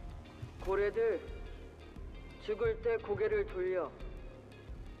 고래들 죽을 때 고개를 돌려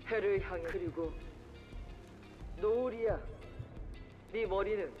해를 향해. 그리고 노을이야 네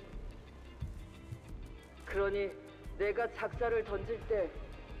머리는. 그러니 내가 작사를 던질 때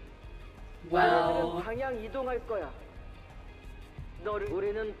Wow. 고래들은 방향 이동할 거야.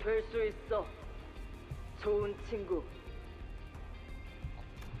 우리는 될 수 있어. 좋은 친구.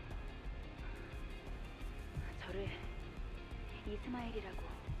 저를 이스마일이라고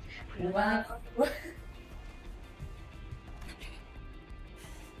Wow.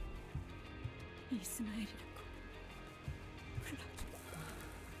 이스마일이라고 불러줘.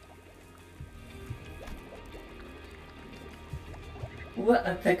 What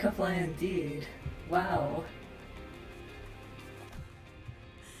a pickup line indeed. Wow.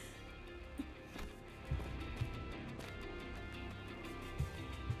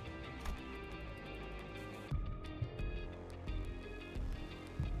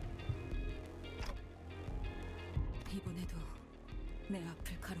 이번에도 내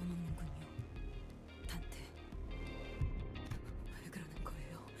앞을 가로막는군요. 단테. 왜 그러는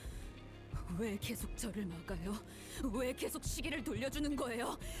거예요? 왜 계속 저를 막아요? 왜 계속 시계를 돌려주는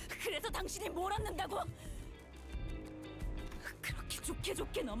거예요? 그래서 당신이 뭘 얻는다고? 그렇게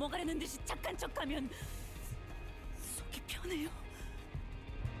좋게 넘어가려는 듯이 착한 척하면 속이 편해요.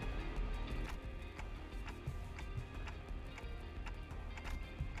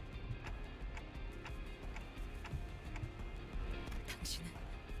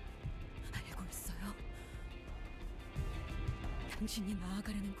 당신이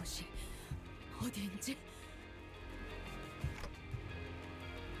나아가려는 곳이 어디인지?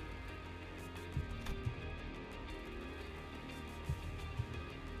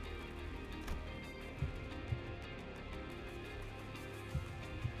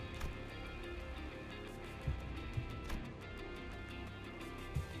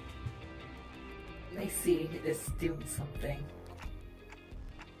 Lacey is doing something.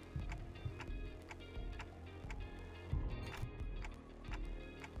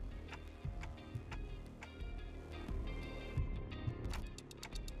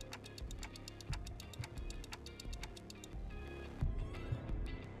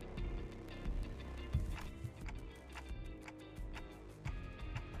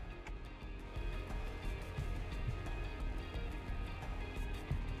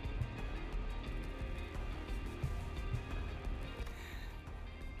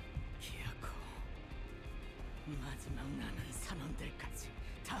 마지막 나는 선원들까지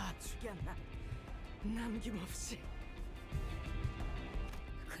다 죽였나? 남김없이.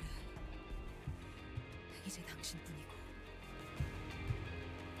 그래. 이제 당신뿐이고.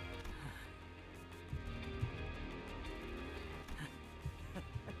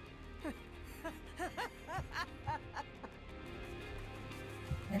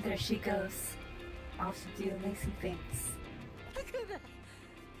 And there she goes, off to do Lacey things. 그래.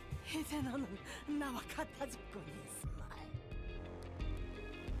 이제 너는 나와 같아졌군, 이스마일.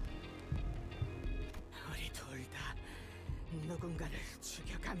 우리 둘 다 누군가를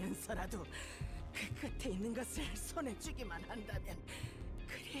죽여가면서라도 그 끝에 있는 것을 손에 쥐기만 한다면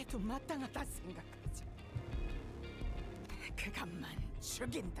그래도 마땅하다 생각하지. 그것만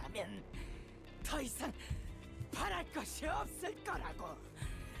죽인다면 더 이상 바랄 것이 없을 거라고.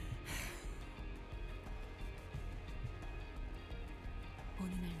 어느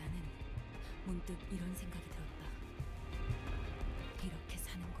날 나는 문득 이런 생각이 들었다. 이렇게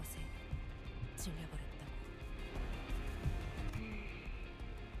사는 것에 질려버렸다고.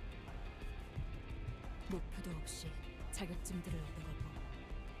 목표도 없이 자격증들을 얻어가고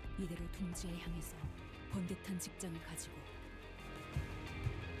이대로 둥지에 향해서 번듯한 직장을 가지고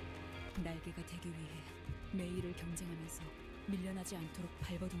날개가 되기 위해 매일을 경쟁하면서 밀려나지 않도록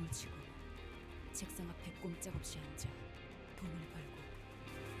발버둥을 치고 책상 앞에 꼼짝없이 앉아 돈을 벌고.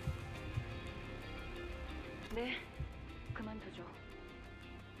 네, 그만두죠.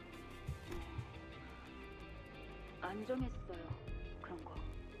 안 정했어요, 그런 거.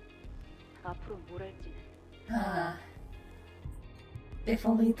 앞으로 뭘 할지는. If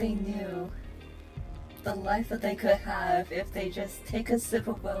only they knew the life that they could have if they just take a sip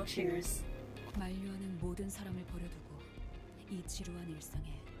of well cheers. 만류하는 모든 사람을 버려두고 이 지루한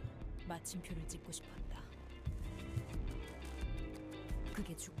일상에 마침표를 찍고 싶었다.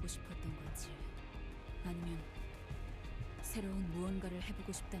 그게 죽고 싶었던 건지 아니면 새로운 무언가를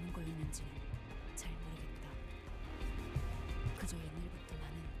해보고 싶다는 거였는지는 잘 모르겠다. 그저 옛날부터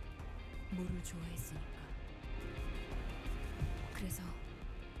나는 물을 좋아했으니까. 그래서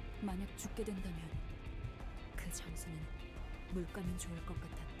만약 죽게 된다면 그 장소는 물가면 좋을 것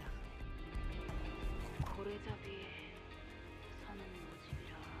같았다. 고래잡이의 선은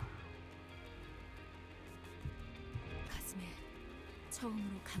모집이라. 가슴에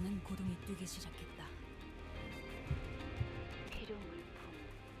처음으로 강한 고동이 뛰기 시작했다. 필요 물품,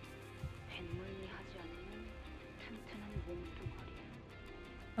 뱃물리하지 않는 튼튼한 몸뚱아리.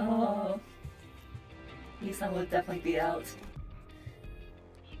 Oh, Isan would definitely be out.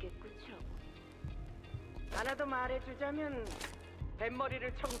 이게 끝이라고? 하나 더 말해주자면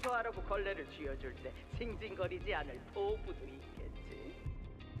뱃머리를 청소하라고 걸레를 쥐어줄 때 징징거리지 않을 보부도 있겠지.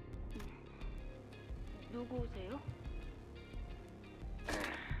 누구세요?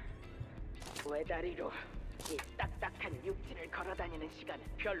 외다리로 이 딱딱한 육지를 걸어다니는 시간을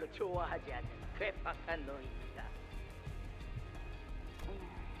별로 좋아하지 않는 괴팍한 노인이다.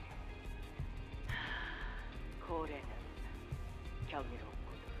 고래는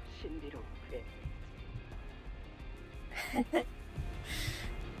경이롭고도 신비로운 괴물이지.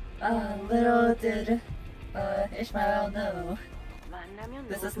 Little did Ishmael know, 만나면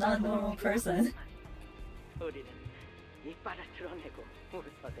this is not a normal person. 우리는 이빨을 드러내고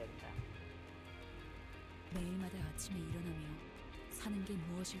웃어댄다. 매일마다 아침에 일어나며 사는 게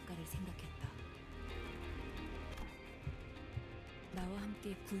무엇일까를 생각했다. 나와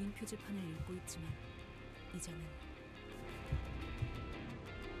함께 구인 표지판을 읽고 있지만 이제는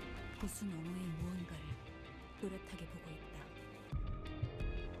호수 너머의 무언가를 또렷하게 보고 있다.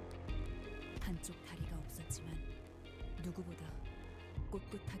 한쪽 다리가 없었지만 누구보다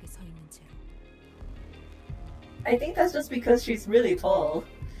꼿꼿하게 서 있는 채로. I think that's just because she's really tall.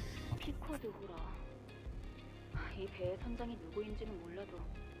 피코드구라. 이 배의 선장이 누구인지는 몰라도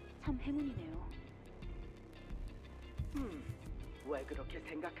참 행운이네요. 왜 그렇게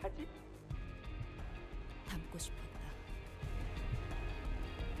생각하지? 닮고 싶었다.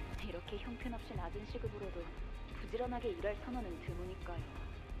 이렇게 형편없이 낮은 시급으로도 부지런하게 일할 선원은 드무니까요.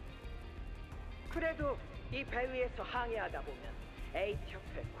 그래도 이 배 위에서 항해하다 보면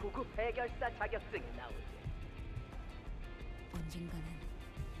A협회 구급 해결사 자격증이 나오지. 언젠가는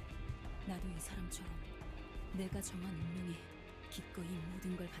나도 이 사람처럼 내가 정한 운명에 기꺼이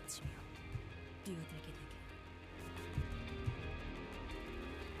모든 걸 바치며 뛰어들게 되길.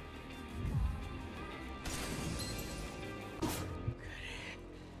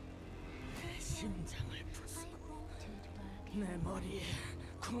 내 심장을 부수고 내 머리에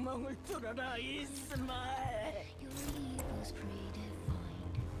구멍을 뚫어라, 이스마엘.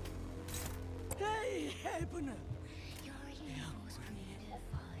 에이, 헤븐은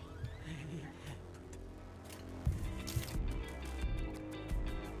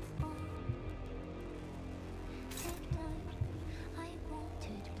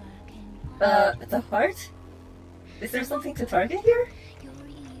The heart? Is there something to target here?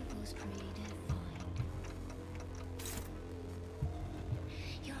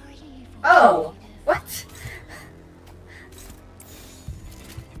 Oh! What?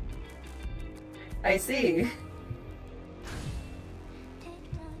 I see.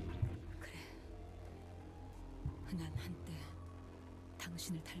 그래. 난 한때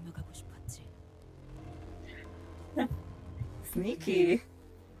당신을 닮아가고 싶었지. Sneaky.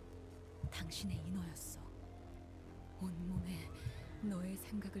 당신의 인어였어. 온몸에 너의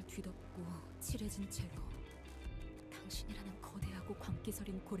생각을 뒤덮고 칠해진 채로 당신이라는 거대하고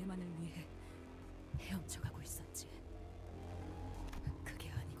광기서린 고래만을 위해 헤엄쳐가고 있었지.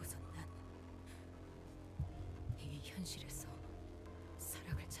 그게 아니고선 난 이 현실에서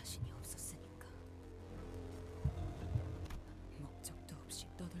살아갈 자신이 없었으니까. 목적도 없이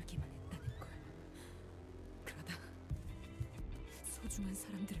떠돌기만 했다는 걸. 그러다 소중한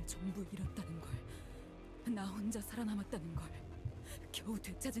사람들을 전부 잃었다는 걸. 나 혼자 살아남았다는 걸. 겨우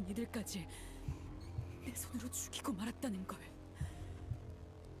되찾은 이들까지 내 손으로 죽이고 말았다는 걸.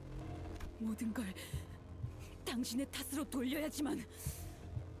 모든 걸 당신의 탓으로 돌려야지만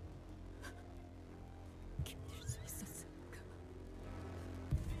견딜 수 있었을까.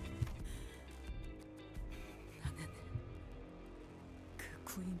 나는 그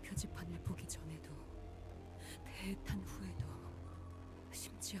구인 표지판을 보기 전에도, 배에 탄 후에도,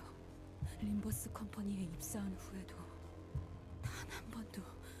 심지어 림버스 컴퍼니에 입사한 후에도 단 한 번도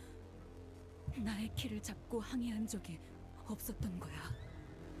나의 키를 잡고 항해한 적이 없었던 거야.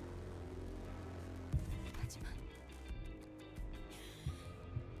 하지만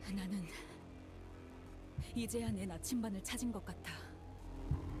나는 이제야 내 나침반을 찾은 것 같아.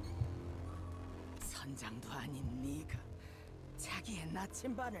 선장도 아닌 네가 자기의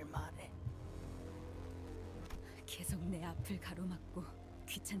나침반을 말해. 계속 내 앞을 가로막고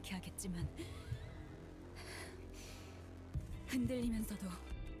귀찮게 하겠지만 흔들리면서도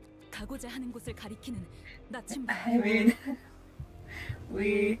가고자 하는 곳을 가리키는 나침반. I mean,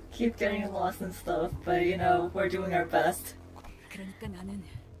 we keep getting lost and stuff, but you know, we're doing our best. 그러니까 나는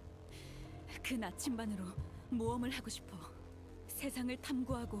그 나침반으로 모험을 하고 싶어. 세상을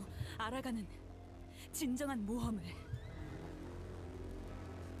탐구하고 알아가는 진정한 모험을.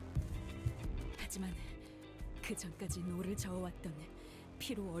 하지만 그 전까지 노를 저어왔던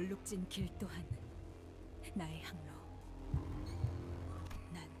피로 얼룩진 길 또한 나의 항로.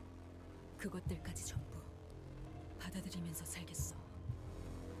 난 그것들까지 전부 받아들이면서 살겠어.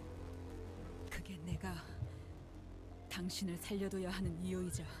 그게 내가 당신을 살려둬야 하는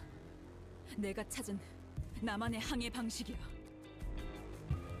이유이자 내가 찾은 나만의 항해 방식이야.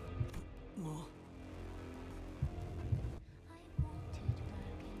 뭐?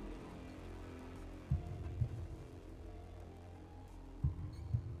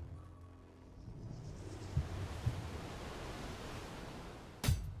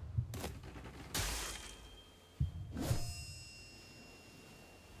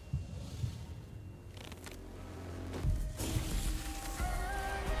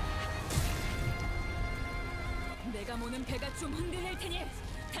 내가 모는 배가 좀 흔들릴 테니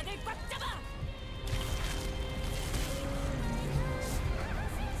다들 꽉 잡아!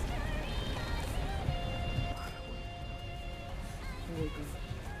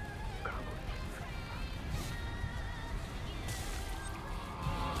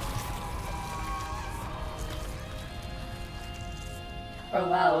 Oh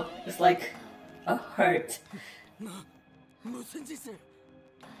wow, it's like a heart. 너 무슨 짓을?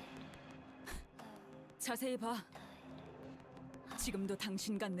 자세히 봐. 지금도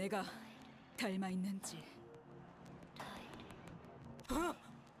당신과 내가 닮아 있는지.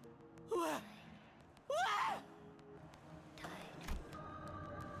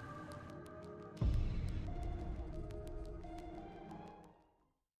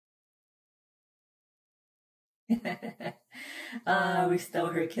 We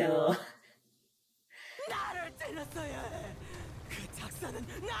stole her kill. 나를 때렸어야 해. 그 작사는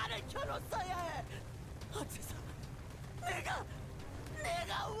나를 켜놓았어야 해. 어째서 내가 왜?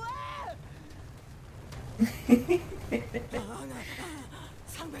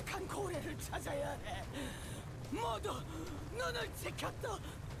 상백한 고래를 찾아야 해. 모두 눈을 지켰다.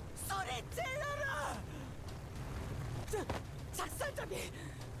 소리 질러라. 작살잡이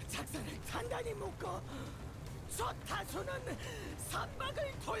작사를 단단히 묶어. 저 다수는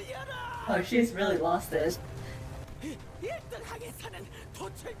선박을 돌려라. Oh, she's really lost it. 1등 항해사는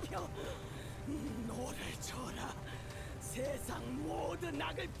도철표. 노를 줘라. 세상 모든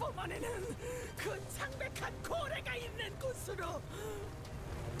악을 뿜어내는 그 창백한 고래가 있는 곳으로.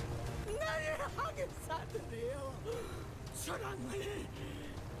 나의 항해사들이여, 초랑을.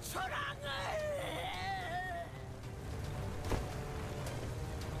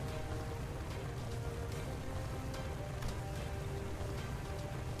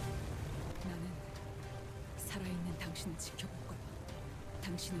 나는 살아있는 당신을 지켜볼 거야.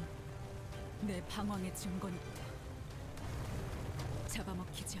 당신은 내 방황의 증거니까.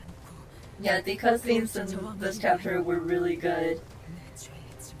 잡아먹히지 않고. Yeah, the cutscenes in this chapter were really good.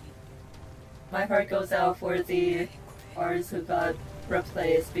 My heart goes out for the artists who got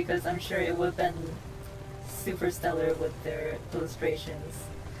replaced because I'm sure it would have been super stellar with their illustrations.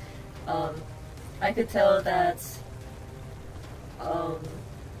 I could tell that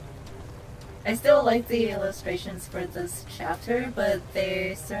I still like the illustrations for this chapter, but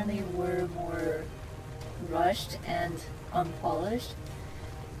they certainly were more rushed and unpolished.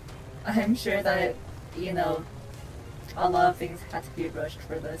 I'm sure that, you know, a lot of things had to be rushed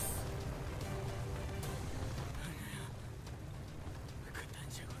for this.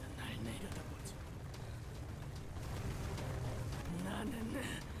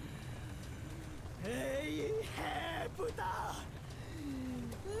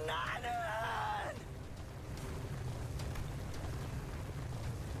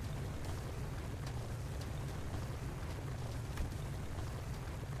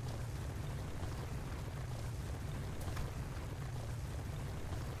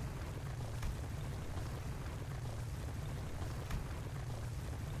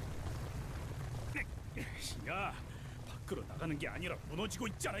 야, 밖으로 나가는 게 아니라 무너지고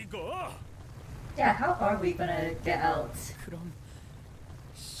있잖아 이거. Yeah, how are we gonna get out? 그럼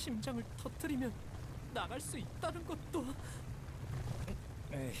심장을 터뜨리면 나갈 수 있다는 것도.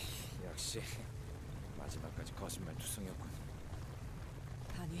 에이, 역시 마지막까지 거짓말 투성이었군.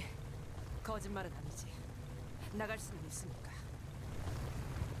 아니, 거짓말은 아니지. 나갈 수는 있으니까.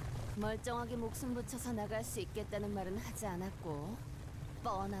 멀쩡하게 목숨 붙여서 나갈 수 있겠다는 말은 하지 않았고,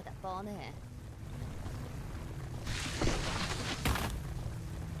 뻔하다 뻔해.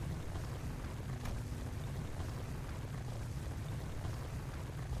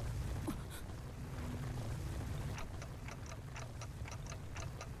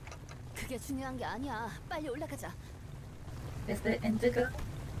 그게 중요한 게 아니야. 빨리 올라가자. Is it indigo?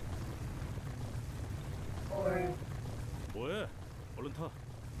 Or 뭐해? 얼른 타.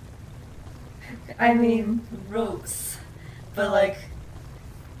 I mean ropes, but like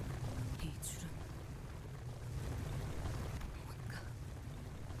이 줄은 뭔가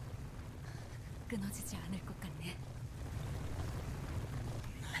끊어지지 않을 것 같네.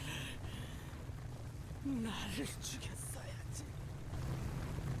 나를 죽였어야지.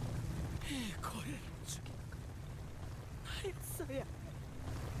 이 고래를 죽인 건 나였어야.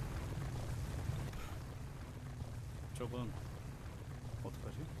 저건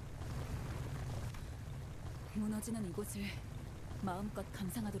어떡하지? 무너지는 이곳을 마음껏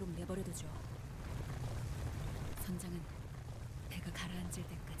감상하도록 내버려두죠. 선장은 배가 가라앉을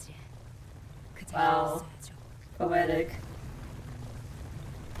때까지 그 자리에 wow, 있어야죠. poetic.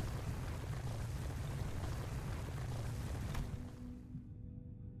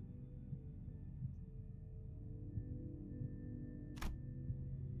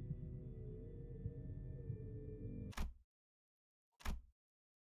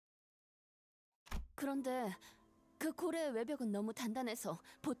 그런데 그 고래의 외벽은 너무 단단해서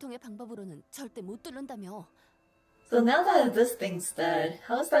보통의 방법으로는 절대 못 뚫는다며. So now that this thing's dead,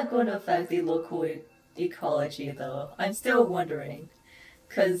 how's that going to affect the local ecology though? I'm still wondering.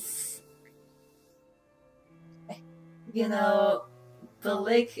 Cause, you know, the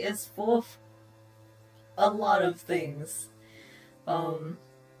lake is full of a lot of things.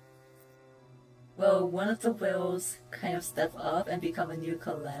 will one of the whales kind of step up and become a new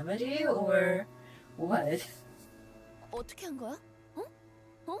calamity, or what? 어떻게 한 거야? 어?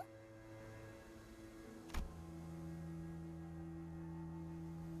 어?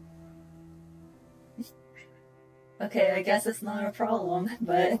 Okay, I guess it's not a problem,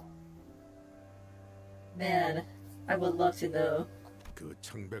 but man, I would love to know. 그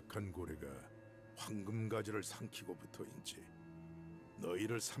창백한 고래가 황금가지를 삼키고부터인지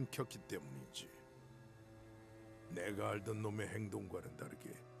너희를 삼켰기 때문이지. 내가 알던 놈의 행동과는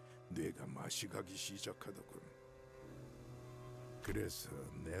다르게 뇌가 맛이 가기 시작하더군. 그래서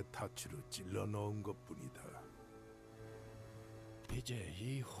내 타치로 찔러 넣은 것뿐이다. 이제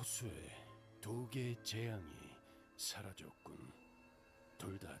이 호수에 두 개의 재앙이 사라졌군.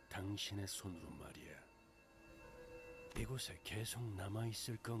 둘 다 당신의 손으로 말이야. 이곳에 계속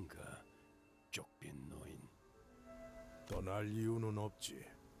남아있을 건가, 쪽빈 노인? 떠날 이유는 없지.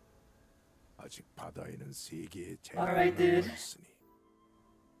 아직 바다에는 세 개의 Alright, dude. 재앙이 있으니.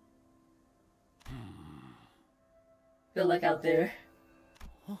 Good luck out there.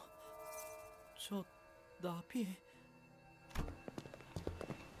 저 나비.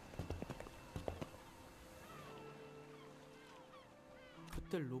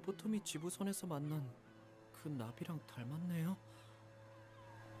 그때 로보토미 지부선에서 만난 그 나비랑 닮았네요.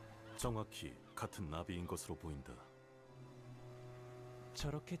 정확히 같은 나비인 것으로 보인다.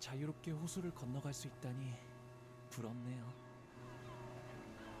 저렇게 자유롭게 호수를 건너갈 수 있다니 부럽네요.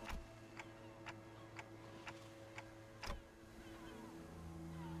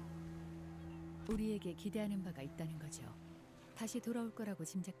 우리에게 기대하는 바가 있다는 거죠. 다시 돌아올 거라고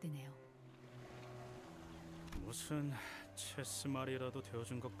짐작되네요. 무슨 체스 말이라도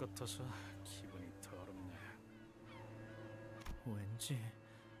되어준 것 같아서 기분이 더럽네. 왠지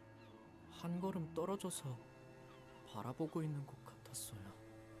한 걸음 떨어져서 바라보고 있는 것 같았어요.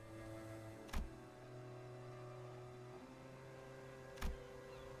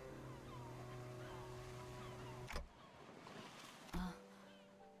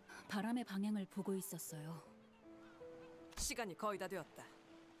 바람의 방향을 보고 있었어요. 시간이 거의 다 되었다.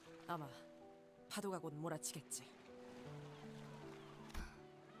 아마 파도가 곧 몰아치겠지.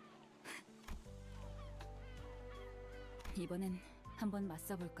 이번엔 한번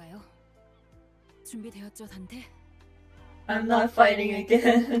맞서볼까요? 준비되었죠, 단테? I'm not fighting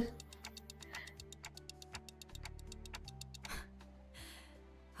again.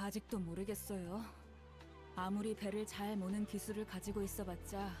 아직도 모르겠어요. 아무리 배를 잘 모는 기술을 가지고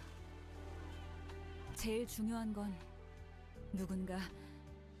있어봤자 제일 중요한 건 누군가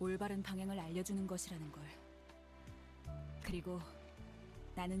올바른 방향을 알려주는 것이라는 걸. 그리고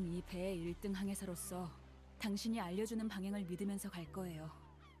나는 이 배의 1등 항해사로서 당신이 알려주는 방향을 믿으면서 갈 거예요.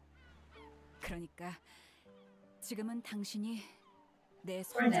 그러니까 지금은 당신이 내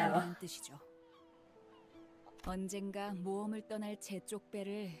손자라는 뜻이죠. 언젠가 모험을 떠날 제 쪽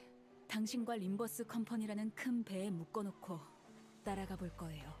배를 당신과 림버스 컴퍼니라는 큰 배에 묶어놓고 따라가 볼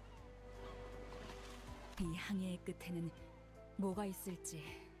거예요. 이 항해의 끝에는 뭐가 있을지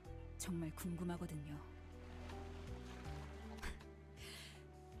정말 궁금하거든요.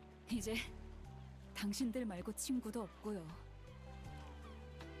 이제 당신들 말고 친구도 없고요.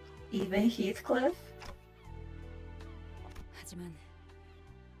 Even Heathcliff? 하지만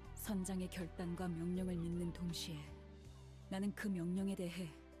선장의 결단과 명령을 믿는 동시에 나는 그 명령에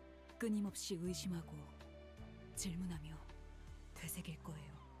대해 끊임없이 의심하고 질문하며 되새길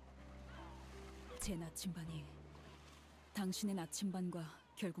거예요. 제 나침반이 당신의 나침반과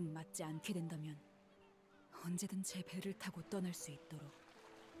결국 맞지 않게 된다면 언제든 제 배를 타고 떠날 수 있도록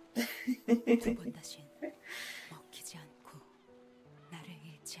두 번 다신 먹히지 않고 나를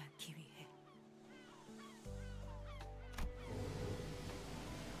잃지 않기 위해.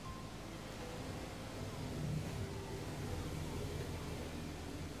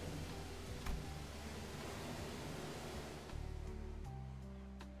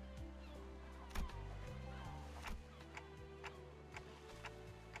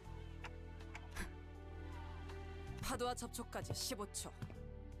 파도와 접촉까지 15초.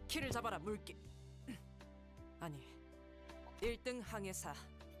 키를 잡아라 물기. 아니, 1등 항해사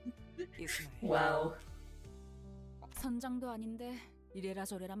이스마엘. 와우. 선장도 아닌데 이래라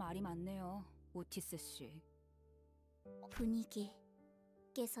저래라 말이 많네요, 오티스 씨. 분위기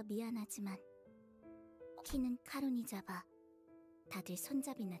깨서 미안하지만 키는 카론이 잡아. 다들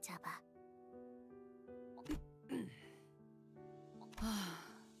손잡이나 잡아.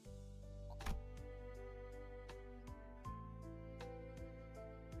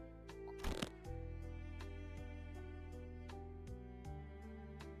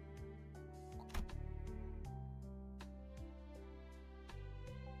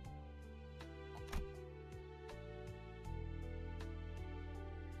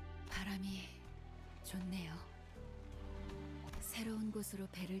 바람이 좋네요. 새로운 곳으로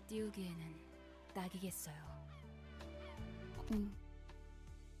배를 띄우기에는 딱이겠어요.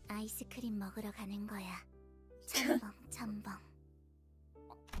 아이스크림 먹으러 가는 거야. 첨벙 첨벙.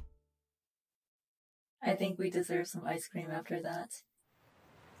 I think we deserve some ice cream after that.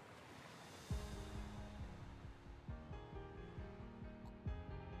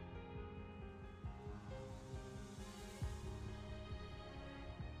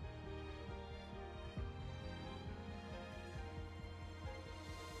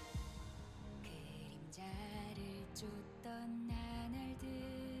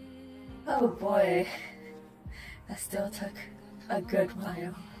 Oh boy, that still took a good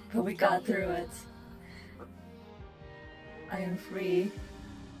while, but we got through it. I am free.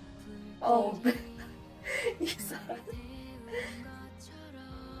 Oh, you saw it.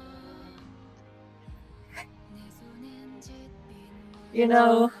 You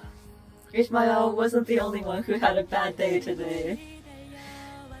know, Ishmael wasn't the only one who had a bad day today.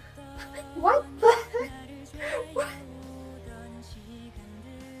 What the heck? What?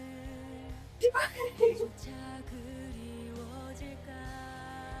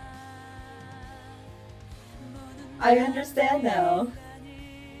 I understand now.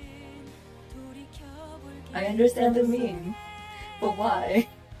 I understand the meme, but why?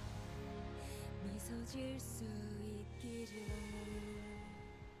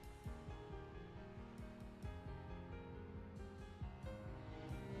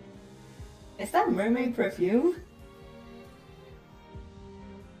 Is that mermaid perfume?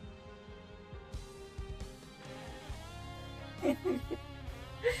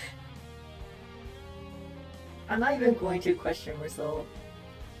 I'm not even going to question myself.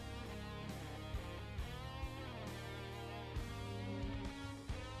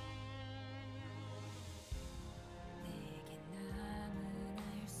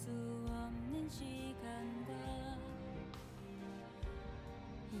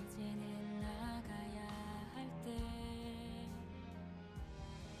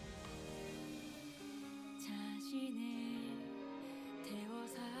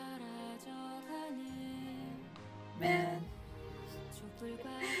 Man.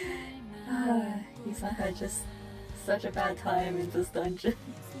 Isa had just such a bad time in this dungeon.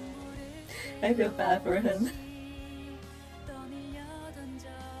 I feel bad for him.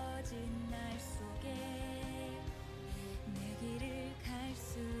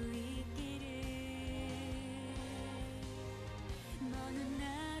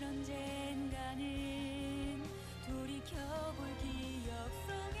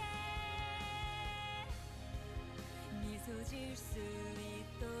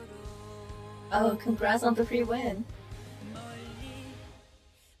 Oh, congrats on the free win.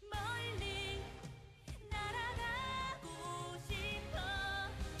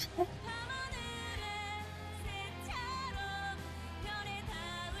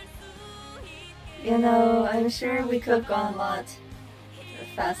 You know, I'm sure we could have gone a lot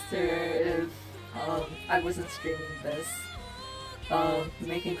faster if I wasn't streaming this.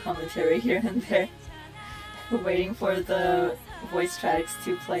 Making commentary here and there. Waiting for the voice tracks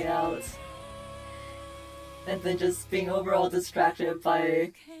to play out. And then just being overall distracted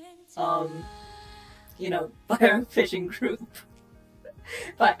by, you know, by our fishing group.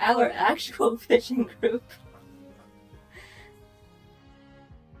 By our actual fishing group.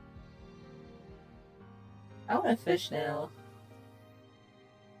 I want to fish now.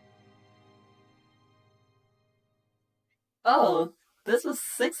 Oh, this was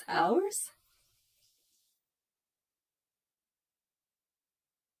 6 hours?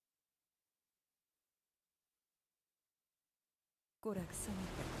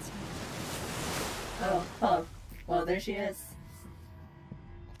 Oh, well, there she is.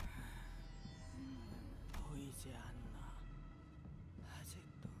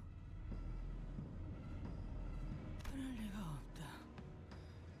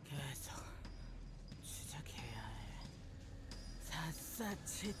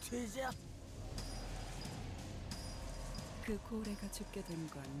 그 고래가 죽게 된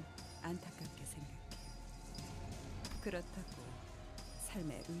건 안타깝게 생각해. 그렇다고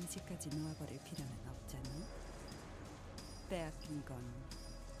삶의 의지까지 놓아버릴 필요는 없잖니. 빼앗긴 건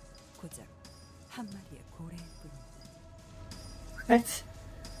고작 한 마리의 고래일 뿐인데. What?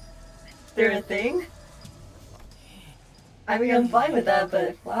 They're a thing? I mean, I'm fine with that,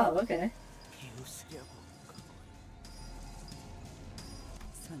 but wow, okay.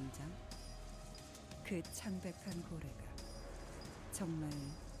 선장, 그 창백한 고래가 정말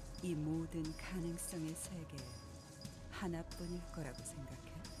이 모든 가능성의 세계 하나뿐일 거라고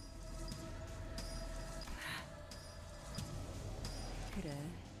생각해? 그래,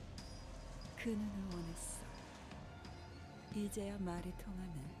 그 눈을 원했어. 이제야 말이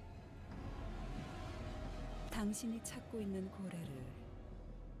통하네. 당신이 찾고 있는 고래를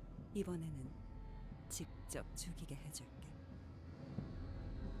이번에는 직접 죽이게 해줄게.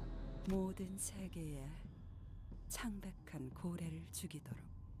 모든 세계에 창백한 고래를 죽이도록.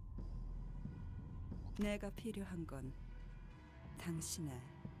 내가 필요한 건 당신의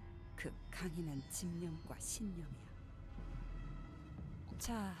그 강인한 집념과 신념이야.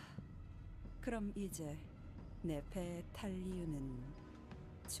 자, 그럼 이제 내 배에 탈 이유는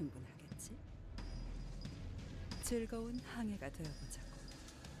충분하겠지? 즐거운 항해가 되어보자고.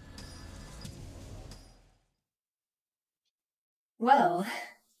 Well,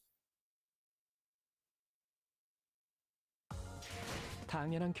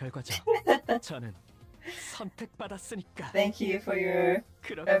 당연한 결과죠. 저는 선택받았으니까. thank you for your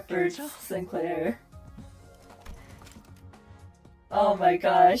efforts, 그렇겠죠? Sinclair. Oh my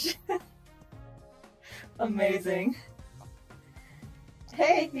gosh. Amazing.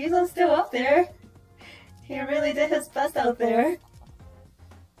 Hey, he's still up there. He really did his best out there.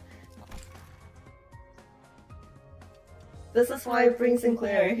 This is why I bring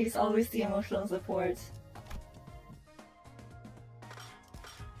Sinclair. He's always the emotional support.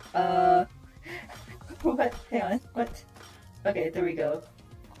 What? Hang on. What? Okay, there we go.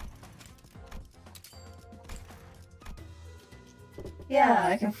 Yeah,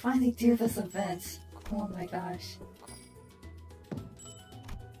 I can finally do this event. Oh my gosh.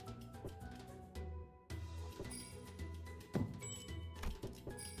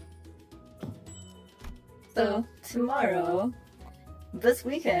 So, tomorrow, this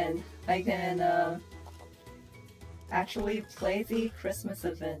weekend, I can actually play the Christmas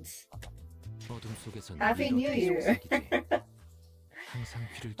event. Happy New Year!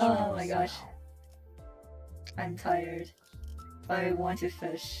 Oh my gosh. I'm tired. I want to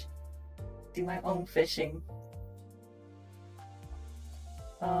fish. Do my own fishing.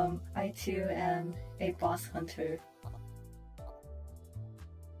 I too am a boss hunter.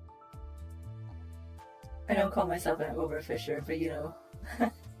 I don't call myself an overfisher, but you know.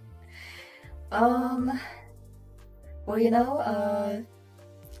 Well, you know,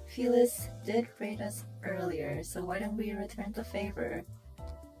 Phyllis did raid us earlier, so why don't we return the favor?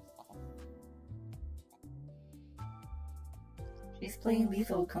 She's playing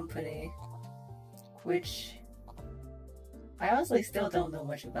Limbus Company, which I honestly still don't know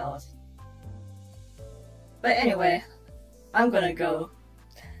much about. But anyway, I'm gonna go.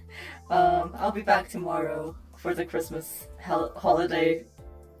 I'll be back tomorrow for the Christmas holiday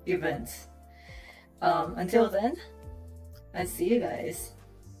event. Until then, I see you guys.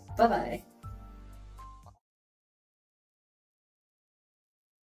 Bye bye.